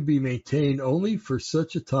lie can be maintained only for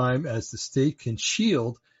such a time as the state can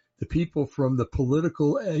shield the people from the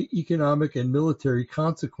political, economic, and military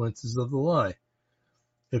consequences of the lie.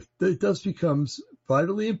 If it thus becomes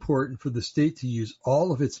vitally important for the state to use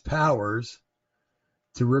all of its powers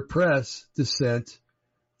to repress dissent,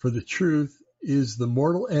 for the truth is the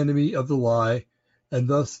mortal enemy of the lie, and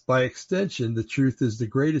thus, by extension, the truth is the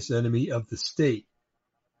greatest enemy of the state.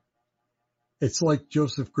 It's like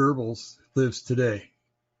Joseph Goebbels lives today.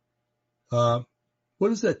 What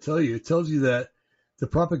does that tell you? It tells you that the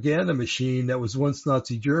propaganda machine that was once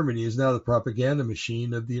Nazi Germany is now the propaganda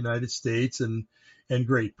machine of the United States and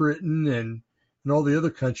Great Britain and all the other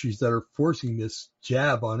countries that are forcing this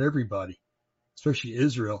jab on everybody, especially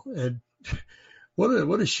Israel. And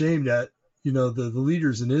what a shame that, the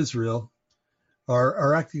leaders in Israel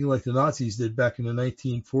are acting like the Nazis did back in the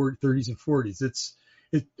 1930s and 40s.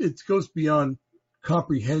 It goes beyond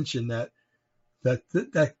comprehension that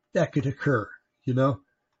could occur,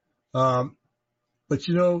 But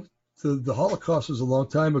the Holocaust was a long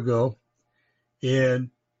time ago, and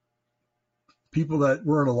people that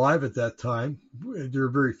weren't alive at that time, there are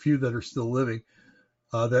very few that are still living,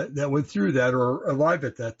 that went through that or are alive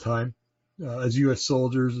at that time, as U.S.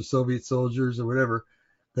 soldiers or Soviet soldiers or whatever,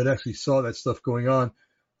 that actually saw that stuff going on.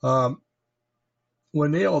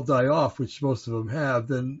 When they all die off, which most of them have,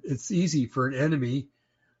 then it's easy for an enemy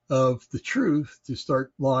of the truth to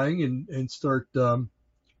start lying and start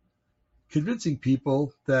convincing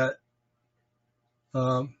people that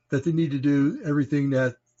they need to do everything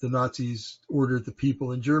that the Nazis ordered the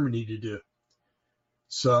people in Germany to do.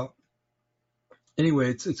 So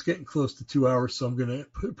anyway, it's getting close to 2 hours, so I'm going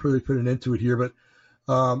to put an end to it here. But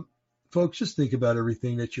folks, just think about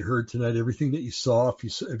everything that you heard tonight, everything that you saw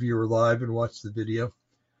if you were live and watched the video.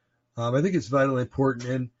 I think it's vitally important,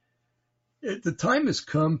 and the time has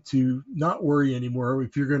come to not worry anymore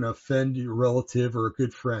if you're going to offend your relative or a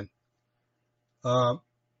good friend.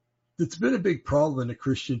 It's been a big problem in the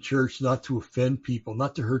Christian church not to offend people,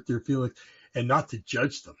 not to hurt their feelings, and not to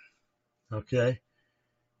judge them. Okay?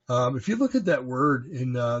 If you look at that word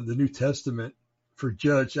in the New Testament for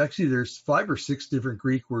judge, actually there's 5 or 6 different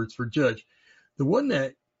Greek words for judge. The one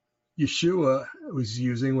that Yeshua was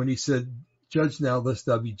using when he said, "Judge now, lest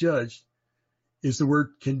thou be judged," is the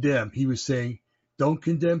word condemn. He was saying, don't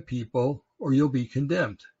condemn people or you'll be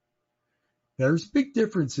condemned. Now, there's a big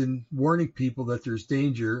difference in warning people that there's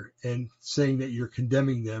danger and saying that you're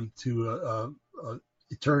condemning them to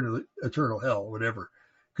eternal hell, whatever,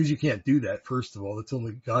 because you can't do that. First of all, that's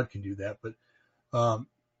only God can do that. But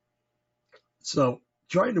so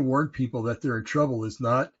trying to warn people that they're in trouble is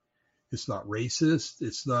not racist.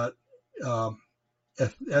 It's not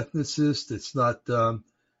ethnicist. It's not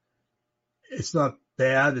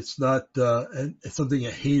bad. It's not it's something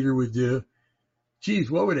a hater would do.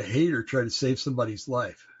 Geez, what would a hater try to save somebody's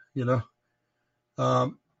life? So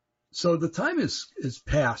the time is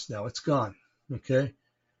past now. It's gone. Okay,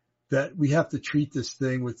 that we have to treat this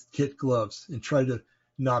thing with kid gloves and try to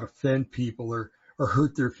not offend people or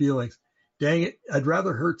hurt their feelings. Dang it, I'd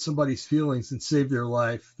rather hurt somebody's feelings and save their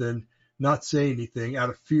life than not say anything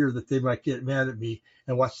out of fear that they might get mad at me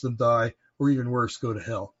and watch them die, or even worse, go to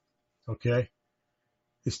hell. Okay?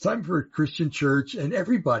 It's time for a Christian church and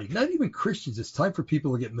everybody, not even Christians, it's time for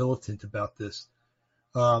people to get militant about this.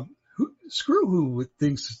 Screw who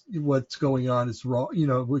thinks what's going on is wrong,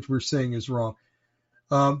 what we're saying is wrong.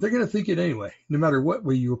 They're going to think it anyway. No matter what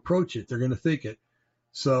way you approach it, they're going to think it.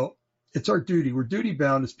 So it's our duty. We're duty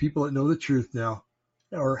bound as people that know the truth now,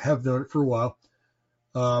 or have known it for a while,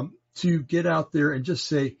 to get out there and just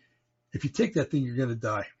say, if you take that thing, you're going to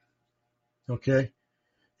die. Okay?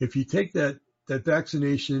 If you take that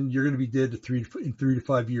vaccination, you're going to be dead in 3 to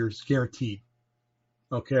 5 years, guaranteed.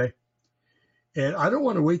 Okay? And I don't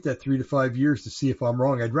want to wait that 3 to 5 years to see if I'm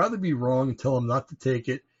wrong. I'd rather be wrong and tell them not to take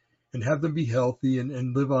it and have them be healthy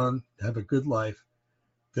and live on, have a good life,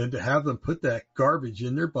 than to have them put that garbage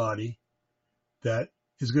in their body that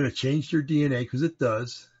is going to change their DNA, because it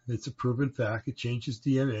does. It's a proven fact. It changes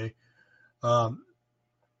DNA.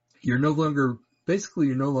 You're no longer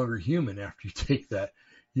human after you take that.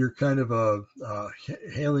 You're kind of a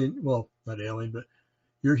alien, well, not alien, but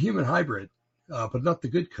you're a human hybrid, but not the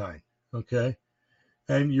good kind, okay?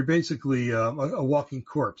 And you're basically a walking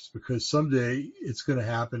corpse, because someday it's going to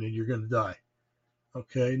happen and you're going to die,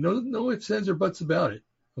 okay? No ifs, ands, or buts about it,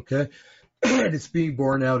 okay? And it's being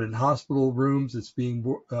borne out in hospital rooms. It's being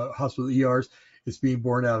hospital ERs. It's being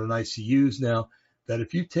borne out in ICUs now. That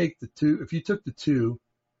if you took the 2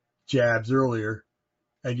 jabs earlier,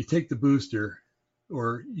 and you take the booster,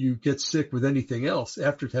 or you get sick with anything else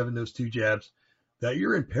after having those 2 jabs, that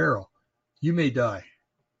you're in peril. you may die.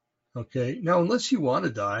 Okay. Now, unless you want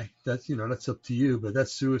to die, that's up to you, but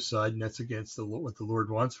that's suicide, and that's against what the Lord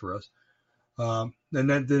wants for us. And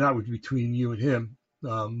then that would be between you and him.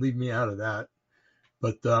 Leave me out of that.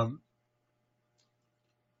 But,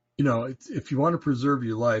 if you want to preserve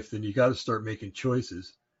your life, then you got to start making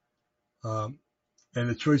choices. And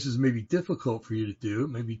the choices may be difficult for you to do. It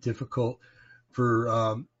may be difficult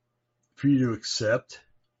for you to accept.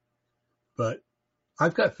 But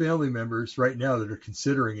I've got family members right now that are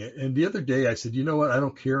considering it. And the other day I said, you know what? I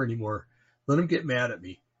don't care anymore. Let them get mad at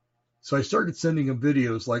me. So I started sending them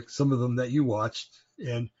videos like some of them that you watched.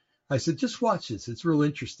 And I said, just watch this. It's real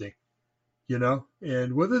interesting,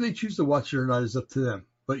 and whether they choose to watch it or not is up to them.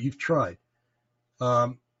 But you've tried.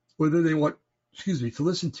 Whether they want, to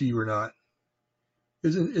listen to you or not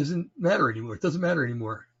isn't matter anymore. It doesn't matter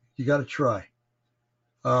anymore. You got to try.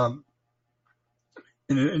 And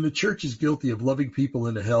the church is guilty of loving people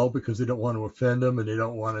into hell because they don't want to offend them and they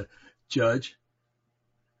don't want to judge.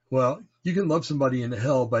 Well, you can love somebody into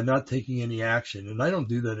hell by not taking any action. And I don't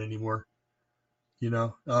do that anymore.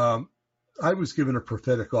 I was given a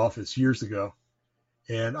prophetic office years ago,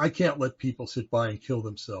 and I can't let people sit by and kill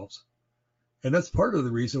themselves. And that's part of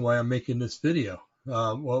the reason why I'm making this video.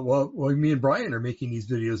 Well, me and Brian are making these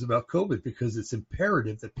videos about COVID because it's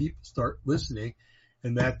imperative that people start listening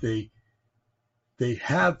and that they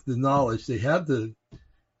have the knowledge, they have the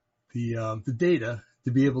data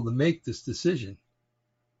to be able to make this decision.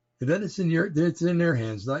 And then it's in their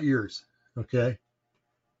hands, not yours. Okay.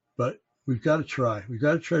 But we've got to try. We've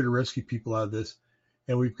got to try to rescue people out of this.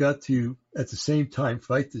 And we've got to, at the same time,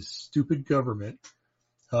 fight this stupid government,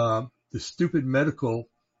 the stupid medical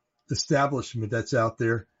establishment that's out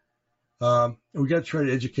there. And we got to try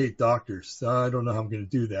to educate doctors. I don't know how I'm going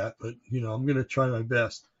to do that, but, I'm going to try my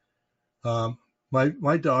best.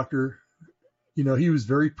 My doctor, he was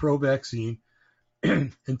very pro-vaccine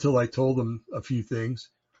until I told him a few things.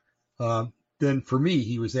 Then for me,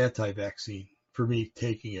 he was anti-vaccine for me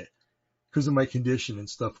taking it because of my condition and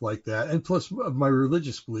stuff like that. And plus of my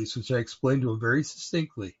religious beliefs, which I explained to him very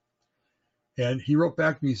succinctly. And he wrote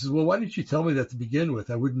back to me, he says, well, why didn't you tell me that to begin with?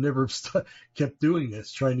 I would never have kept doing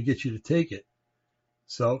this, trying to get you to take it.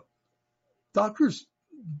 So doctors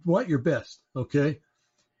want your best, okay?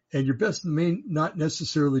 And your best may not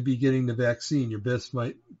necessarily be getting the vaccine. Your best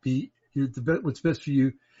might be what's best for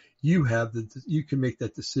you. You can make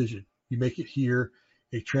that decision. You make it here.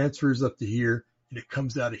 It transfers up to here, and it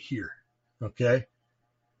comes out of here. Okay.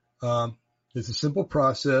 It's a simple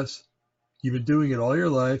process. You've been doing it all your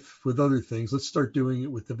life with other things. Let's start doing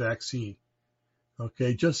it with the vaccine.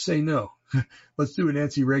 Okay. Just say no. Let's do a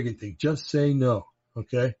Nancy Reagan thing. Just say no.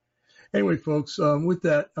 Okay. Anyway, folks, with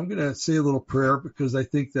that, I'm going to say a little prayer because I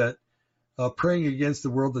think that praying against the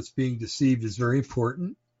world that's being deceived is very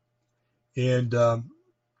important. And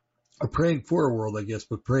praying for a world, I guess,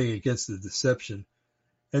 but praying against the deception.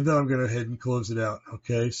 And then I'm going to go ahead and close it out.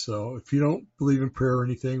 Okay. So if you don't believe in prayer or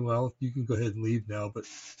anything, well, you can go ahead and leave now, but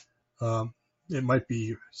it might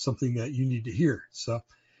be something that you need to hear. So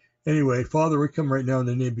anyway, Father, we come right now in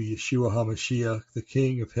the name of Yeshua HaMashiach, the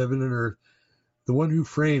King of heaven and earth, the one who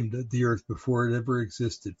framed the earth before it ever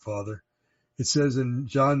existed, Father. It says in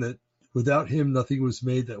John that without him, nothing was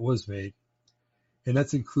made that was made. And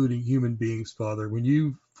that's including human beings, Father. When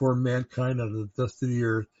you formed mankind out of the dust of the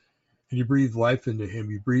earth and you breathed life into him,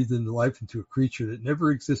 you breathed into life into a creature that never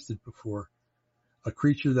existed before, a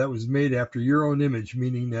creature that was made after your own image,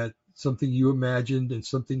 meaning that something you imagined and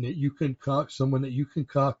something that you someone that you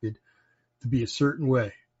concocted to be a certain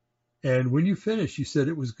way. And when you finished, you said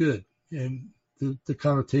it was good. And the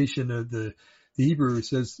connotation of the Hebrew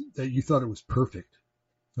says that you thought it was perfect.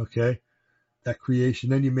 Okay. That creation.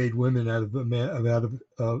 Then you made women out of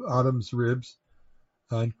Adam's ribs.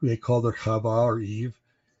 They called her Chava or Eve.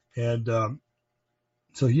 And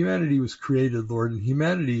so humanity was created, Lord. And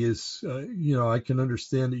humanity is, I can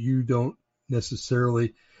understand that you don't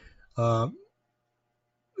necessarily,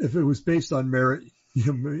 if it was based on merit,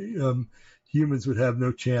 humans would have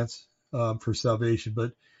no chance for salvation.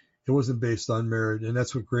 But it wasn't based on merit. And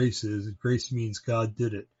that's what grace is. Grace means God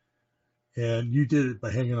did it. And you did it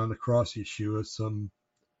by hanging on the cross, Yeshua, some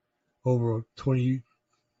over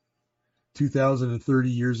 2,030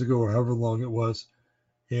 years ago or however long it was.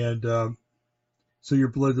 And so your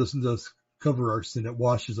blood doesn't just cover our sin. It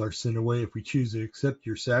washes our sin away if we choose to accept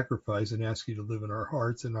your sacrifice and ask you to live in our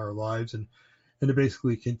hearts and our lives and to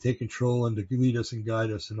basically can take control and to lead us and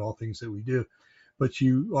guide us in all things that we do. But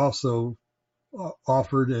you also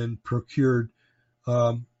offered and procured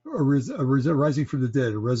a rising from the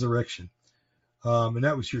dead, a resurrection. And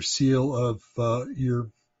that was your seal of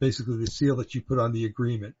basically the seal that you put on the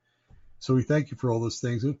agreement. So we thank you for all those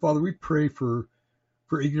things. And Father, we pray for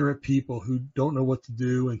ignorant people who don't know what to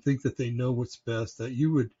do and think that they know what's best, that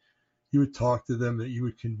you would talk to them, that you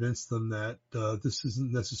would convince them that this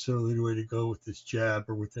isn't necessarily the way to go with this jab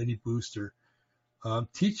or with any booster.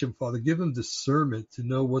 Teach them, Father, give them discernment to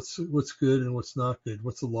know what's good and what's not good,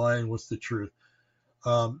 what's a lie and what's the truth.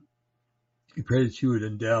 We pray that you would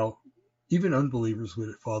endow even unbelievers with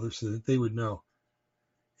it, Father, so that they would know.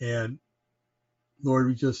 And Lord,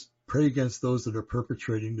 we just pray against those that are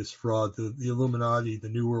perpetrating this fraud, the Illuminati, the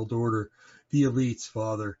New World Order, the elites,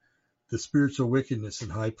 Father, the spiritual wickedness in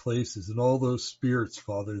high places, and all those spirits,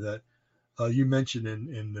 Father, that you mentioned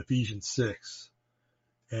in Ephesians 6.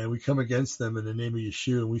 And we come against them in the name of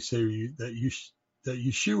Yeshua, and we say that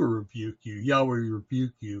Yeshua rebuke you, Yahweh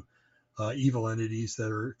rebuke you, evil entities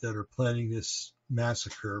that are planning this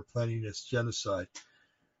massacre, planning this genocide.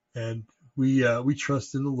 And we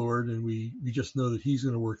trust in the Lord, and we just know that He's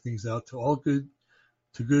going to work things out to all good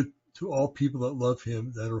to all people that love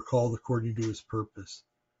Him, that are called according to His purpose.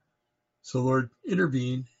 So Lord,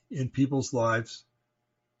 intervene in people's lives,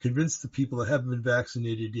 convince the people that haven't been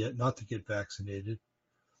vaccinated yet not to get vaccinated.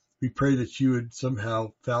 We pray that you would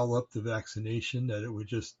somehow foul up the vaccination, that it would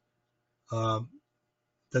just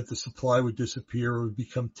that the supply would disappear or would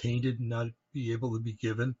become tainted and not be able to be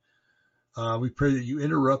given. We pray that you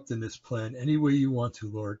interrupt in this plan any way you want to,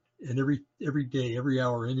 Lord, and every day, every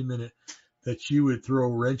hour, any minute, that you would throw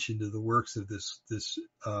a wrench into the works of this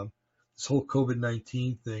whole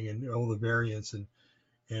COVID-19 thing and all the variants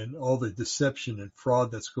and all the deception and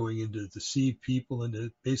fraud that's going into deceive people into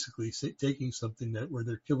basically taking something where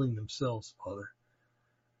they're killing themselves, Father.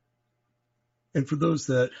 And for those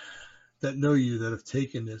that know you, that have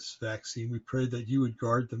taken this vaccine, we pray that you would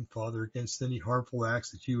guard them, Father, against any harmful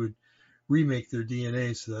acts, that you would remake their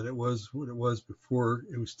DNA so that it was what it was before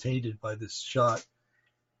it was tainted by this shot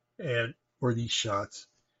or these shots,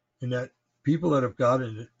 and that people that have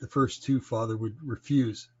gotten it, the first two, Father, would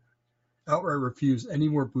outright refuse any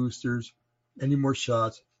more boosters, any more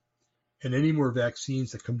shots, and any more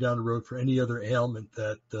vaccines that come down the road for any other ailment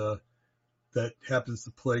that happens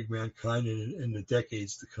to plague mankind in the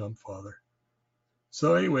decades to come, Father.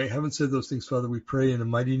 So anyway, having said those things, Father, we pray in the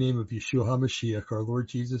mighty name of Yeshua HaMashiach, our Lord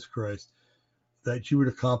Jesus Christ, that you would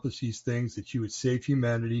accomplish these things, that you would save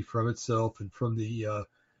humanity from itself and from the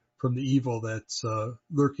evil that's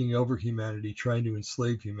lurking over humanity, trying to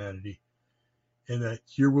enslave humanity, and that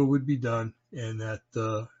your will would be done, and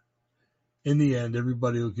that in the end,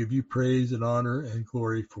 everybody will give you praise and honor and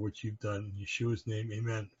glory for what you've done. In Yeshua's name,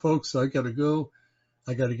 amen. Folks, I got to go.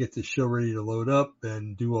 I got to get this show ready to load up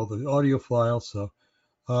and do all the audio files. So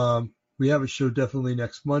we have a show definitely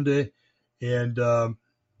next Monday, and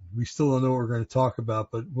we still don't know what we're going to talk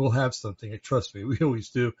about, but we'll have something. Trust me, we always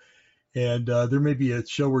do. And there may be a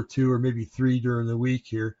show or two or maybe three during the week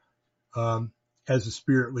here as the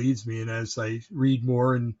Spirit leads me and as I read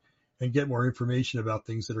more and get more information about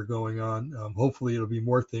things that are going on. Hopefully it'll be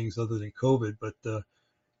more things other than COVID, but,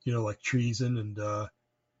 like treason and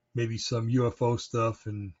maybe some UFO stuff.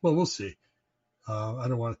 And, well, we'll see. I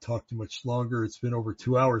don't want to talk too much longer. It's been over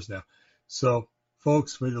 2 hours now. So,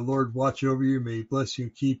 folks, may the Lord watch over you. May He bless you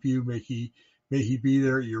and keep you. May He be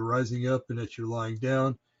there at your rising up and at your lying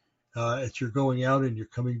down. As you're going out and you're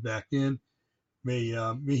coming back in, may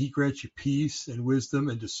He grant you peace and wisdom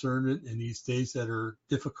and discernment in these days that are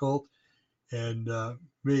difficult, and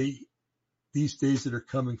may these days that are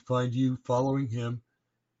coming find you following Him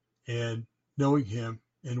and knowing Him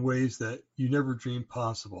in ways that you never dreamed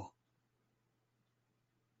possible.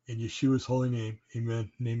 In Yeshua's holy name,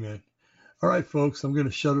 amen and amen. All right, folks, I'm going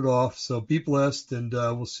to shut it off, so be blessed, and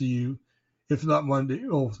we'll see you, if not Monday,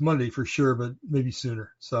 Monday for sure, but maybe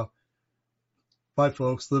sooner. So, bye,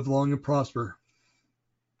 folks. Live long and prosper.